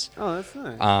friends. Oh, that's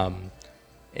nice.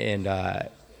 And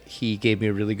he gave me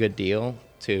a really good deal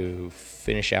to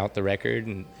finish out the record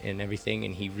and everything,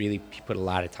 and he put a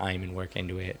lot of time and work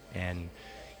into it, and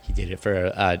he did it for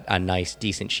a nice,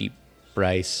 decent, cheap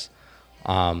price.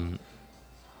 But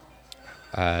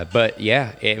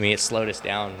yeah, it slowed us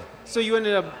down. So you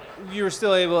were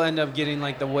still able to end up getting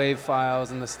like the wave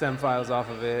files and the stem files off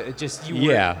of it. It just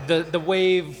the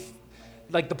wave,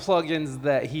 like the plugins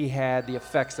that he had, the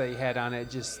effects that he had on it,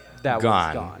 just that was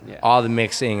gone. Yeah. All the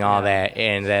mixing, all that,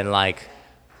 and then like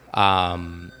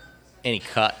any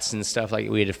cuts and stuff, like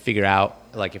we had to figure out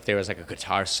like if there was like a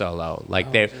guitar solo,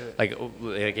 like there might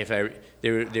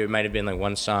have been like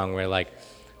one song where like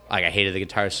I hated the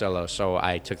guitar solo, so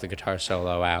I took the guitar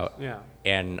solo out. Yeah.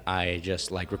 And I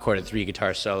just like recorded 3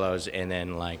 guitar solos and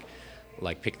then like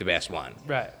pick the best one.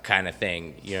 Right. Kind of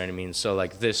thing. You know what I mean? So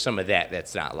like there's some of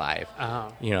that's not live.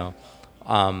 Uh-huh. You know.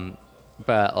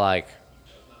 But like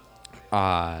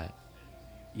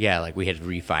like we had to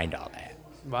refine all that.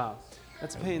 Wow.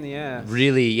 That's a pain in the ass.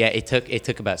 Really, yeah, it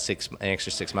took about an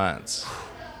extra 6 months.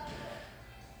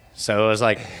 So it was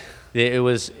like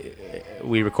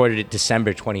we recorded it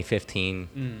December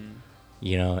 2015.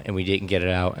 You know, and we didn't get it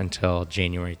out until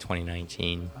January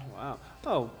 2019. Oh, wow.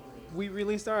 Oh, we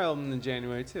released our album in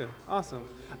January too. Awesome.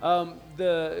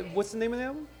 What's the name of the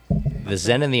album? The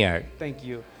Zen and the Art. Thank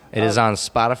you. It is on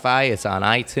Spotify. It's on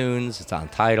iTunes. It's on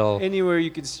Tidal. Anywhere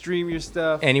you could stream your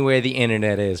stuff. Anywhere the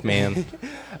internet is, man.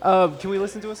 Can we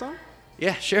listen to a song?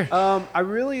 Yeah, sure.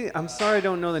 I'm sorry I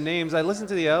don't know the names. I listened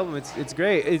to the album. It's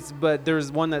great. But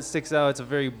there's one that sticks out. It's a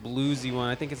very bluesy one.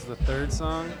 I think it's the third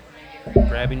song.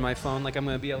 Grabbing my phone like I'm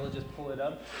going to be able to just pull it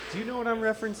up. Do you know what I'm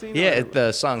referencing? Yeah,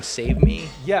 the song Save Me.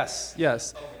 Yes.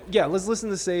 Yeah, let's listen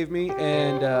to Save Me,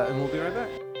 and we'll be right back.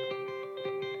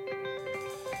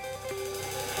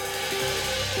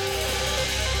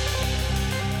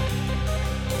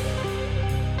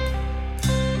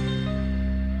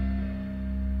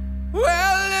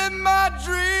 Well, in my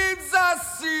dreams I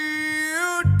see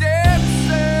you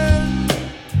dancing,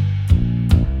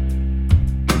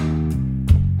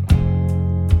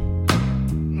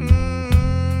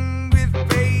 with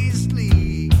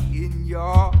Paisley in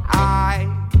your eyes.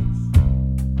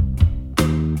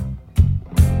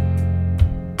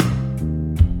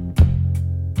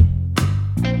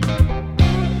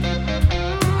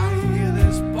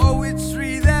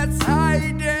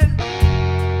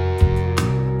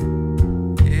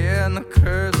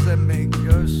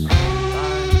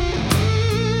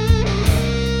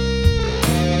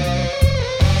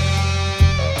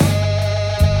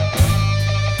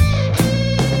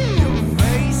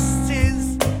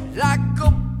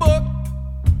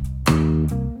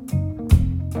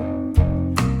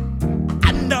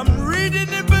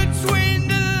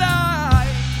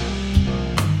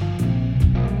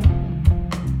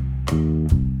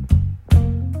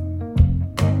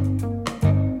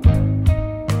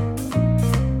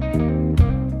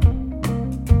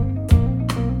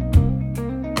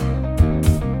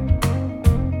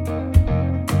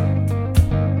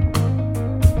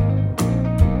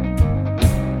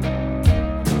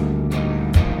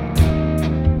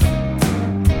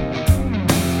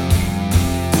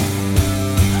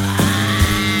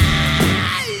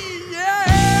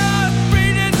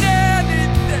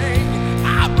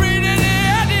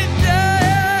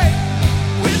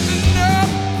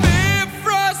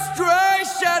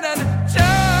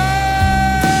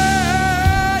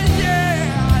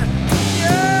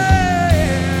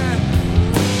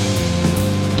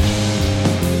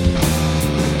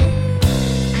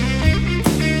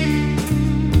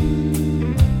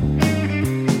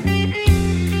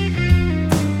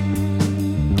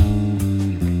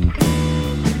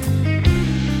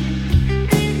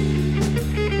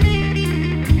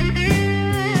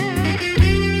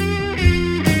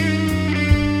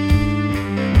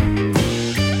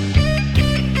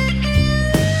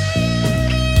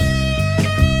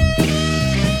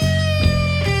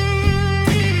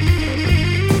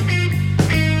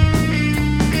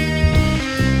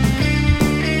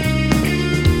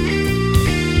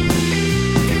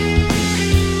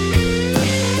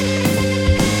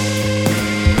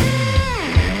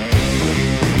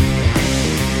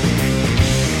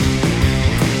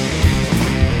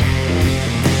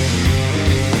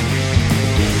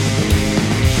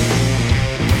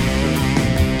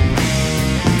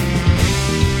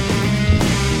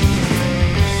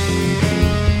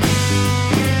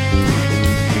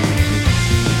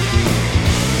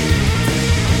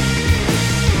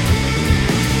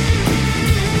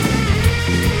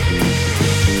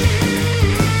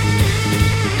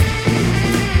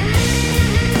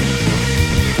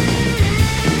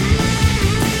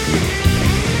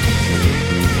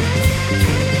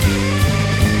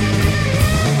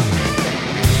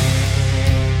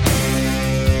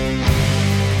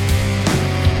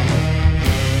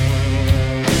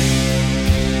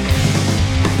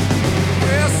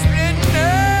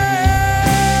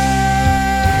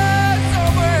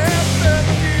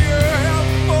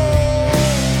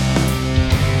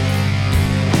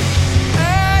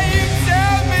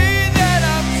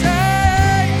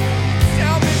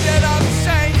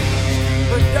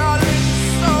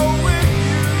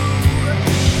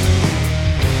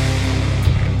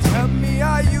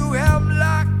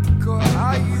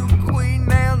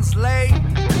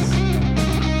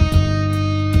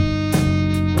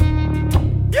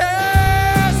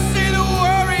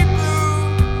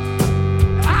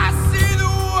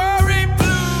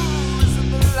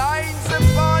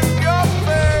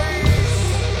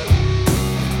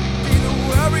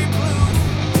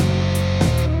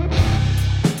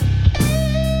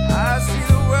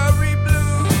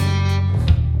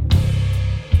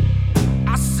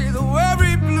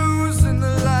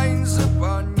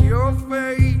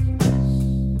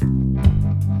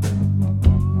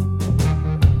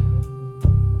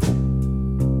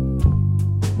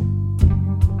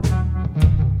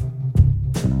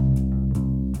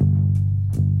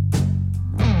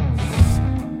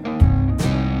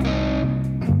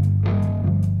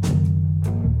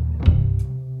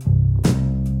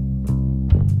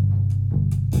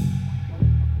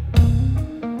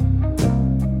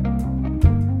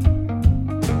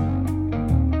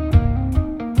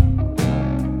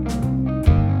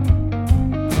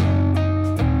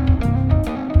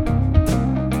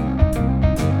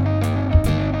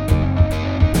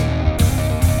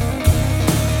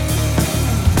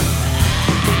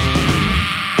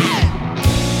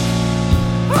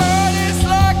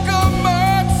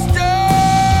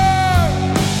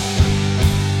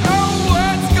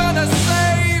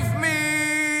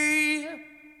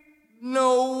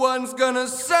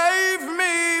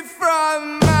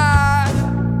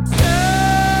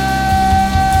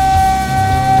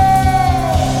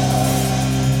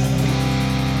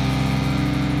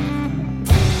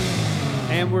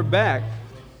 back,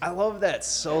 I love that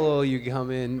solo you come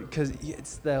in because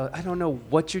it's I don't know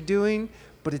what you're doing,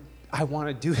 but I want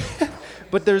to do it.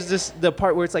 But there's the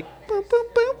part where it's like boom, boom,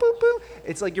 boom, boom, boom.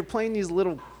 It's like you're playing these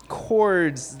little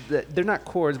chords that they're not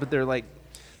chords, but they're like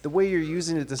the way you're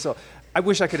using it to solo. I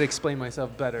wish I could explain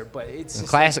myself better, but it's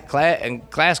just in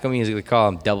classical music we call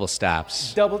them double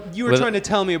stops. You were trying to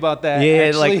tell me about that. Yeah,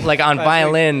 actually, like on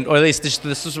violin, or at least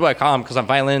this is what I call them, because on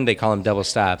violin they call them double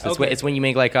stops. It's when you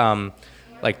make like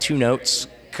two notes,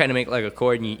 kind of make like a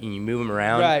chord, and you move them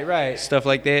around. Right. Stuff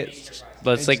like that.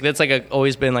 But that's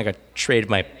always been like a trait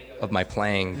of my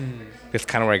playing. That's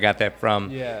kind of where I got that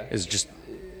from. Yeah. Is just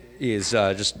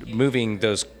moving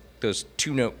those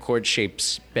two note chord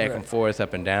shapes back and forth,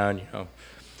 up and down,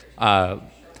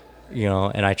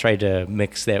 and I tried to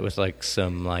mix that with like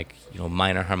some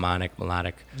minor harmonic,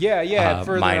 melodic. Yeah.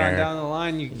 Further minor, on down the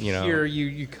line,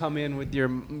 you come in with your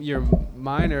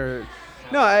minor.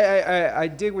 No, I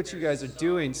dig what you guys are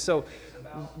doing. So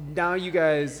now you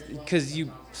guys, because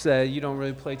you said you don't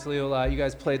really play Toledo a lot, you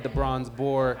guys played the Bronze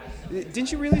Boar.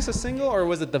 Didn't you release a single, or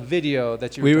was it the video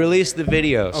that you? We released the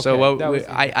video. Okay, so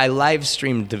I live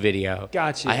streamed the video.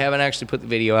 Gotcha. I haven't actually put the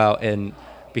video out, and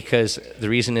because the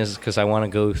reason is because I want to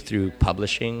go through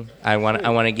publishing. I want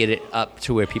to get it up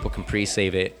to where people can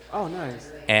pre-save it. Oh,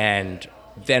 nice. And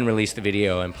then release the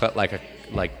video and put like $200,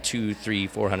 $300,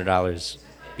 $400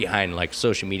 behind like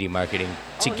social media marketing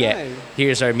to get. Nice.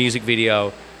 Here's our music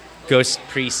video. Go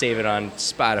pre-save it on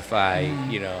Spotify.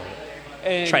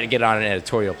 And try to get on an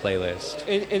editorial playlist.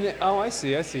 And I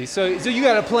see. So you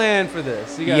got a plan for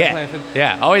this. You got a plan for this.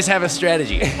 Yeah. Always have a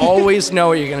strategy. Always know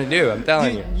what you're gonna do. I'm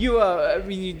telling you.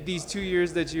 These 2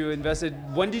 years that you invested.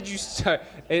 When did you start?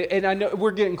 And I know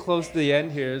we're getting close to the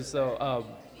end here. So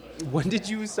when did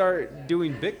you start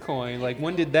doing Bitcoin? Like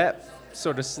when did that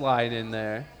sort of slide in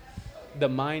there? The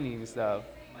mining stuff.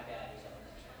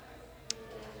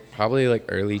 Probably like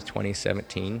early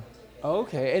 2017.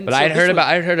 Okay, but I'd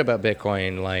heard about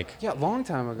Bitcoin a long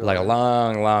time ago. Like a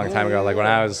long time ago. Like when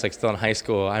I was like still in high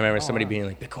school, I remember somebody being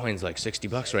like, "Bitcoin's like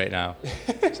 $60 right now."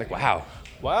 It's like, wow.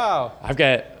 I've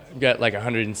got like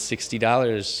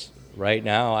 $160 right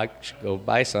now. I should go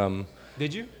buy some.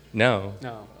 Did you? No.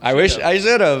 I wish I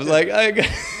should have.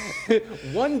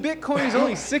 One Bitcoin is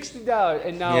only $60,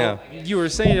 and now you were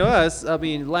saying to us. I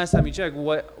mean, last time you checked,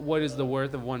 what is the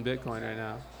worth of one Bitcoin right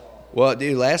now? Well,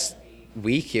 dude, last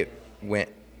week it went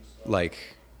like,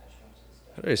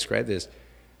 how do I describe this?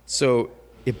 So,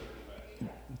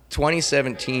 December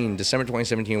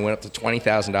 2017 went up to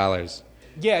 $20,000.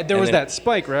 Yeah, there was that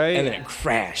spike, right? And then it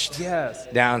crashed.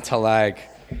 Yes. Down to like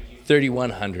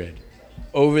 3,100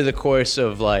 over the course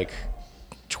of like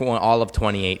all of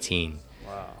 2018.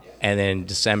 Wow. And then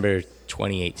December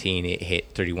 2018 it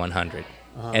hit 3,100,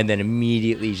 and then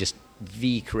immediately just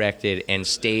V-corrected and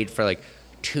stayed for like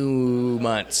 2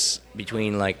 months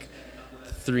between like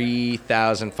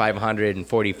 3,500 and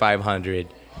 4,500,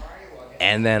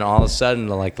 and then all of a sudden,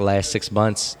 like the last 6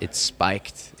 months, it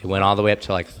spiked. It went all the way up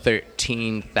to like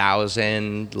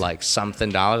 13,000, like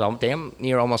something dollars, damn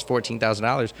near almost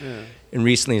 $14,000. Yeah. And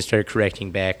recently, it started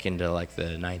correcting back into like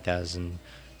the 9,000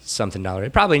 something dollar.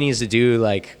 It probably needs to do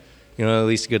like, at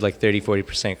least a good like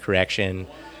 30-40% correction.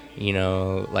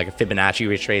 Like a Fibonacci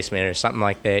retracement or something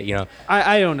like that,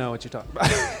 I don't know what you're talking about.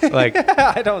 Like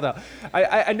I don't know.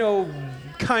 I know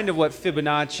kind of what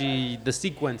Fibonacci, the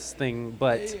sequence thing,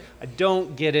 but I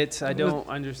don't get it. I don't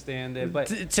understand it. But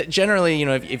generally,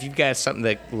 if you've got something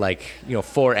that like,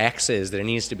 4 X's, there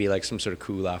needs to be like some sort of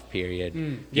cool off period.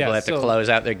 People have to close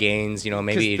out their gains,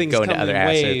 maybe go into other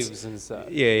assets. Waves and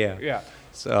stuff. Yeah.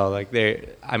 So like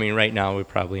right now we're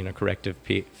probably in a corrective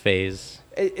phase.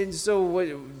 And so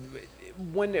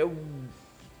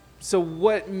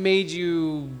what made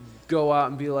you go out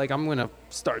and be like, I'm gonna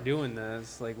start doing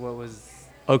this? Like, what was?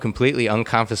 Oh, completely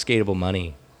unconfiscatable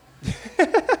money.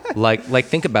 like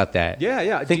think about that.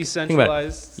 Yeah.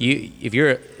 Decentralized. If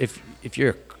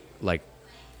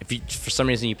for some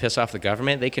reason you piss off the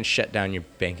government, they can shut down your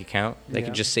bank account. They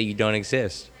can just say you don't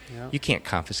exist. Yeah. You can't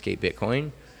confiscate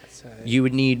Bitcoin. You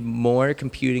would need more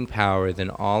computing power than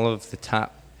all of the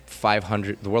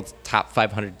the world's top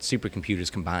 500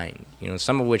 supercomputers combined.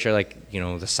 Some of which are like,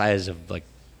 the size of like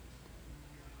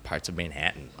parts of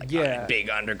Manhattan, like big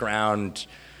underground,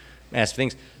 massive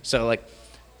things. So like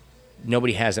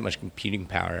nobody has that much computing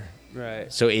power.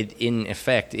 Right. So it in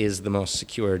effect is the most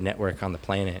secure network on the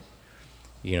planet.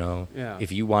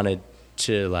 If you wanted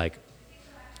to like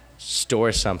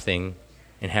store something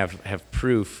and have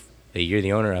proof that you're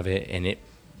the owner of it, and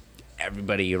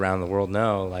everybody around the world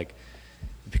know, like,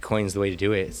 Bitcoin's the way to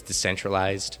do it. It's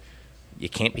decentralized.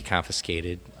 it can't be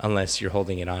confiscated unless you're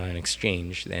holding it on an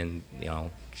exchange. Then,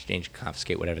 exchange can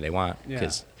confiscate whatever they want,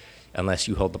 because unless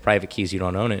you hold the private keys, you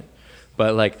don't own it.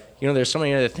 But like, there's so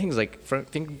many other things. Like,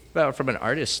 think about from an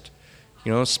artist,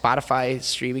 Spotify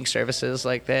streaming services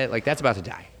like that. Like, that's about to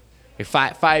die.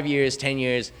 Like 5 years, 10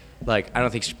 years. Like, I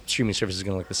don't think streaming services are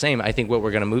going to look the same. I think what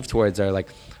we're going to move towards are like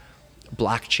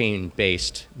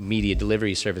blockchain-based media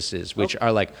delivery services, which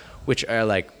are like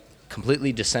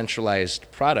completely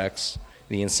decentralized products.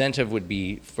 The incentive would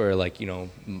be for like,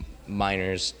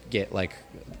 miners get like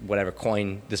whatever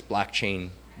coin this blockchain,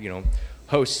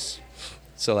 hosts.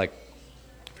 So like,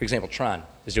 for example, Tron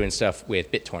is doing stuff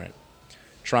with BitTorrent.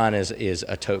 Tron is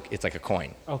a token. It's like a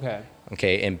coin.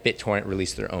 Okay, and BitTorrent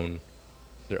released their own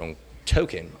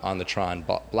token on the Tron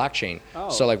blockchain.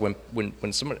 So like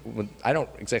when somebody, I don't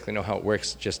exactly know how it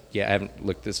works. I haven't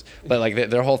looked this, but like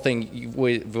their whole thing,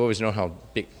 we've always known how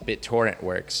BitTorrent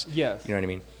works. Yes. You know what I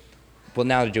mean? Well,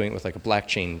 now they're doing it with like a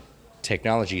blockchain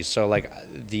technology. So like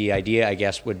the idea, I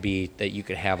guess, would be that you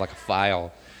could have like a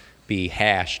file be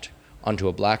hashed onto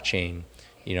a blockchain,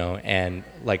 and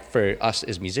like for us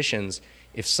as musicians,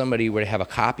 if somebody were to have a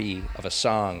copy of a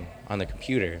song on the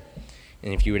computer,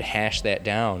 and if you would hash that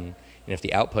down, and if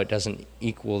the output doesn't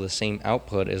equal the same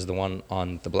output as the one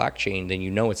on the blockchain, then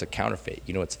it's a counterfeit.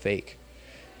 It's fake.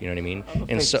 You know what I mean?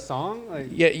 And so, song? Like...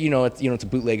 Yeah, it's a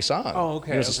bootleg song. Oh,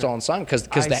 okay. It's a stolen song because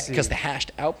the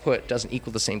hashed output doesn't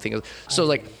equal the same thing. So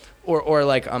like, or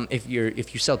like if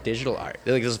you sell digital art,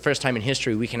 like this is the first time in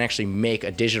history we can actually make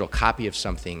a digital copy of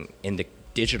something, and the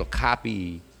digital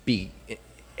copy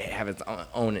have its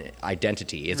own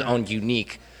identity, its own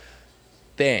unique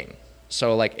thing.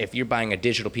 So like if you're buying a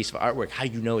digital piece of artwork, how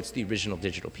do you know it's the original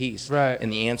digital piece? Right.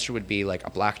 And the answer would be like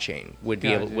a blockchain would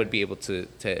be able to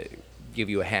give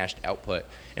you a hashed output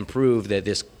and prove that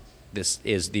this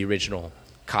is the original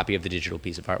copy of the digital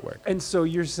piece of artwork. And so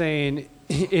you're saying,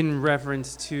 in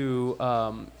reference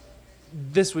to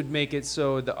this would make it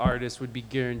so the artist would be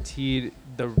guaranteed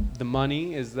the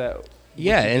money? Is that?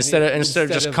 Yeah, instead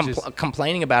of just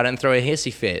complaining about it and throw a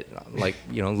hissy fit, like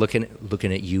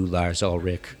looking at you, Lars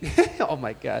Ulrich. Oh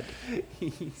my God,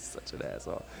 he's such an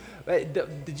asshole.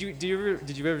 Did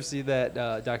you ever see that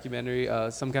documentary,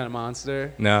 Some Kind of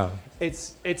Monster? No.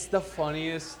 It's the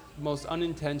funniest, most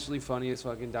unintentionally funniest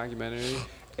fucking documentary.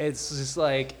 It's just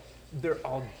like they're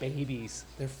all babies.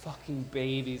 They're fucking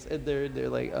babies, and they're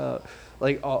like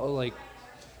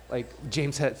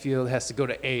James Hetfield has to go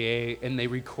to AA, and they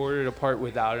recorded a part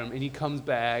without him, and he comes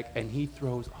back and he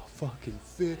throws a fucking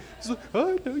fit. He's like,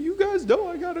 I know you guys know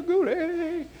I gotta go to AA.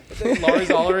 And then Lars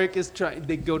Ulrich is trying.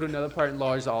 They go to another part, and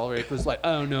Lars Ulrich was like,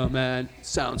 I don't know, man,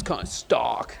 sounds kind of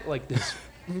stock, like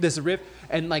this riff,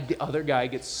 and like the other guy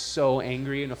gets so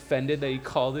angry and offended that he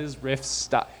called his riff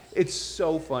stock. It's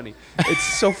so funny.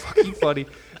 It's so fucking funny.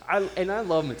 I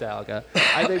love Metallica.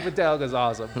 I think Metallica's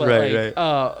awesome. But right.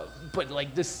 But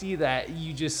like to see that,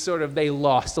 you just sort of, they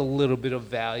lost a little bit of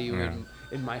value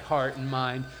in my heart and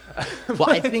mind. Well,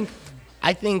 I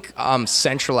think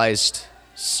centralized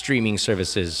streaming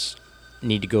services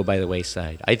need to go by the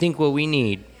wayside. I think what we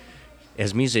need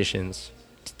as musicians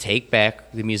to take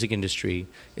back the music industry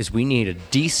is we need a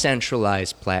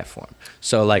decentralized platform.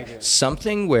 So like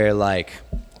something where like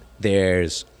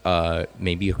there's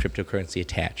maybe a cryptocurrency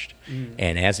attached,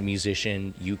 and as a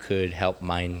musician you could help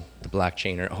mine the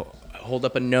blockchain or hold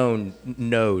up a node,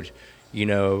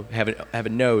 have a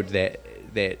node that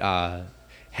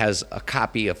has a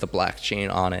copy of the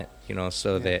blockchain on it,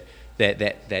 so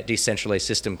that decentralized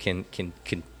system can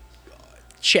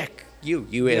check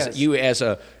you as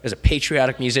a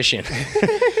patriotic musician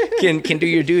can do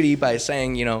your duty by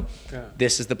saying,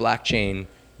 this is the blockchain,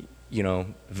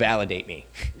 validate me,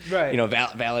 right?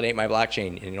 Validate my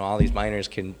blockchain, and all these miners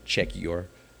can check your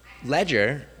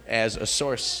ledger as a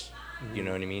source. You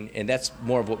know what I mean? And that's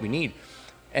more of what we need.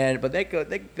 But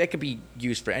that could be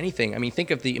used for anything. I mean, think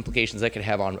of the implications that could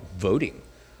have on voting,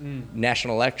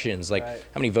 national elections. Like,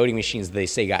 how many voting machines do they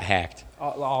say got hacked?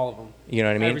 All of them. You know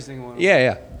what I mean? Every single one.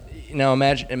 Yeah. Now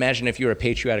imagine if you were a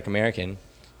patriotic American.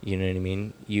 You know what I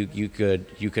mean? You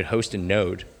could host a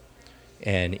node,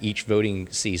 and each voting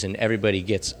season, everybody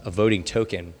gets a voting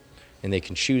token, and they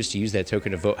can choose to use that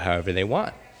token to vote however they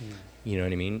want. You know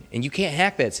what I mean? And you can't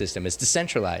hack that system. It's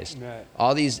decentralized. Right.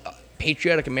 All these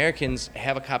patriotic Americans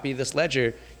have a copy of this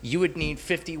ledger. You would need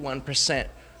 51%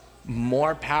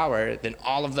 more power than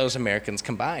all of those Americans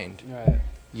combined. Right.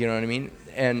 You know what I mean?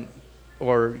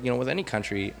 Or with any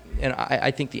country. And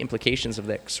I think the implications of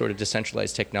that sort of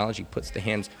decentralized technology puts the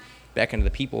hands back into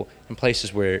the people in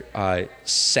places where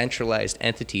centralized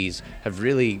entities have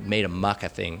really made a muck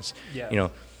of things. Yeah.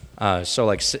 So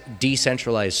like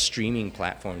decentralized streaming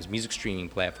platforms, music streaming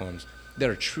platforms that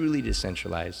are truly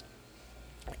decentralized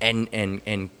and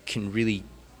can really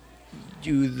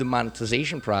do the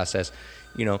monetization process.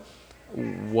 You know,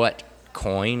 what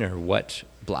coin or what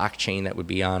blockchain that would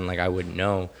be on, like I wouldn't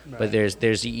know. Right. But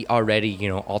there's already, you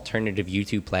know, alternative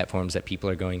YouTube platforms that people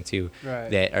are going to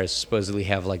that are supposedly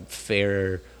have like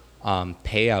fairer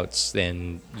payouts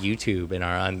than YouTube and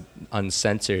are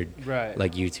uncensored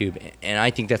like YouTube. And I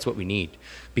think that's what we need,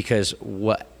 because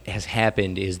what has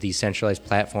happened is these centralized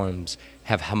platforms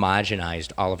have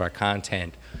homogenized all of our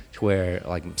content to where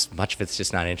like much of it's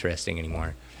just not interesting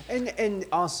anymore. And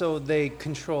also they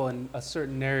control a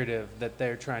certain narrative that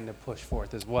they're trying to push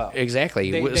forth as well.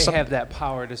 Exactly. They have that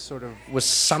power to sort of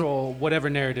control whatever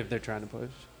narrative they're trying to push.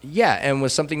 Yeah, and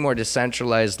with something more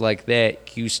decentralized like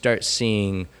that, you start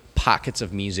seeing pockets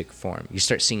of music form. You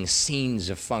start seeing scenes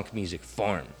of funk music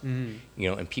form. Mm-hmm. You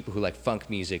know, and people who like funk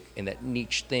music and that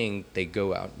niche thing, they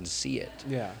go out and see it.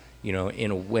 Yeah. You know,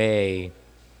 in a way,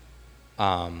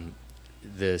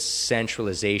 the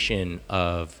centralization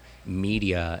of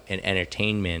media and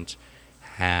entertainment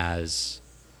has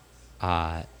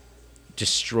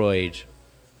destroyed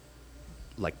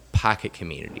like pocket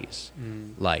communities.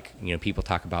 Like, you know, people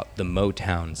talk about the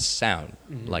Motown sound,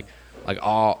 like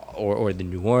all or the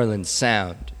New Orleans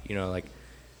sound. You know, like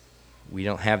we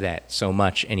don't have that so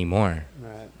much anymore.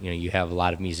 Right. You know, you have a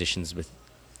lot of musicians with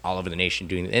all over the nation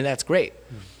doing it, and that's great.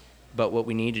 But what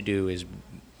we need to do is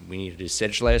we need a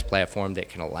decentralized platform that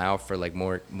can allow for like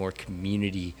more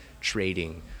community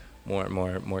trading, more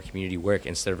community work.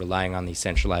 Instead of relying on these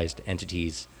centralized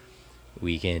entities,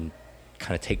 we can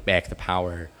kind of take back the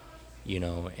power, you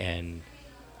know, and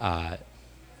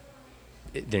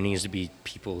there needs to be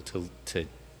people to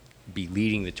be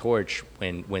leading the torch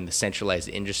when the centralized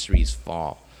industries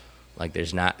fall. Like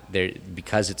there's not there,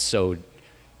 because it's so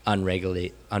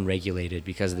unregulated,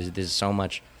 because there's so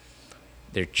much.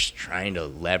 They're just trying to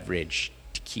leverage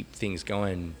to keep things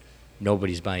going.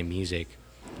 Nobody's buying music.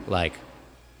 Like,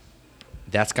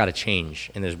 that's got to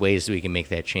change. And there's ways that we can make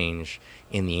that change.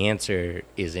 And the answer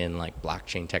is in, like,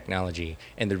 blockchain technology.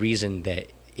 And the reason that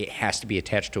it has to be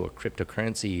attached to a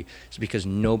cryptocurrency is because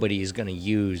nobody is going to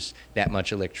use that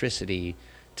much electricity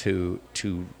to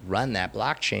run that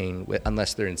blockchain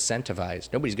unless they're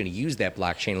incentivized. Nobody's going to use that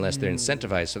blockchain unless they're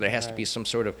incentivized. So there has to be some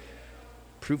sort of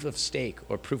proof of stake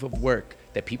or proof of work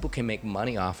that people can make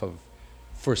money off of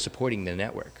for supporting the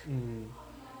network.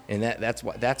 And that's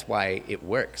why it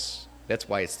works. That's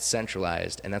why it's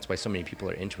centralized, and that's why so many people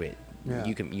are into it. Yeah.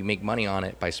 You make money on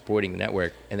it by supporting the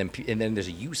network, and then there's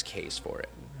a use case for it.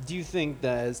 Do you think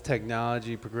that as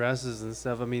technology progresses and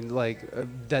stuff, I mean, like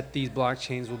that these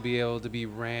blockchains will be able to be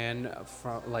ran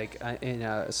from like in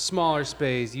a smaller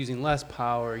space, using less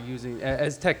power,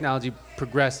 as technology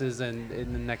progresses and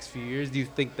in the next few years? Do you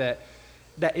think that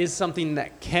is something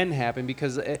that can happen?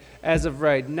 Because as of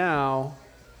right now,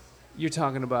 you're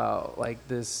talking about like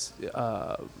this,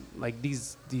 like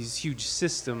these huge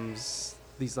systems,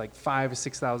 these like $5,000 or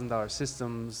 $6,000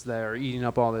 systems that are eating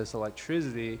up all this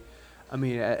electricity. I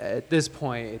mean, at this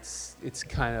point, it's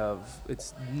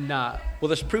not. Well,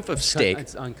 there's proof of stake.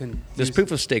 There's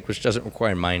proof of stake, which doesn't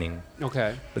require mining.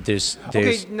 Okay. But there's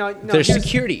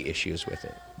security issues with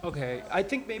it. Okay, I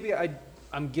think maybe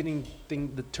I'm getting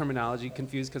the terminology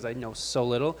confused because I know so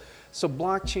little. So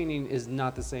blockchaining is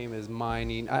not the same as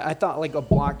mining. I thought like a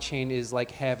blockchain is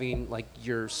like having like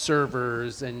your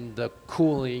servers and the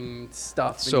cooling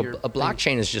stuff. So a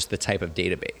blockchain is just the type of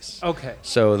database. Okay.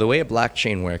 So the way a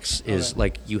blockchain works is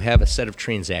like you have a set of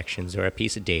transactions or a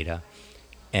piece of data,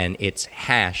 and it's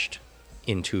hashed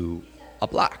into a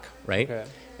block, right? Okay.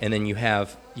 And then you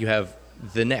have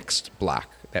the next block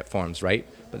that forms, right?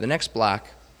 But the next block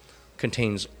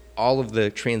contains all of the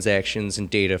transactions and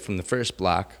data from the first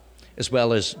block, as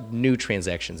well as new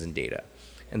transactions and data.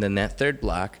 And then that third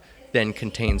block then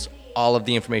contains all of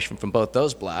the information from both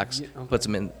those blocks, puts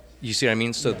them in, you see what I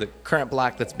mean? So the current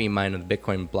block that's being mined on the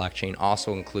Bitcoin blockchain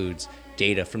also includes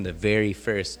data from the very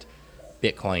first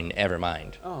Bitcoin ever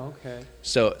mined. Oh, okay.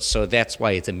 So that's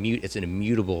why it's an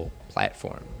immutable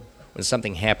platform. When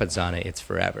something happens on it, it's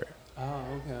forever. Oh,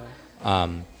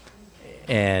 okay.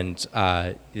 And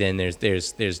then there's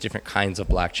different kinds of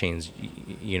blockchains.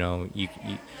 You know,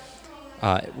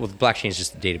 well, the blockchain is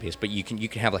just a database, but you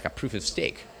can have like a proof of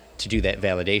stake to do that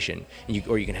validation,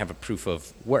 or you can have a proof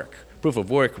of work. Proof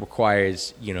of work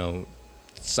requires, you know,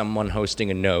 someone hosting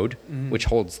a node, which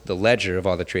holds the ledger of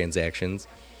all the transactions,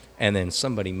 and then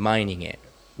somebody mining it,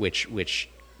 which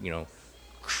you know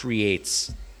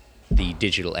creates the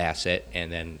digital asset,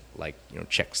 and then like, you know,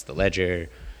 checks the ledger,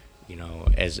 you know,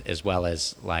 as well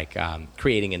as like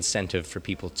creating incentive for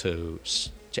people to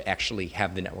actually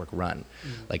have the network run.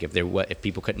 Like if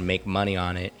people couldn't make money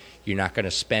on it, you're not going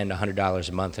to spend $100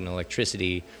 a month in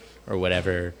electricity or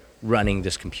whatever running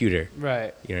this computer.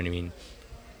 Right. You know what I mean?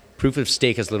 Proof of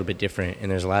stake is a little bit different, and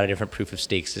there's a lot of different proof of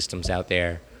stake systems out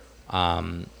there.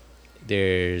 I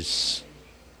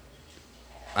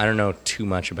don't know too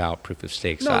much about proof of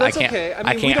stake. No, so that's I can't, okay.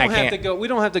 I mean, we don't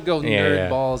have to go nerd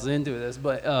balls into this,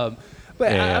 but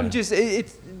I'm just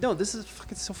this is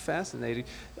fucking so fascinating.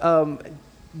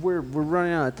 We're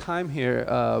running out of time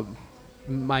here.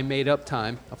 My made up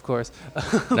time, of course.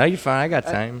 No, you're fine. I got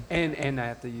time. And I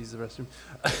have to use the restroom.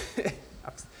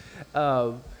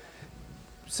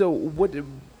 So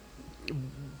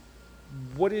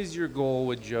what is your goal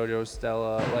with JoJo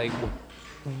Stella? Like,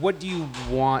 what do you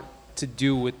want to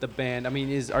do with the band? I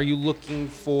mean, are you looking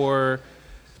for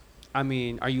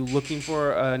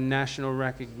a national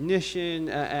recognition?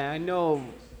 I know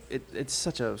it's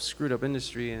such a screwed up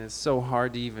industry, and it's so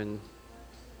hard to even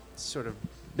sort of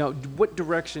know what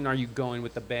direction are you going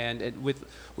with the band, and with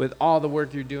all the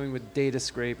work you're doing with data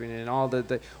scraping and all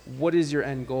the what is your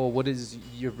end goal? What is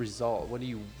your result? What are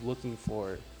you looking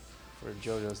for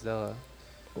JoJo Stella?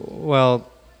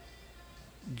 Well,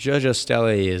 JoJo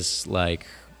Stella is like,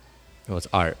 well, it's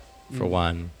art for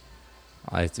one.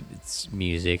 It's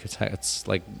music. It's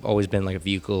like always been like a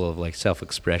vehicle of like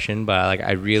self-expression. But like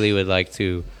I really would like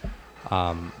to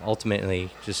ultimately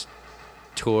just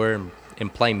tour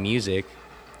and play music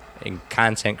and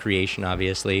content creation,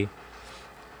 obviously.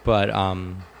 But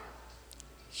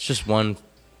it's just one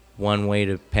way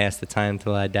to pass the time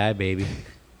till I die, baby.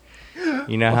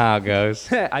 You know how it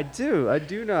goes. I do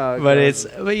know how it goes.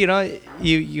 goes. But you know,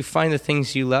 you find the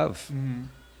things you love,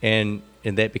 and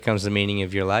that becomes the meaning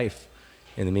of your life.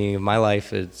 And the meaning of my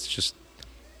life is just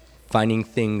finding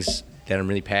things that I'm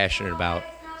really passionate about,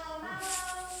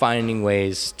 finding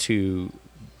ways to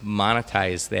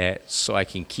monetize that so I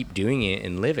can keep doing it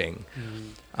and living.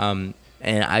 And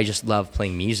I just love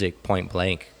playing music, point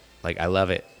blank. Like, I love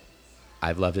it.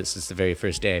 I've loved it since the very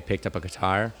first day I picked up a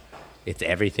guitar. It's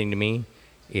everything to me.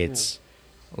 It's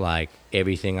like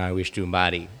everything I wish to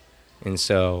embody. And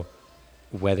so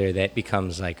whether that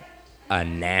becomes like a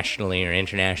nationally or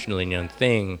internationally known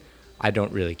thing, I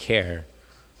don't really care.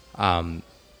 I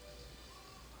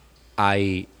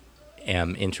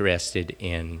am interested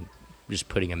in just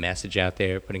putting a message out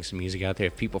there, putting some music out there.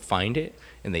 If people find it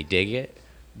and they dig it,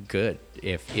 good.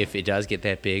 If it does get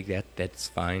that big, that's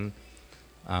fine.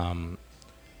 I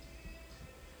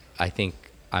think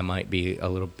I might be a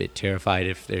little bit terrified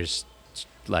if there's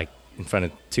like in front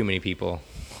of too many people,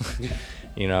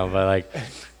 you know.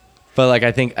 But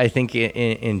I think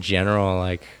in general,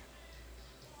 like,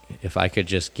 if I could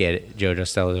just get JoJo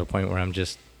Stella to a point where I'm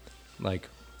just like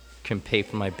can pay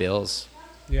for my bills,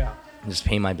 just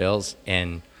pay my bills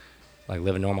and like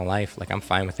live a normal life, like I'm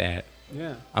fine with that.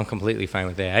 Yeah, I'm completely fine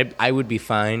with that. I would be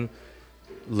fine,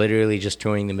 literally just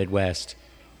touring the Midwest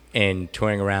and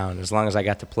touring around as long as I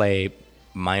got to play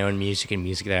my own music and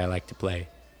music that I like to play,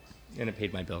 and it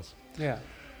paid my bills. Yeah.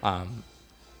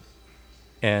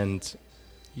 And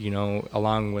you know,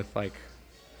 along with like,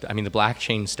 I mean, the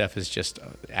blockchain stuff is just,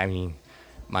 I mean,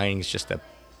 mining is just a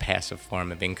passive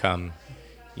form of income.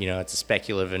 You know, it's a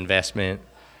speculative investment,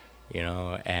 you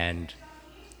know, and,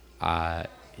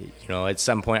 you know, at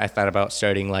some point I thought about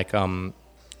starting like a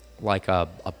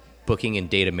booking and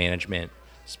data management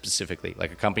specifically,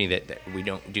 like a company that we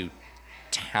don't do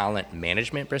talent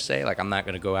management per se. Like, I'm not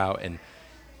going to go out and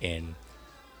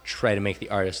try to make the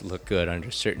artist look good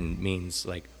under certain means.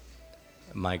 Like,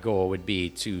 my goal would be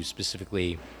to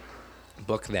specifically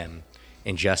book them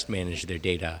and just manage their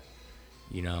data,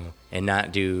 you know, and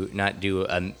not do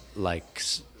like,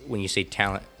 when you say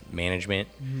talent management,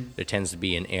 there tends to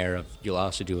be an air of, you'll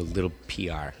also do a little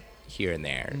PR here and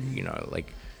there, you know,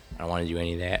 like, I don't want to do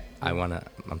any of that.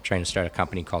 I'm trying to start a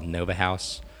company called Nova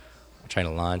House. I'm trying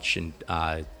to launch in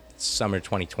summer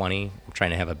 2020. I'm trying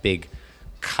to have a big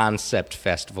concept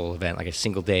festival event, like a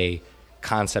single day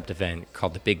concept event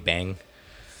called the Big Bang.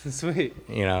 Sweet.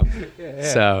 You know,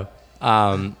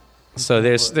 so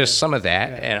there's some of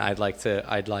that, and I'd like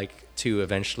to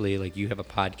eventually, like, you have a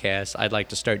podcast. I'd like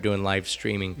to start doing live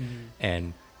streaming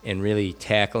and really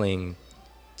tackling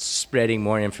spreading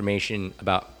more information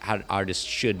about how artists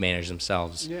should manage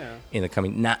themselves in the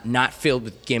coming, not filled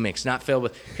with gimmicks, not filled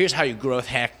with here's how you growth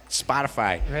hack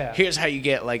Spotify, here's how you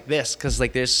get like this, because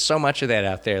like there's so much of that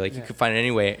out there, like you can find it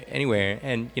anywhere,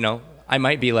 and you know, I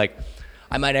might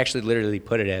actually literally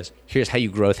put it as, here's how you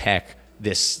growth hack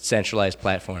this centralized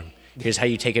platform, here's how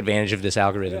you take advantage of this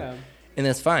algorithm, and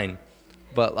that's fine.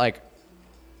 But like,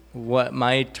 what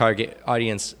my target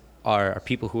audience are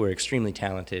people who are extremely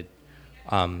talented,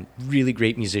 really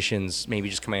great musicians, maybe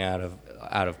just coming out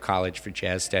of college for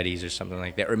jazz studies or something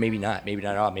like that, or maybe not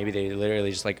at all. Maybe they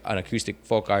literally just like an acoustic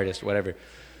folk artist, whatever.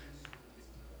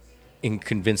 In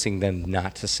convincing them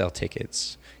not to sell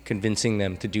tickets, convincing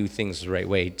them to do things the right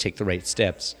way, take the right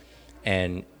steps,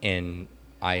 and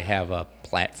I have a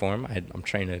platform. I'm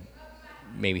trying to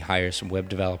maybe hire some web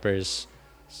developers.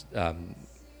 And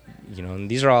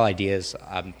these are all ideas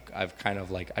I'm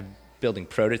building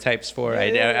prototypes for.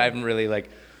 I haven't really like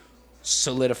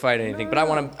solidified anything, but I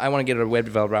want to get a web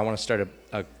developer. I want to start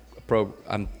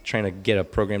I'm trying to get a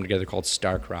program together called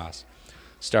Starcross.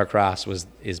 Starcross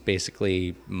is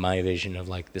basically my vision of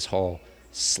like this whole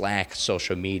Slack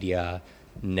social media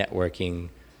networking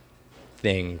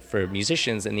thing for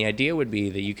musicians, and the idea would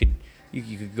be that you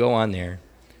could go on there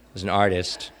as an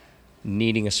artist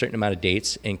needing a certain amount of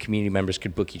dates, and community members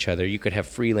could book each other. You could have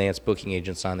freelance booking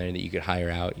agents on there that you could hire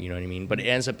out, you know what I mean? But it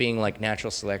ends up being like natural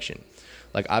selection.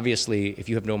 Like obviously, if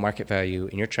you have no market value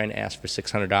and you're trying to ask for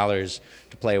 $600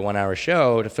 to play a 1-hour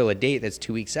show to fill a date that's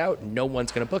 2 weeks out, no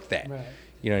one's going to book that. Right.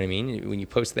 You know what I mean? When you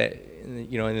post that, and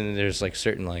then there's like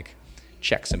certain like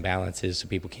checks and balances so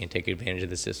people can't take advantage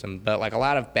of the system. But like a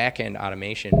lot of back-end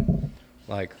automation,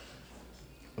 like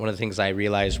one of the things I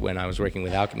realized when I was working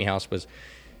with Alchemy House was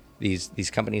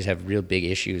these companies have real big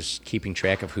issues keeping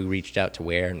track of who reached out to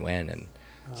where and when, and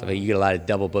so you get a lot of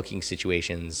double booking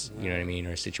situations, you know what I mean,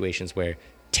 or situations where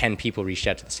 10 people reached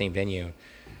out to the same venue.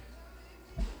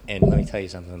 And let me tell you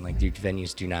something, like the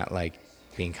venues do not like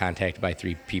being contacted by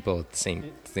 3 people at the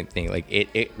same thing. Like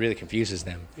it really confuses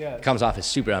them. Yeah. It comes off as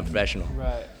super unprofessional.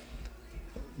 Right.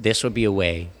 This would be a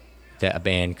way that a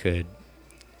band could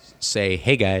say,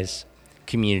 hey guys,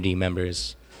 community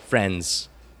members, friends,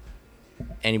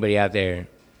 anybody out there,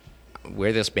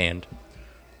 we're this band.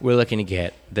 We're looking to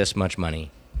get this much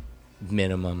money,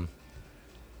 minimum.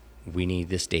 We need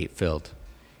this date filled.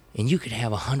 And you could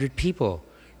have 100 people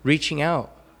reaching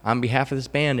out on behalf of this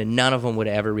band, and none of them would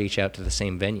ever reach out to the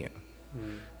same venue.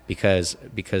 Because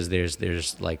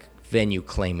there's like venue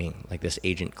claiming, like this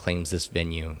agent claims this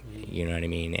venue, you know what I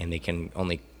mean? And they can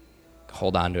only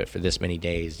hold on to it for this many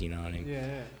days, you know what I mean?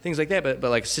 Yeah. Things like that, but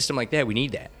like a system like that, we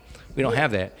need that. We don't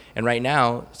have that. And right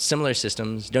now, similar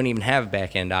systems don't even have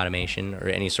back-end automation or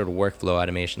any sort of workflow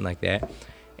automation like that.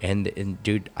 And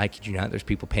dude, I kid you not, there's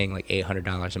people paying like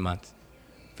 $800 a month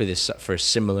for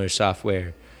similar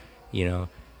software, you know.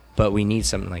 But we need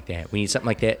something like that. We need something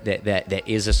like that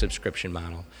is a subscription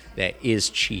model, that is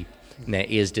cheap, and that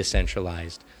is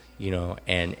decentralized, you know,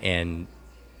 and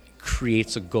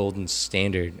creates a golden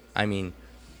standard. I mean,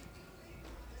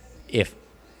 if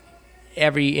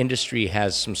every industry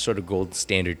has some sort of gold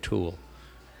standard tool.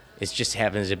 It just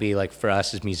happens to be like for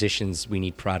us as musicians, we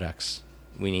need products.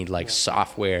 We need like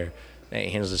software that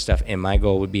handles this stuff. And my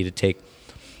goal would be to take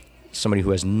somebody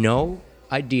who has no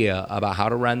idea about how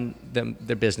to run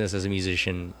their business as a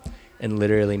musician and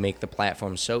literally make the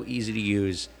platform so easy to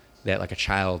use that like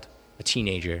a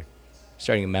teenager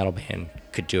starting a metal band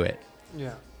could do it.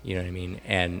 Yeah. You know what I mean?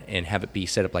 And have it be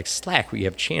set up like Slack, where you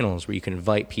have channels where you can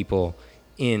invite people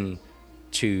in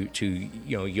to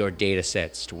your data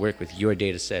sets, to work with your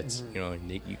data sets, you know,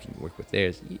 and you can work with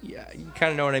theirs. Yeah, you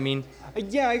kind of know what I mean?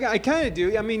 Yeah, I kind of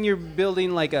do. I mean, you're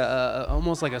building like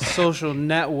almost like a social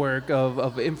network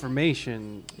of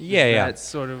information. Yeah. That's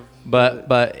sort of.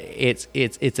 But it's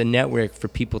a network for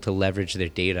people to leverage their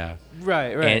data.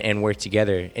 Right. And work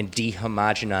together and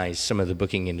dehomogenize some of the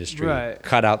booking industry. Right.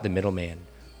 Cut out the middleman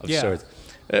of sorts.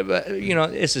 But you know,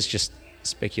 this is just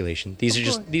speculation.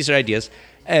 These are ideas.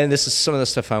 And this is some of the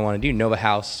stuff I want to do. Nova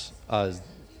House is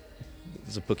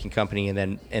a booking company,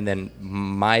 and then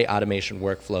my automation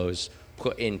workflows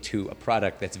put into a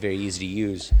product that's very easy to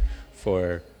use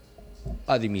for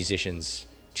other musicians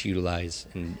to utilize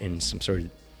in some sort of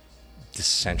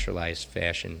decentralized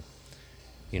fashion,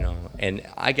 you know. And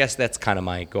I guess that's kind of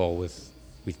my goal with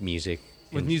music.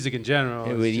 With music in general,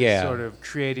 sort of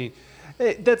creating.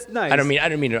 That's nice. I don't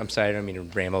mean. I'm sorry. I don't mean to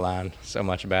ramble on so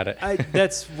much about it.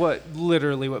 That's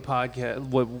literally what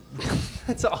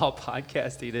that's all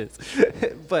podcasting is.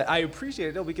 But I appreciate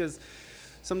it though, because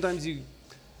sometimes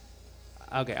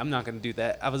okay, I'm not gonna do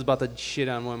that. I was about to shit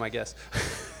on one of my guests.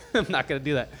 I'm not gonna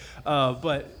do that.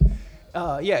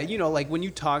 Yeah, you know, like when you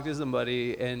talk to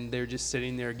somebody and they're just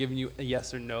sitting there giving you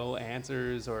yes or no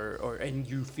answers, and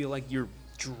you feel like you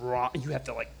have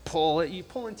to like you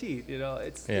pulling teeth, you know.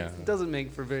 It doesn't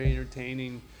make for very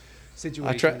entertaining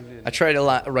situation. I try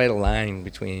to write a line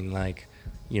between like,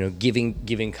 you know,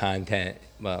 giving content,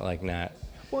 but like not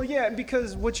Well, yeah,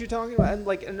 because what you're talking about,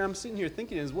 and I'm sitting here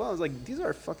thinking as well, is like these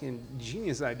are fucking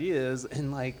genius ideas,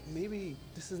 and like maybe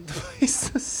this isn't the place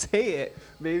to say it.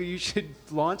 Maybe you should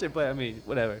launch it, but I mean,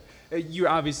 whatever. You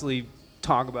obviously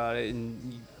talk about it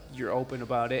and you're open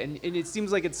about it, and it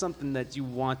seems like it's something that you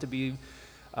want to be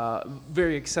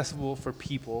very accessible for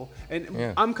people. And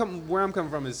where I'm coming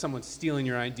from is someone stealing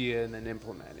your idea and then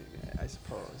implementing it, I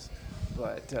suppose.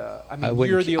 But I mean,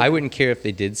 I wouldn't care if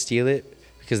they did steal it,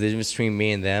 because the difference between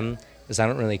me and them is I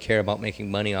don't really care about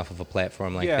making money off of a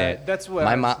platform like that. Yeah, that's what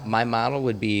my model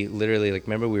would be literally like,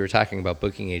 remember we were talking about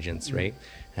booking agents, right?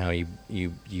 How you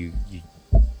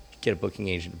get a booking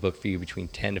agent to book for you between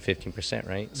 10 to 15%,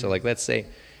 right? So like let's say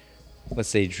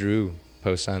Drew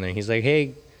posts on there. He's like,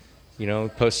 hey,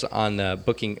 posts on the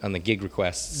booking on the gig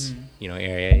requests,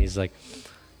 area. He's like,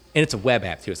 and it's a web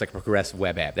app too. It's like a progressive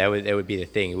web app. That would be the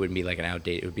thing. It wouldn't be like an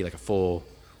outdated. It would be like a full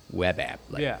web app.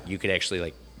 Like you could actually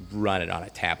like run it on a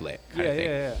tablet kind of thing.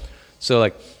 Yeah. So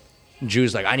like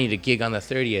Drew's like, I need a gig on the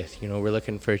 30th. We're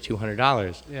looking for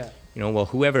 $200. Yeah. Well,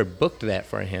 whoever booked that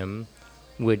for him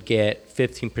would get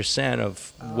 15%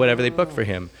 of whatever they booked for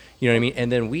him. You know what I mean?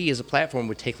 And then we as a platform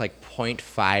would take like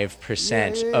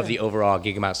 0.5% of the overall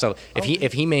gig amount. So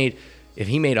if he made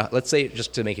let's say,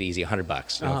 just to make it easy,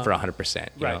 $100 for 100%,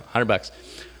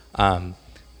 $100.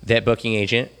 That booking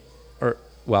agent,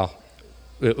 once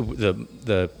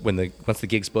the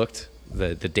gig's booked,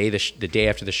 the day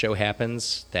after the show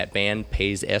happens, that band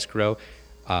pays escrow.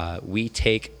 We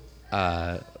take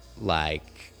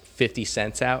like 50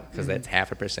 cents out, because that's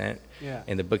 0.5%. Yeah.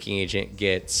 And the booking agent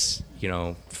gets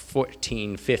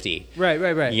 $14.50.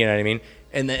 Right. You know what I mean?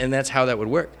 And that's how that would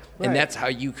work. Right. And that's how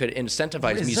you could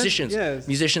incentivize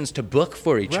musicians to book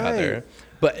for each other,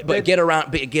 but get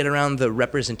around the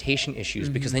representation issues,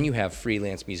 because then you have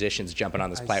freelance musicians jumping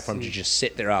on this platform to just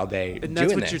sit there all day. And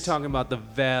that's what you're talking about, the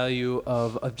value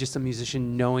of just a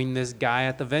musician knowing this guy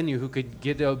at the venue who could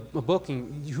get a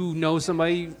booking, who knows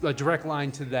somebody, a direct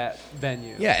line to that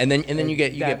venue. Yeah, and then you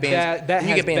get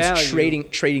bands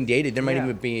trading data. There might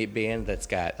even be a band that's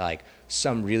got like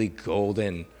some really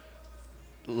golden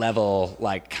level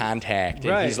like contact,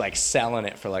 and he's like selling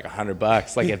it for like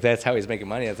 $100. Like if that's how he's making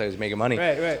money, that's how he's making money.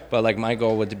 Right. But like my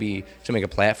goal would be to make a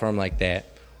platform like that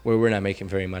where we're not making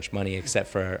very much money except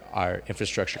for our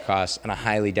infrastructure costs, and I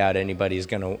highly doubt anybody's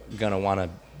gonna want to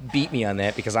beat me on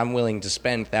that, because I'm willing to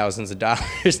spend thousands of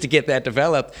dollars to get that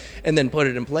developed and then put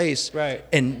it in place,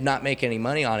 and not make any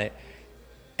money on it.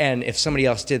 And if somebody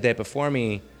else did that before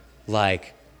me,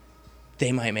 like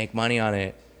they might make money on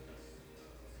it,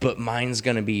 but mine's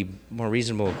going to be more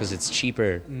reasonable because it's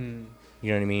cheaper. You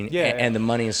know what I mean? Yeah. And the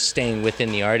money is staying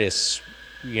within the artists.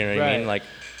 You know what I mean? Like,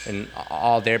 and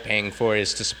all they're paying for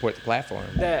is to support the platform.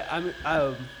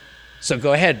 So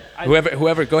go ahead.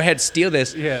 Whoever, go ahead, steal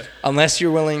this. Yeah. Unless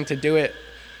you're willing to do it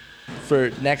for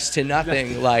next to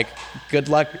nothing, like, good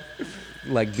luck,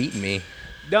 like, beating me.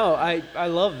 No, I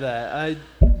love that.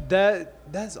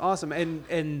 That's awesome.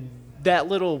 And that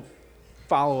little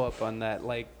follow-up on that,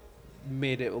 like,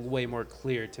 made it way more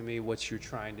clear to me what you're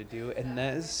trying to do, and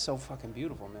that is so fucking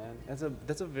beautiful, man. That's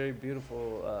a very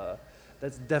beautiful.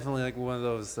 That's definitely like one of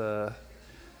those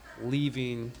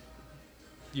leaving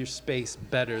your space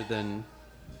better than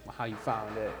how you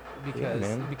found it,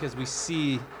 because we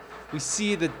see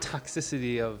the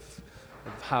toxicity of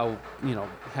how,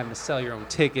 having to sell your own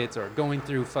tickets or going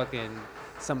through fucking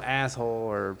some asshole,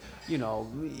 or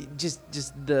just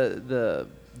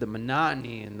the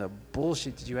monotony and the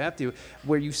bullshit that you have to,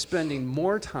 where you're spending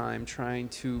more time trying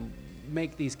to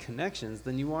make these connections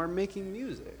than you are making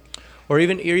music. Or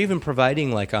even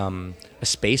providing like a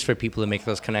space for people to make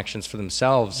those connections for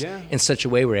themselves in such a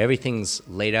way where everything's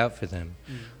laid out for them.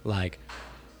 Like,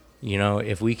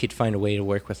 if we could find a way to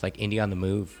work with like Indie on the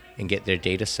Move and get their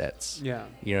data sets, you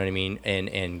know what I mean?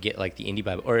 And get like the Indie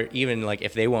Bible, or even like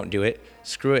if they won't do it,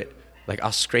 screw it. Like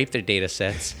I'll scrape their data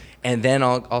sets, and then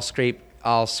I'll scrape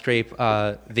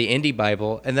the Indie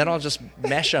Bible, and then I'll just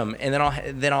mesh them, and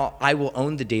then I will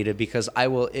own the data, because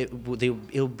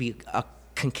it'll be a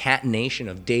concatenation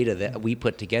of data that we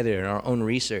put together in our own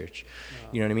research.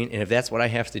 You know what I mean? And if that's what I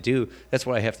have to do, that's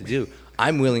what I have to do.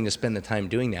 I'm willing to spend the time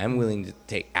doing that. I'm willing to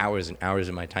take hours and hours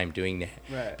of my time doing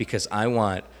that, because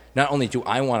not only do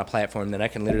I want a platform that I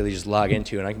can literally just log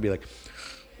into, and I can be like,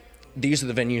 these are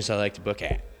the venues I like to book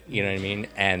at. You know what I mean?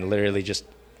 And literally just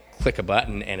click a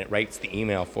button and it writes the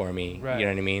email for me. You know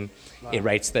what I mean? Wow. It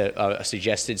writes a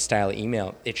suggested style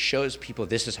email. It shows people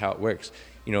this is how it works.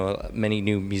 Many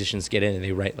new musicians get in and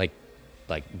they write like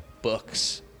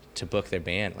books to book their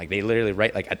band. Like they literally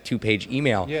write like a 2-page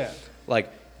email. Yeah.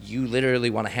 Like you literally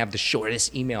want to have the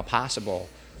shortest email possible.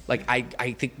 Like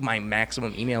I think my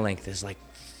maximum email length is like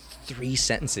 3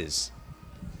 sentences.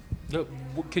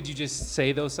 Could you just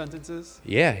say those sentences?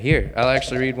 Yeah, here. I'll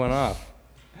actually read one off.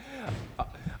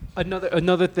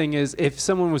 Another thing is, if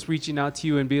someone was reaching out to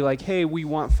you and be like, "Hey, we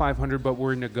want 500, but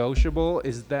we're negotiable,"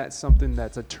 is that something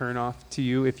that's a turnoff to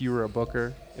you if you were a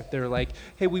booker? If they're like,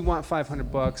 "Hey, we want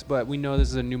 $500, but we know this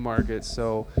is a new market,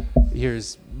 so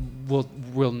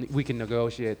we can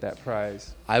negotiate that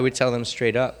price." I would tell them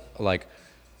straight up, like,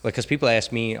 because people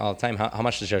ask me all the time, how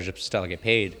much does Judge Stella get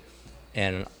paid?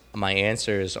 And my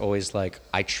answer is always like,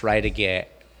 I try to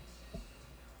get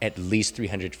at least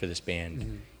 300 for this band.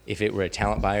 Mm-hmm. If it were a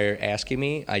talent buyer asking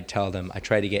me, I'd tell them I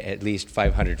try to get at least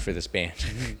 500 for this band.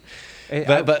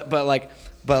 Mm-hmm. but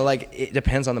like it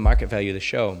depends on the market value of the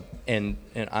show, and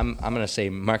I'm gonna say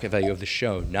market value of the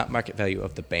show, not market value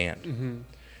of the band, mm-hmm.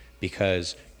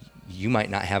 because you might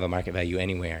not have a market value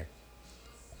anywhere,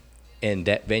 and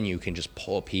that venue can just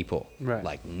pull people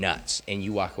like nuts, and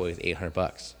you walk away with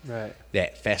 $800. Right.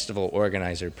 That festival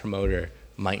organizer, promoter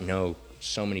might know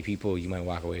so many people, you might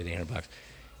walk away with $800.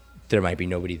 There might be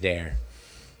nobody there,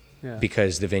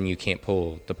 because the venue can't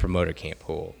pull, the promoter can't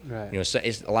pull. Right. You know, so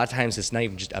a lot of times it's not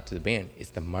even just up to the band;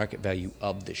 it's the market value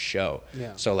of the show.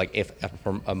 Yeah. So, like, if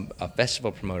a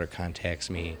festival promoter contacts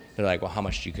me, they're like, "Well, how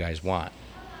much do you guys want?"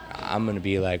 I'm gonna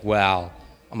be like, "Well,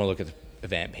 I'm gonna look at the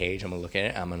event page. I'm gonna look at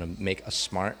it. I'm gonna make a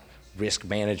smart risk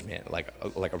management, like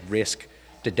a risk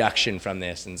deduction from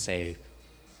this, and say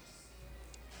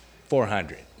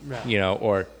 400, you know,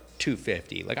 or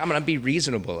 250. Like, I'm gonna be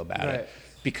reasonable about it,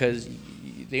 because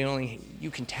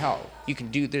you can tell, you can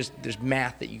do, there's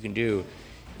math that you can do,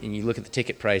 and you look at the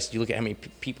ticket price, you look at how many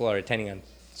people are attending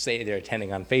say they're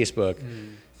attending on Facebook.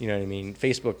 You know what I mean?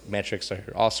 Facebook metrics are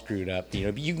all screwed up, you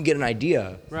know, but you can get an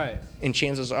idea, right? And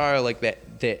chances are, like,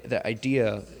 that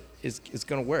idea is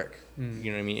gonna work.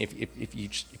 You know what I mean? If you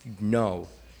know,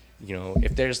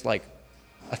 if there's like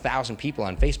 1,000 people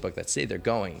on Facebook that say they're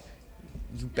going,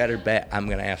 you better bet I'm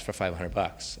going to ask for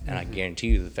 $500, and I guarantee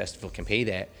you the festival can pay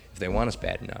that if they want us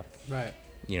bad enough. Right.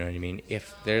 You know what I mean?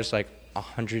 If there's like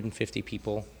 150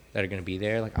 people that are going to be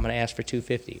there, like, I'm going to ask for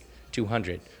 250,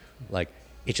 200. Like,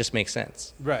 it just makes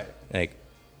sense. Right. Like,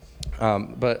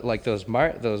 but like those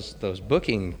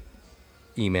booking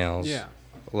emails,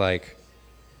 like,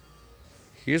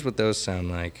 here's what those sound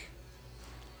like.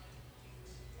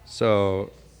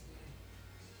 So,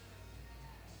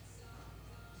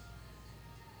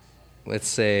 let's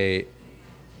say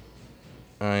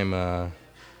I'm, give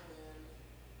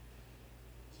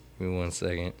me 1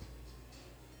 second.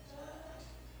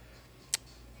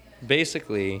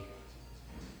 Basically,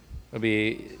 it'll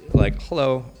be like,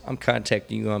 "Hello, I'm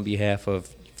contacting you on behalf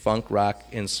of funk, rock,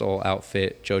 and soul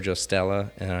outfit JoJo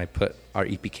Stella," and I put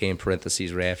REPK in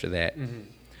parentheses right after that. Mm-hmm.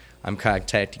 "I'm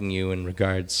contacting you in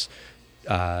regards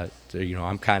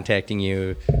I'm contacting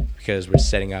you because we're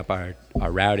setting up our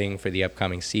routing for the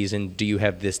upcoming season. Do you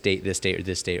have this date, or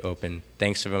this date open?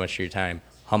 Thanks so very much for your time.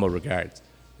 Humble regards."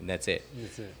 And that's it.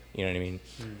 That's it. You know what I mean?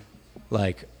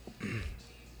 Like,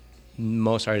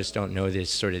 most artists don't know this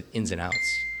sort of ins and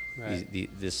outs, right?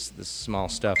 This small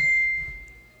stuff.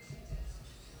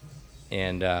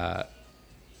 And I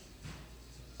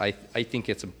think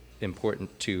it's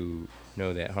important to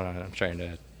know that. Hold on, I'm trying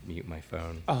to mute my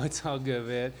phone. Oh, it's all good,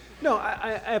 man. No,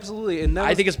 I absolutely. And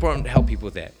I think it's important to help people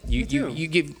with that. You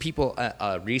give people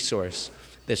a resource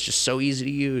that's just so easy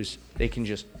to use. They can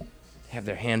just have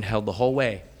their hand held the whole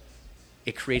way.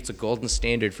 It creates a golden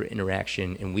standard for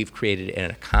interaction, and we've created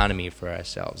an economy for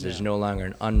ourselves. There's no longer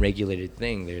an unregulated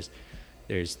thing. There's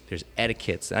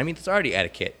etiquettes. I mean, there's already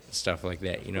etiquette and stuff like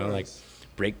that. You know, like,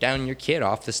 break down your kid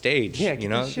off the stage. Yeah, get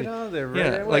that shit out of there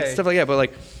right away. Like stuff like that. But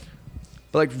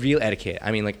like real etiquette.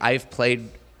 I mean, like, I've played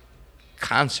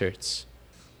concerts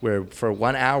where for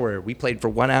 1 hour, we played for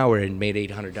 1 hour and made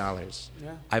 $800.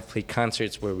 Yeah. I've played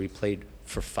concerts where we played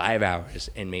for 5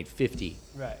 hours and made $50.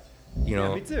 Right. You know?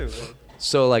 Yeah, me too.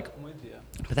 So, like, I'm with you.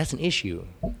 But that's an issue.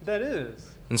 That is.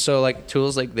 And so, like,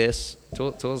 tools like this,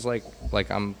 tools like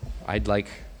I'd like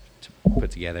to put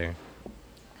together,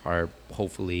 or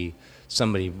hopefully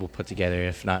somebody will put together,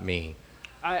 if not me.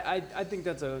 I think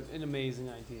that's an amazing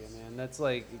idea, man. That's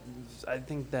like, I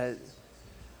think that,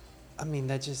 I mean,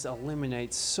 that just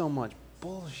eliminates so much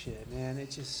bullshit, man.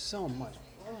 It's just so much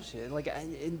bullshit. Like,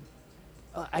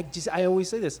 I always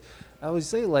say this. I always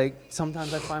say, like,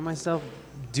 sometimes I find myself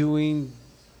doing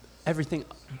everything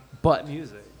but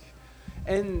music.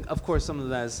 And, of course, some of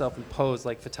that is self-imposed,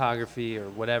 like photography or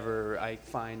whatever I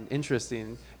find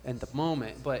interesting at the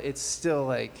moment. But it's still,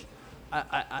 like,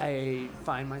 I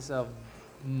find myself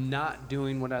not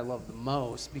doing what I love the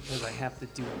most because I have to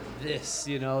do this,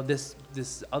 you know, this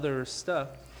other stuff.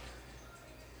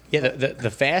 Yeah,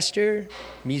 the faster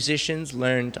musicians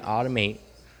learn to automate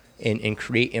and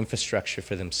create infrastructure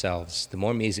for themselves, the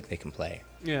more music they can play.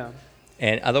 Yeah.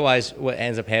 And otherwise, what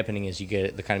ends up happening is you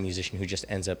get the kind of musician who just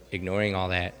ends up ignoring all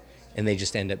that, and they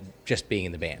just end up just being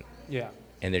in the band. Yeah.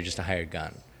 And they're just a hired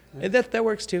gun. Yeah. And that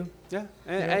works too. Yeah.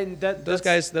 And those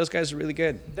guys are really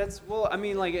good. That's, well, I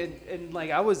mean, like, and like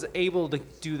I was able to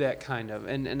do that kind of,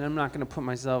 and I'm not going to put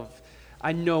myself,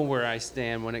 I know where I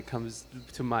stand when it comes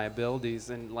to my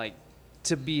abilities, and like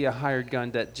to be a hired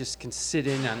gun that just can sit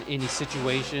in on any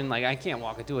situation. Like I can't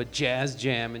walk into a jazz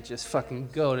jam and just fucking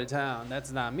go to town.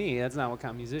 That's not me. That's not what kind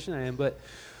of musician I am. But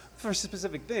for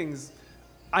specific things,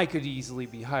 I could easily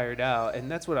be hired out,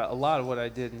 and that's what a lot of what I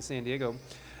did in San Diego.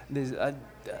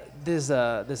 There's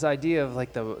this idea of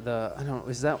like the I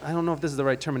don't know if this is the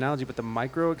right terminology, but the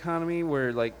microeconomy,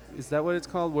 where like, is that what it's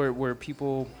called? Where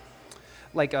people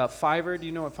like Fiverr. Do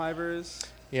you know what Fiverr is?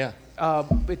 Yeah.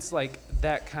 It's like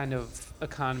that kind of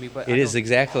economy, but It is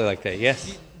exactly like that.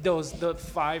 Yes. the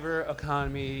Fiverr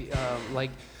economy,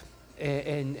 like,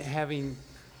 and having,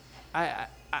 I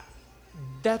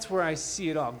that's where I see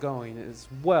it all going as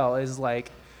well. Is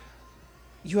like,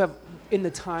 you have in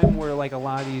the time where like a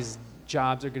lot of these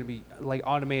jobs are going to be like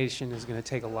automation is going to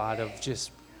take a lot of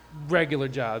just regular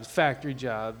jobs, factory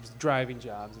jobs, driving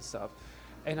jobs and stuff.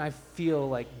 And I feel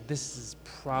like this is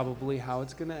probably how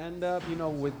it's going to end up, you know,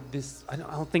 with this. I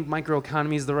don't think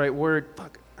microeconomy is the right word.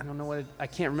 Fuck, I don't know what I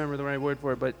can't remember the right word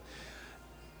for it, but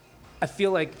I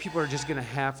feel like people are just going to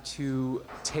have to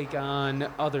take on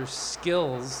other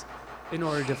skills in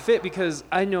order to fit, because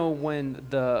I know when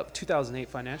the 2008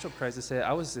 financial crisis hit,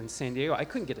 I was in San Diego. I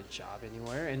couldn't get a job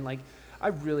anywhere, and like I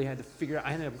really had to figure out.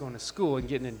 I ended up going to school and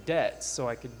getting in debt so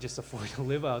I could just afford to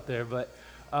live out there, but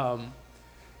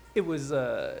it was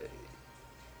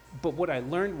but what I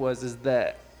learned is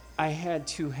that I had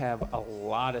to have a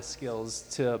lot of skills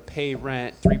to pay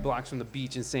rent 3 blocks from the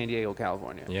beach in San Diego,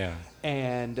 California. Yeah.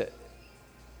 And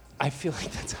I feel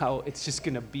like that's how it's just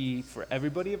going to be for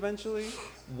everybody eventually,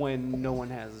 when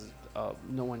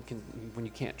when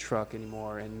you can't truck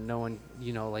anymore, and no one,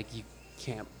 you know, like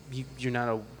you're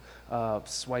not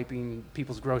swiping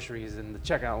people's groceries in the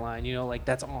checkout line, you know, like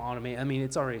that's all automated. I mean,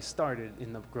 it's already started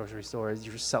in the grocery stores,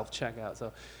 your self-checkout.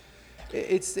 So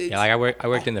it's yeah, like I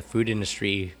worked in the food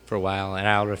industry for a while, and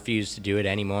I'll refuse to do it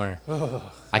anymore.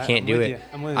 I can't do it.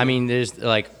 I mean, there's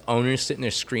like owners sitting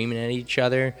there screaming at each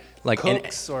other, like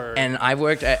cooks and I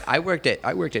worked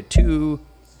at 2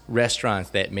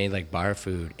 restaurants that made like bar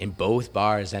food, and both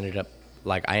bars ended up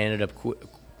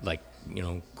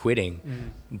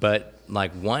quitting, but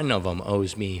like one of them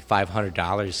owes me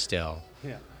 $500 still.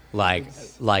 Yeah. Like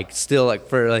still like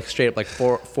for like straight up like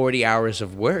 40 hours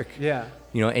of work. Yeah.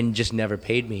 You know, and just never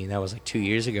paid me. And that was like 2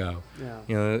 years ago. Yeah.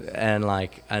 You know, and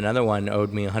like another one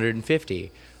owed me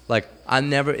 $150. Like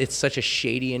it's such a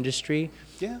shady industry.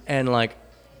 Yeah. And like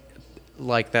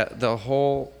that, the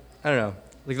whole, I don't know,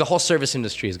 like the whole service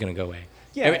industry is going to go away.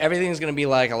 Yeah. Everything's going to be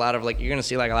like a lot of like, you're going to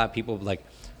see like a lot of people like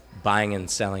buying and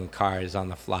selling cars on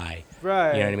the fly.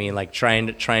 Right. You know what I mean? Like trying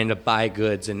to buy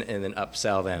goods and then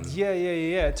upsell them.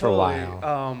 Yeah. Totally. For a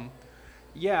while.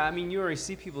 Yeah, I mean, you already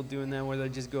see people doing that, where they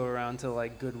just go around to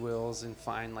like Goodwills and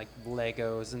find like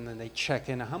Legos, and then they check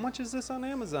in, how much is this on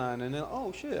Amazon? And then,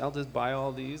 oh shit, I'll just buy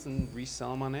all these and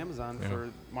resell them on Amazon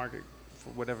for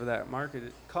whatever that market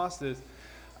cost is.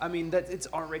 I mean, that it's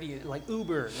already like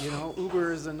Uber, you know,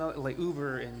 Uber is another, like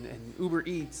Uber and Uber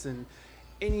Eats and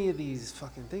any of these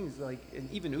fucking things, like, and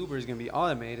even Uber is going to be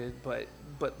automated, but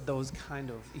those kind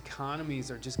of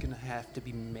economies are just going to have to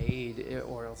be made,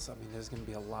 or else, I mean, there's going to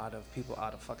be a lot of people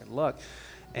out of fucking luck.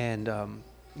 And,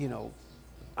 you know,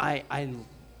 I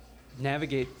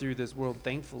navigate through this world,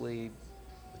 thankfully,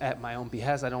 at my own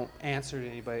behest. I don't answer to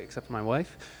anybody except my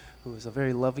wife, who is a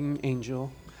very loving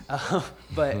angel.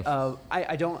 But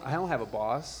I don't have a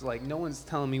boss. Like, no one's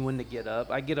telling me when to get up.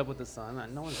 I get up with the sun.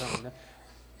 No one's telling me that.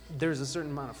 There's a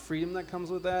certain amount of freedom that comes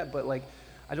with that, but like,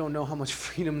 I don't know how much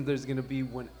freedom there's going to be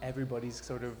when everybody's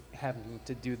sort of having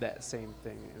to do that same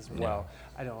thing as well.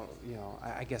 I don't, you know,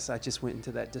 I guess I just went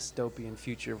into that dystopian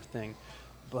future thing,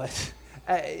 but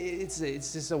it's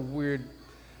just a weird,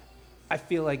 I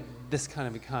feel like this kind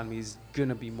of economy is going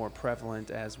to be more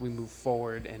prevalent as we move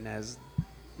forward, and as,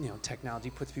 you know, technology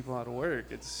puts people out of work.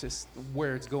 It's just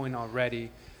where it's going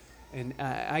already. And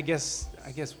I guess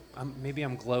maybe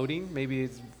I'm gloating. Maybe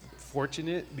it's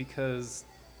fortunate because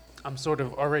I'm sort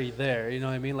of already there. You know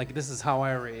what I mean? Like, this is how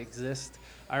I already exist.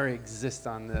 I already exist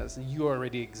on this. You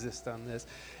already exist on this.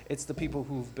 It's the people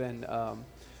who've been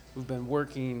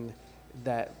working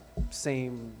that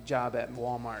same job at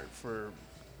Walmart for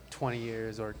 20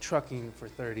 years or trucking for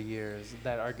 30 years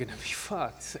that are gonna be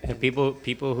fucked. And people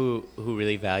who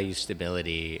really value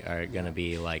stability are gonna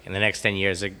be like, in the next 10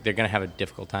 years, they're gonna have a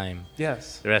difficult time.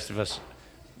 Yes. The rest of us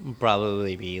will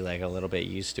probably be like a little bit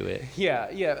used to it.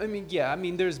 Yeah. I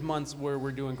mean, there's months where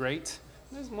we're doing great.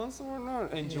 There's months where we're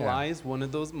not. And July is one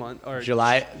of those months. Or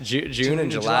June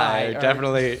and July are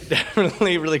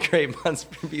definitely really great months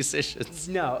for musicians.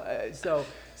 No, so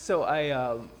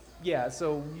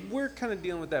we're kind of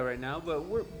dealing with that right now, but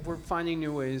we're finding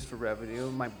new ways for revenue.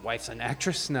 My wife's an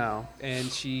actress now, and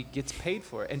she gets paid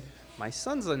for it. And my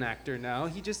son's an actor now.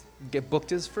 He just booked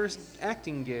his first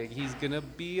acting gig. He's gonna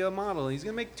be a model. He's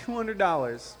gonna make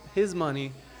 $200, his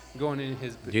money, going in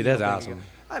his. Dude, that's awesome.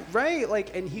 Right?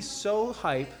 Like, and he's so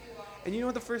hype. And you know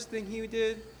what the first thing he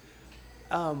did?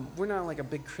 We're not like a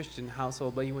big Christian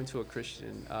household, but he went to a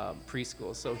Christian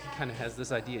preschool, so he kind of has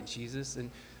this idea of Jesus, and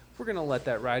we're gonna let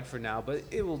that ride for now. But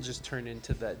it will just turn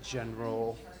into that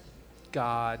general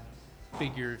God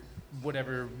figure,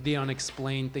 whatever the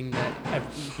unexplained thing that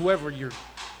whoever your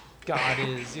God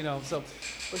is, you know. So,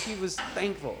 but he was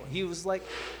thankful. He was like,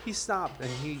 he stopped and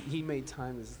he made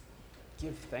time to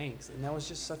give thanks, and that was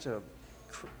just such a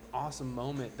awesome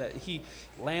moment that he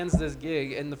lands this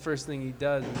gig, and the first thing he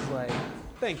does is like,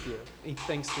 thank you. He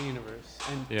thanks the universe.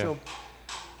 And so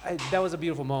that was a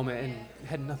beautiful moment, and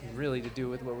had nothing really to do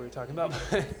with what we were talking about.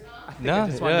 But I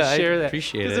just wanted to share that.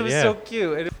 Appreciate it. Because it was so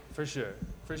cute. And for sure.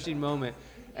 First moment.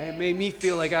 And it made me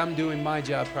feel like I'm doing my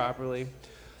job properly.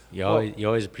 You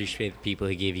always appreciate the people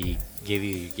who give you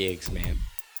your gigs, man.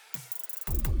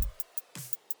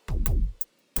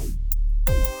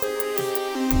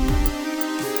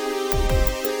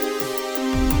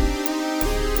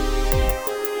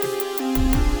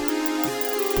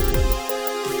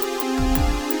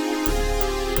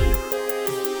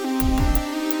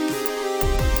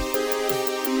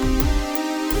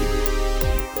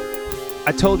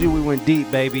 I told you we went deep,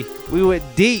 baby. We went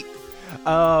deep. He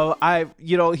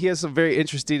has some very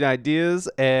interesting ideas,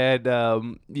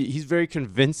 and he's a very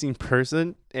convincing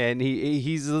person, and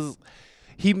he's just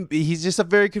a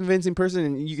very convincing person,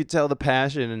 and you could tell the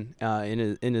passion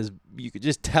in his. You could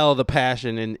just tell the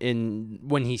passion in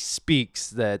when he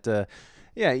speaks that,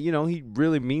 he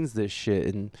really means this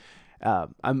shit, and.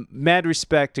 I'm mad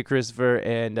respect to Christopher,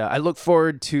 and I look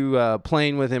forward to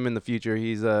playing with him in the future.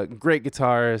 He's a great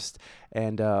guitarist,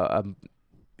 and I'm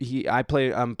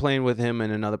playing with him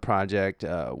in another project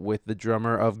with the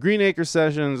drummer of Green Acre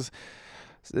Sessions.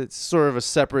 It's sort of a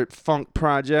separate funk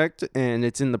project, and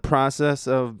it's in the process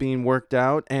of being worked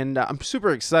out, and I'm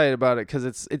super excited about it because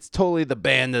it's totally the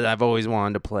band that I've always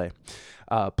wanted to play.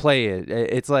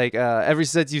 It's like ever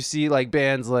since you see like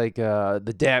bands like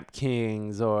the Dap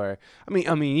Kings, or I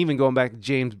mean even going back to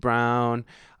James Brown.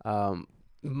 One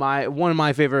of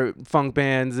my favorite funk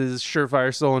bands is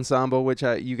Surefire Soul Ensemble, which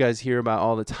you guys hear about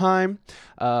all the time.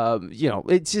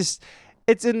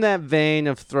 It's in that vein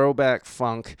of throwback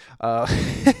funk.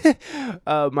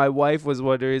 My wife was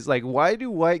wondering, it's like, why do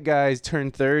white guys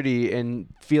turn 30 and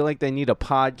feel like they need a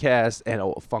podcast and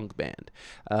a funk band?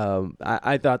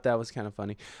 I thought that was kind of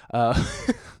funny.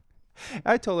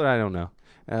 I told her I don't know.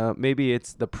 Maybe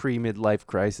it's the pre-midlife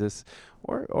crisis,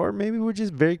 or maybe we're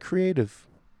just very creative.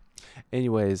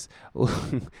 Anyways, we're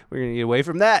going to get away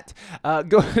from that.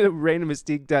 Go to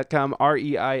ReinaMystique.com,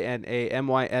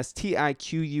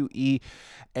 ReinaMystique,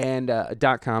 and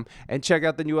 .com, and check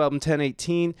out the new album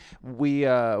 1018.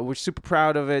 We're super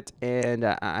proud of it, and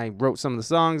I wrote some of the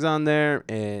songs on there,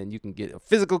 and you can get a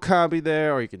physical copy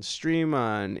there, or you can stream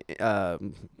on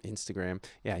Instagram.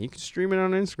 Yeah, you can stream it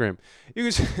on Instagram.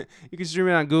 You can stream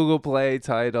it on Google Play,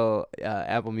 Tidal,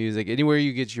 Apple Music, anywhere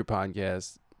you get your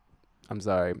podcast. I'm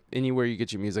sorry, anywhere you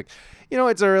get your music.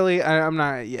 It's early. I'm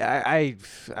not. Yeah, I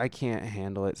can't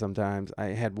handle it sometimes. I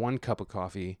had one cup of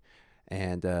coffee,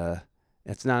 and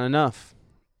it's not enough.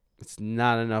 It's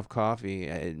not enough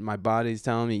coffee. My body's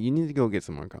telling me you need to go get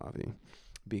some more coffee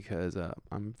because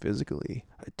I'm physically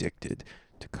addicted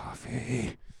to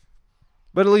coffee.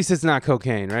 But at least it's not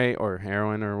cocaine, right? Or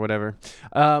heroin or whatever.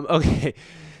 Okay,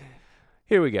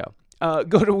 here we go.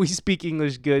 Go to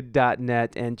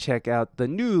WeSpeakEnglishGood.net and check out the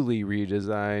newly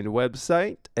redesigned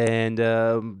website. And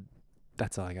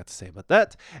that's all I got to say about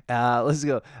that. Let's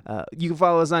go. You can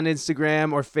follow us on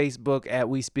Instagram or Facebook at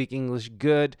We Speak English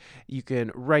Good. You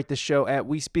can write the show at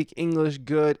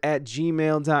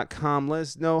WeSpeakEnglishGood@gmail.com. Let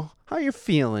us know how you're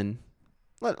feeling.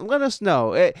 Let us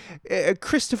know.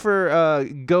 Christopher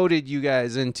goaded you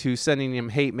guys into sending him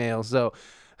hate mail. So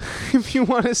if you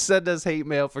want to send us hate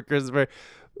mail for Christopher,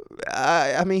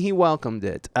 I mean, he welcomed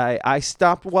it. I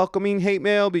stopped welcoming hate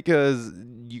mail because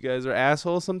you guys are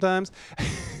assholes sometimes.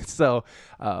 So,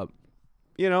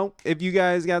 if you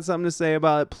guys got something to say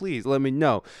about it, please let me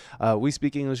know.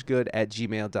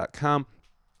 WeSpeakEnglishGood@gmail.com.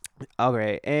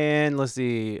 Okay, and let's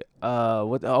see.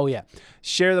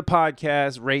 Share the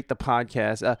podcast, rate the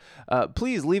podcast.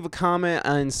 Please leave a comment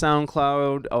on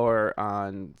SoundCloud or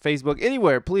on Facebook,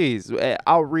 anywhere. Please,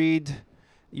 I'll read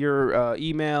your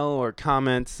email or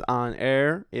comments on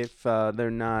air if they're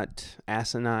not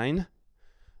asinine.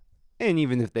 And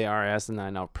even if they are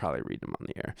asinine, I'll probably read them on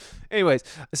the air. Anyways,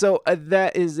 so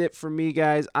that is it for me,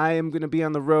 guys. I am gonna be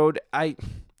on the road. I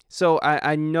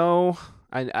know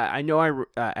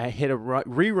I hit a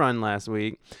rerun last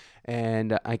week,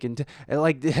 and I can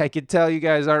tell you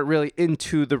guys aren't really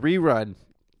into the rerun.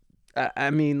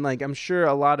 I mean, like, I'm sure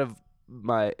a lot of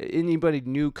anybody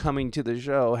new coming to the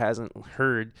show hasn't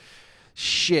heard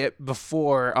shit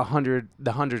before the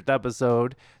 100th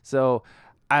episode. So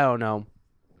I don't know.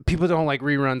 People don't like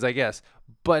reruns, I guess.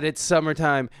 But it's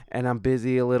summertime, and I'm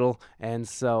busy a little, and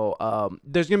so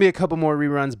there's going to be a couple more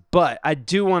reruns, but I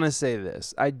do want to say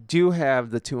this. I do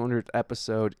have the 200th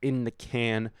episode in the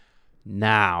can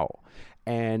now,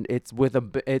 and it's with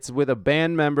a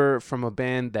band member from a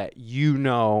band that you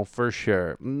know for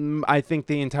sure. I think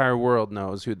the entire world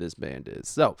knows who this band is.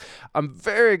 So I'm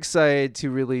very excited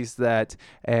to release that,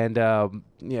 and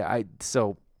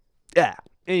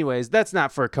Anyways, that's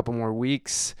not for a couple more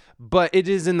weeks, but it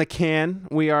is in the can.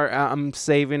 I'm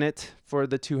saving it for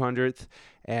the 200th,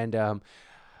 and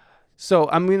so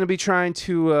I'm going to be trying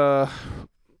to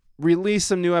release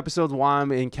some new episodes while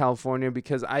I'm in California,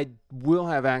 because I will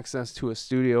have access to a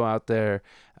studio out there,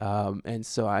 and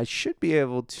so I should be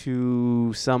able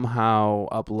to somehow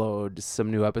upload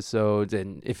some new episodes.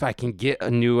 And if I can get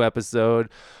a new episode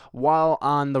while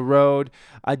on the road,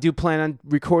 I do plan on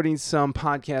recording some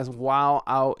podcasts while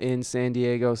out in San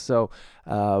Diego. So,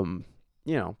 we'll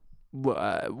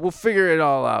figure it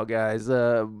all out, guys.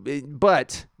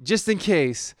 But just in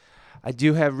case, I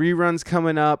do have reruns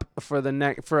coming up for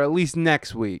at least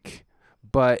next week,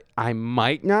 but I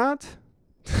might not.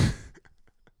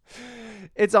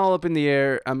 It's all up in the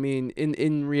air. I mean,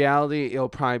 in reality, it'll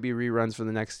probably be reruns for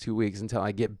the next 2 weeks until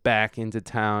I get back into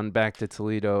town, back to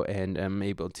Toledo, and am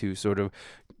able to sort of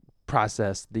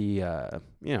process the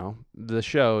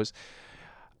shows.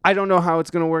 I don't know how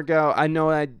it's going to work out. I know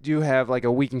I do have like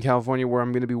a week in California where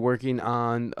I'm going to be working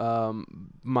on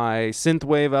my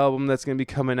synthwave album that's going to be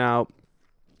coming out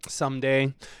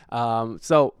someday.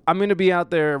 So I'm going to be out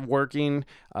there working.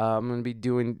 I'm going to be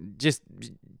doing just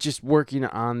working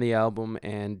on the album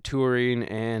and touring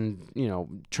and,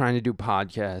 trying to do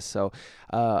podcasts. So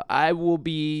I will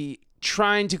be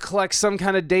trying to collect some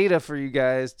kind of data for you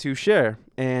guys to share.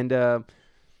 And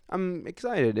I'm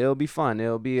excited. It'll be fun.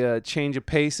 It'll be a change of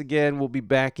pace again. We'll be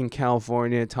back in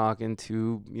California talking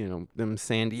to, them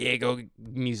San Diego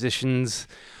musicians.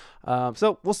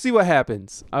 So we'll see what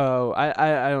happens.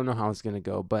 I don't know how it's going to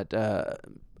go, but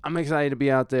I'm excited to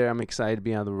be out there. I'm excited to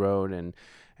be on the road, and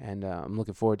I'm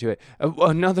looking forward to it.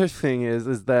 Another thing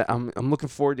is that I'm looking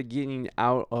forward to getting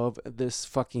out of this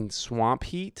fucking swamp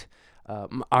heat.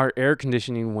 Our air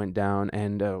conditioning went down,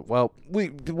 and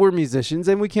we're musicians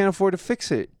and we can't afford to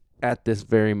fix it at this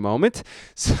very moment,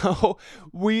 so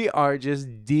we are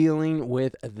just dealing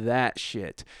with that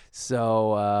shit.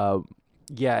 So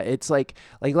it's like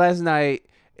last night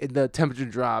the temperature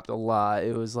dropped a lot.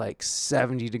 It was like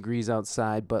 70 degrees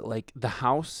outside, but like the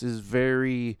house is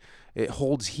it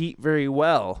holds heat very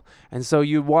well, and so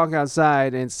you walk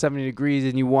outside and it's 70 degrees,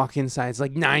 and you walk inside, it's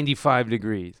like 95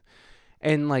 degrees.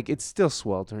 And like it's still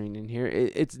sweltering in here.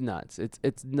 It's nuts.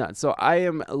 It's nuts. So I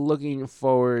am looking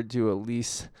forward to at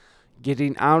least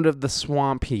getting out of the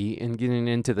swamp heat and getting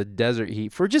into the desert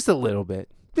heat for just a little bit,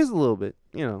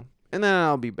 and then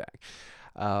I'll be back.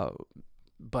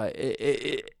 But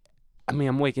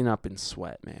I'm waking up in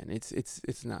sweat, man.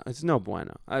 It's no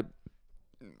bueno.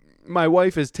 My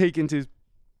wife has taken to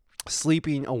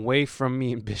sleeping away from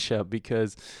me and Bishop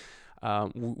because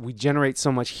we generate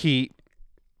so much heat.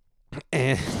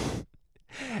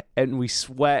 And we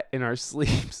sweat in our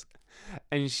sleeps,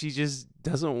 and she just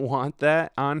doesn't want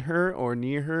that on her or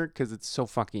near her because it's so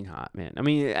fucking hot, man. I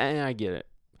mean, and I get it.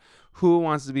 Who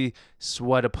wants to be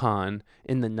sweat upon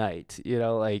in the night?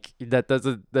 Like that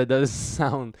doesn't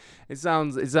sound. It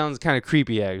sounds kind of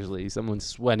creepy, actually. Someone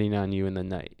sweating on you in the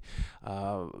night.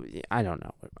 I don't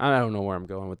know. I don't know where I'm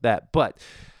going with that, but.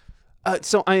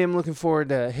 So I am looking forward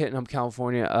to hitting up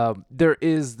California. There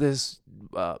is this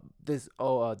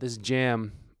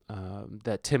jam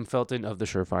that Tim Felton of the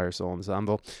Surefire Soul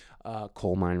Ensemble,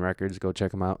 Coal Mine Records, go check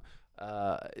them out.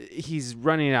 he's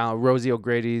running out Rosie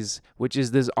O'Grady's, which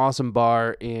is this awesome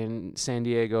bar in San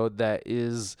Diego that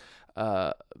is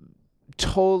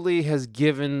totally has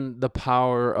given the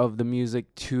power of the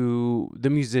music to the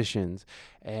musicians,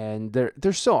 and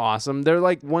they're so awesome. They're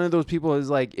like one of those people is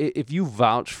like, if you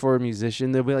vouch for a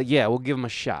musician, they'll be like, yeah, we'll give them a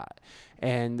shot.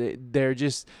 And they're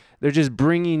just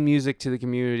bringing music to the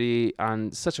community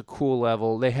on such a cool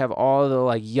level. They have all the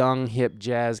like young hip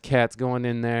jazz cats going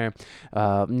in there.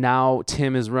 Now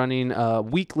Tim is running a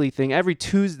weekly thing every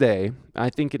Tuesday,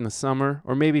 I think in the summer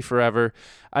or maybe forever.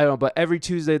 I don't know, but every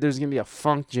Tuesday there's going to be a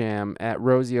funk jam at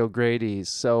Rosie O'Grady's.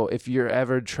 So if you're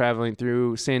ever traveling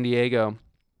through San Diego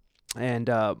and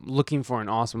looking for an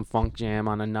awesome funk jam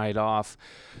on a night off,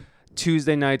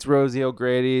 Tuesday nights, Rosie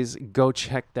O'Grady's, go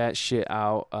check that shit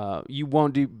out. You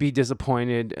won't be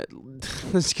disappointed.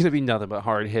 There's going to be nothing but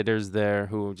hard hitters there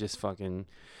who just fucking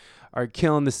are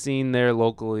killing the scene there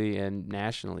locally and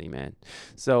nationally, man.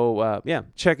 So, yeah,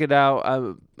 check it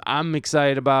out. I'm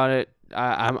excited about it.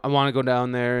 I want to go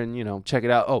down there and, check it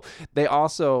out. Oh, they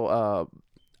also,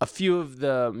 a few of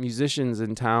the musicians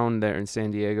in town there in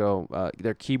San Diego,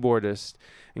 their keyboardists,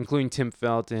 including Tim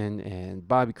Felton and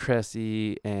Bobby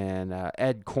Cressy and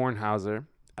Ed Kornhauser.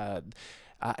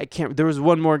 There was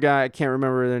one more guy, I can't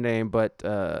remember their name, but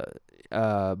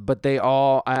they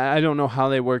all, I don't know how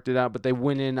they worked it out, but they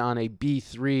went in on a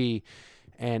B3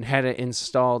 and had it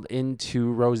installed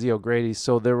into Rosie O'Grady's,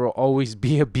 so there will always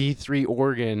be a B3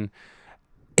 organ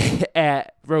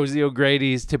at Rosie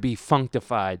O'Grady's to be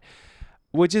functified,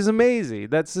 which is amazing.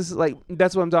 That's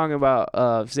what I'm talking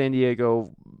about. San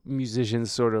Diego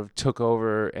musicians sort of took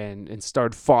over and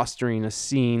started fostering a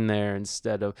scene there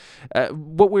instead of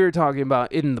what we were talking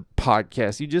about in the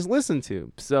podcast you just listened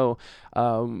to. So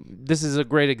this is a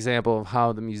great example of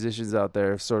how the musicians out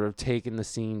there have sort of taken the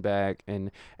scene back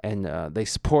and they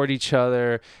support each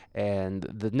other, and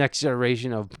the next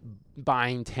generation of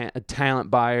buying talent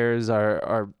buyers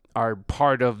are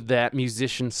part of that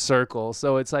musician circle.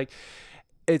 So it's like,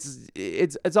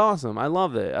 it's awesome. I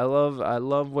love it. I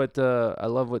love what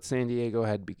San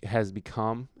Diego has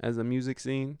become as a music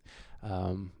scene.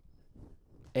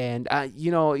 And I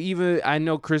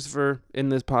know Christopher in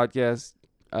this podcast,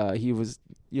 he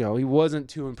wasn't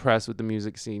too impressed with the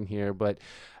music scene here, but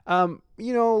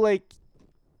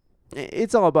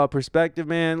it's all about perspective,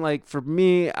 man. Like for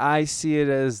me, I see it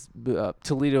as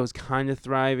Toledo's kind of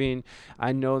thriving.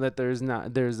 I know that there's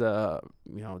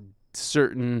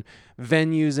certain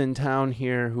venues in town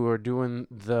here who are doing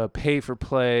the pay for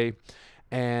play,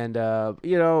 and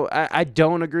I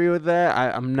don't agree with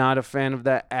that. I'm not a fan of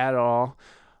that at all,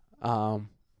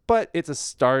 but it's a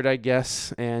start, I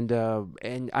guess, and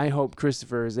I hope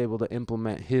Christopher is able to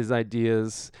implement his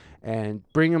ideas and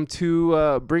bring them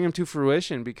to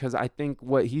fruition, because I think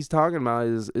what he's talking about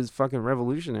is fucking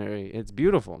revolutionary. It's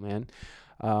beautiful, man.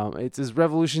 It's as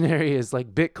revolutionary as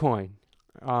like Bitcoin.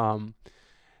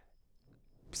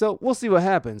 So we'll see what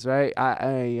happens, right?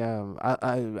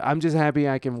 I'm just happy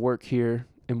I can work here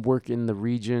and work in the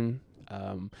region.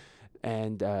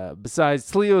 And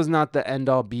besides, Toledo is not the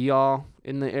end-all, be-all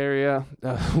in the area.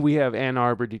 We have Ann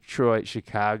Arbor, Detroit,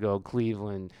 Chicago,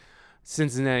 Cleveland,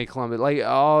 Cincinnati, Columbus, like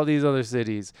all these other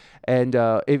cities. And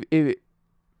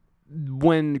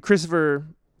when Christopher,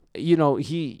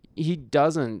 he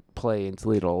doesn't play in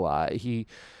Toledo a lot.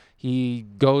 He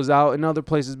goes out in other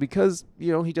places because,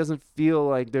 he doesn't feel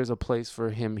like there's a place for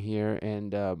him here.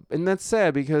 And that's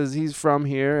sad, because he's from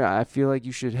here. I feel like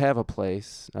you should have a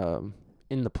place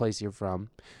in the place you're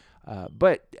from.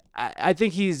 But I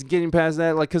think he's getting past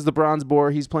that, like, because the Bronze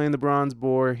Boar, he's playing the Bronze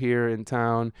Boar here in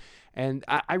town. And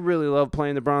I really love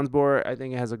playing the Bronze Boar. I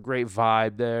think it has a great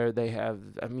vibe there.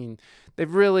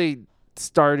 They've really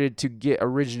started to get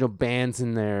original bands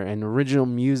in there and original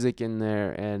music in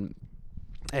there and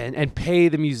pay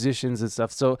the musicians and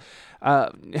stuff. So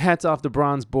hats off the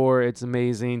Bronze Boar. It's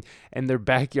amazing. And their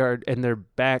backyard and their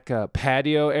back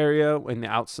patio area and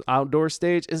the outdoor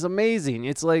stage is amazing.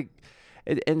 It's like,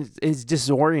 it's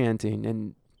disorienting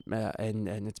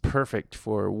and it's perfect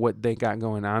for what they got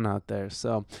going on out there.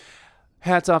 So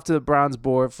hats off to the Bronze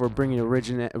Boar for bringing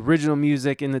original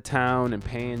music in the town and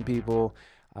paying people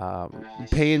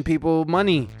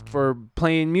money for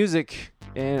playing music,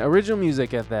 and original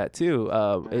music at that too.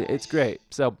 It's great.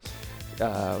 So,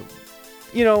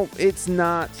 it's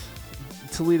not,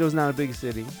 Toledo's not a big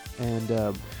city,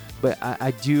 and but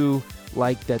I do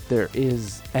like that there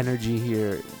is energy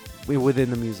here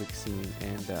within the music scene,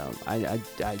 and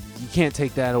you can't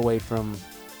take that away from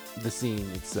the scene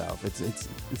itself.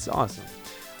 It's awesome.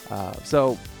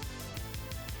 So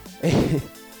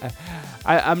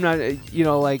I'm not,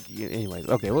 anyways.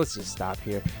 Okay, let's just stop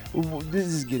here. This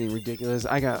is getting ridiculous.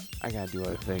 I gotta do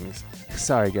other things.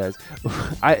 Sorry, guys.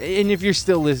 And if you're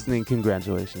still listening,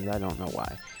 congratulations. I don't know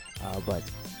why, but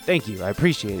thank you. I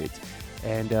appreciate it.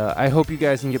 And I hope you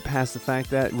guys can get past the fact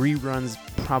that reruns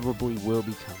probably will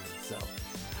be coming. So,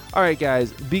 all right,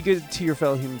 guys, be good to your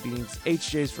fellow human beings.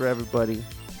 HJ's for everybody.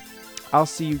 I'll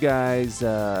see you guys,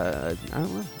 I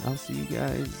don't know. I'll see you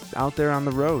guys out there on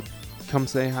the road. Come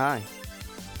say hi.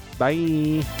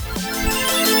 Bye.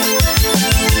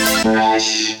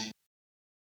 Fresh.